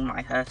perfecting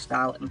my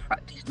hairstyle and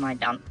practiced my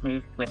dance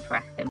moves to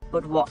impress him.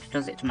 But what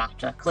does it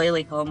matter?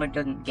 Clearly Homer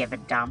doesn't give a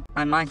damn.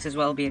 I might as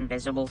well be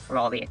invisible for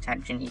all the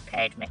attention he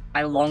paid me.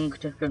 I long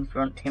to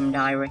confront him,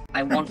 diary.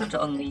 I want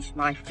to unleash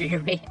my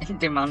fury and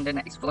demand an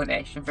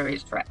explanation for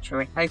his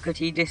treachery. How could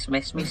he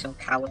dismiss me so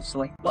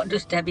callously? What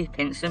does Debbie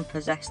Pinson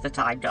possess that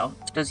I don't?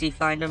 Does he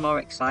find her more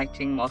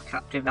exciting, more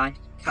captivating?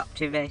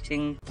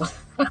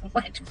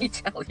 Let me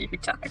tell you,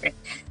 diary,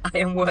 I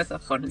am worth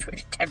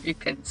 100 Debbie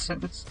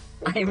Pinsons.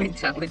 I am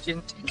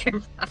intelligent and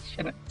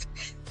compassionate,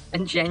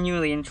 and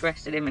genuinely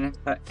interested in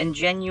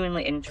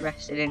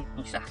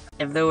Isaac.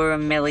 If there were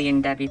 1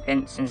 million Debbie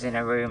Pinsons in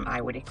a room,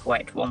 I would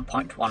equate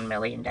 1.1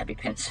 million Debbie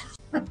Pinsons.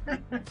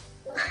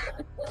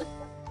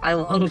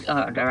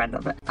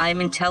 I am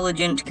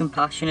intelligent,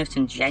 compassionate,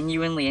 and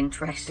genuinely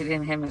interested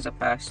in him as a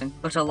person,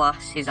 but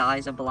alas, his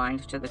eyes are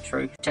blind to the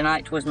truth.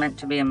 Tonight was meant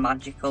to be a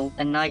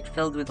night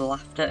filled with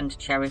laughter and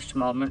cherished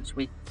moments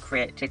we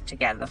created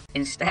together.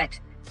 Instead,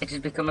 it has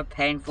become a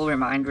painful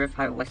reminder of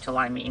how little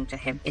I mean to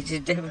him. It is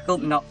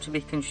difficult not to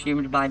be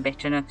consumed by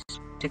bitterness,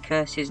 to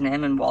curse his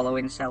name and wallow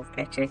in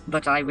self-pity,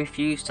 but I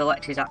refuse to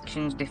let his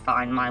actions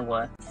define my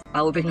worth.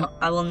 I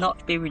will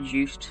not be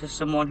reduced to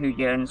someone who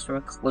yearns for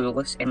a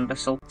clueless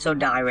imbecile. So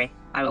diary,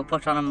 I will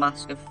put on a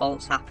mask of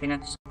false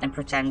happiness and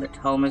pretend that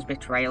Homer's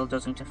betrayal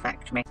doesn't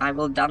affect me. I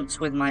will dance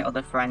with my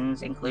other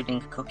friends, including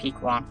Cookie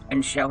Kwan,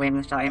 and show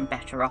him that I am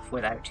better off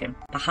without him.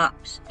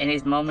 Perhaps, in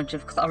his moment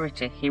of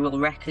clarity, he will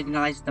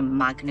recognize the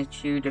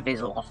magnitude of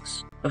his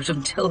loss. But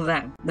until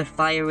then, the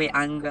fiery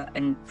anger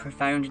and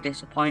profound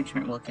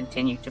disappointment will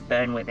continue to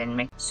burn within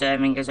me,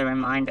 serving as a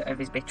reminder of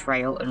his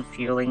betrayal and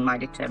fueling my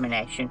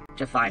determination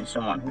to find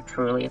someone who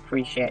truly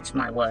appreciates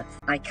my worth.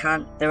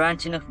 There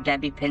aren't enough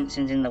Debbie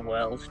Pinsons in the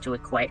world to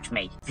equate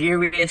me.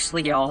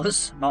 Furiously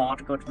yours,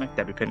 Maude Goodman.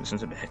 Debbie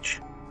Pinson's a bitch.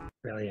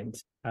 Brilliant.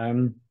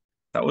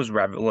 That was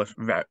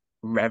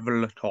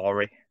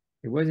revelatory.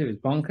 It was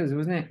bonkers,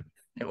 wasn't it?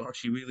 It was.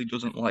 She really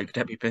doesn't like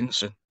Debbie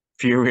Pinson.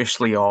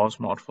 Furiously yours,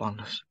 Maud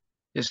Flanders.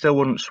 It still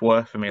wouldn't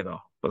swear for me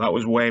though, but that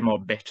was way more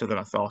bitter than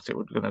I thought it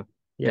was gonna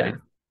be.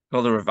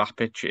 Called her a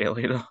vapid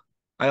cheerleader.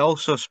 I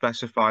also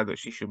specified that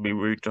she should be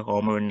rude to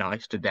Homer and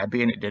nice to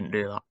Debbie, and it didn't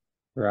do that.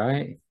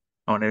 Right.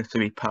 I wanted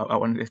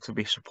it to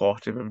be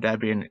supportive of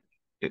Debbie, and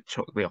it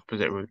took the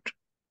opposite route.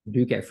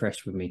 Do get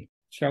fresh with me.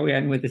 Shall we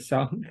end with the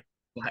song?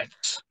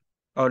 Let's.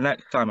 Oh,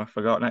 next time I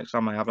forgot. Next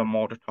time I have a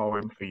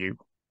moratorium for you.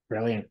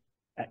 Brilliant.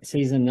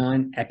 Season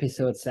 9,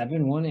 episode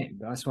 7, wasn't it?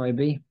 That's why it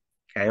be.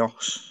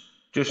 Chaos.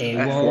 Just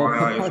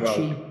FYI as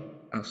well.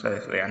 I'll say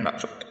this at the end,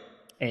 actually.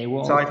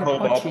 Side-ho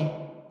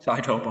Bob.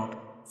 Side-ho Bob.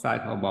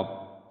 Side-ho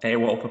Bob.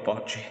 AWOL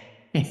Papocci.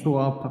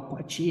 AWOL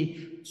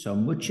Papocci. So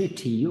much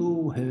to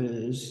you,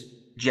 hers.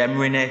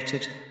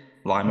 Gemrinated.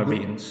 Lima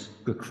beans.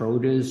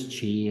 Recruiters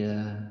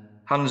cheer.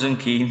 Hans and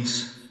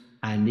Keynes.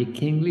 And the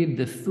king leave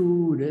the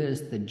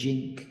fooders the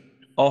jink.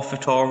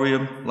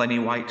 Orphatorium, Lenny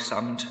White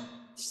Sand.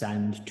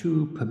 Sand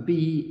to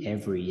be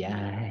every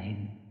eye.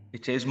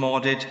 It is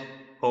Mordid,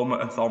 home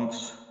at a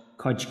Thomps.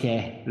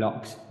 Kodjke,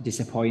 Locks,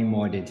 disappoint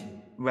Mordid.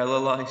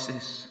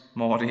 Relalisis,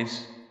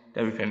 Mordis,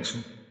 Derry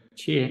Pinson.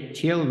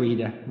 Chill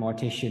reader,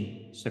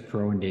 Mortician,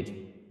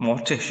 Surrounded.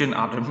 Mortician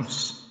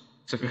Adams.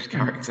 It's a good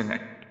character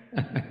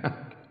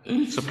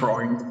name.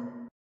 Surprised.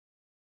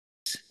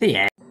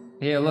 Yeah.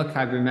 Here, look,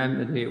 I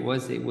remembered who it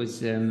was. It was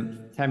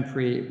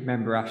temporary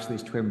member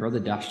Ashley's twin brother,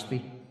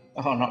 Dashley.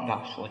 Oh, not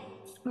Dashley.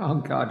 Oh,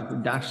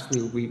 God,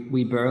 Dashley,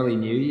 we barely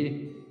knew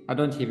you. I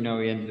don't even know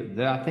he ended up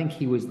there. I think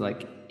he was,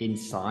 like,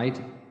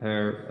 inside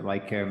her,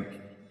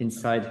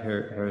 inside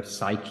her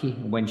psyche.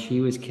 When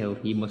she was killed,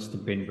 he must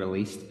have been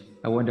released.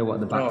 I wonder what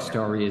the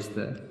backstory is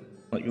there.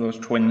 Like those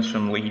twins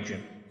from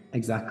Legion.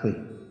 Exactly.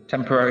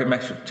 Temporary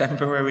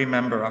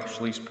member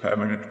Ashley's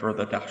permanent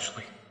brother,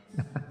 Dashley.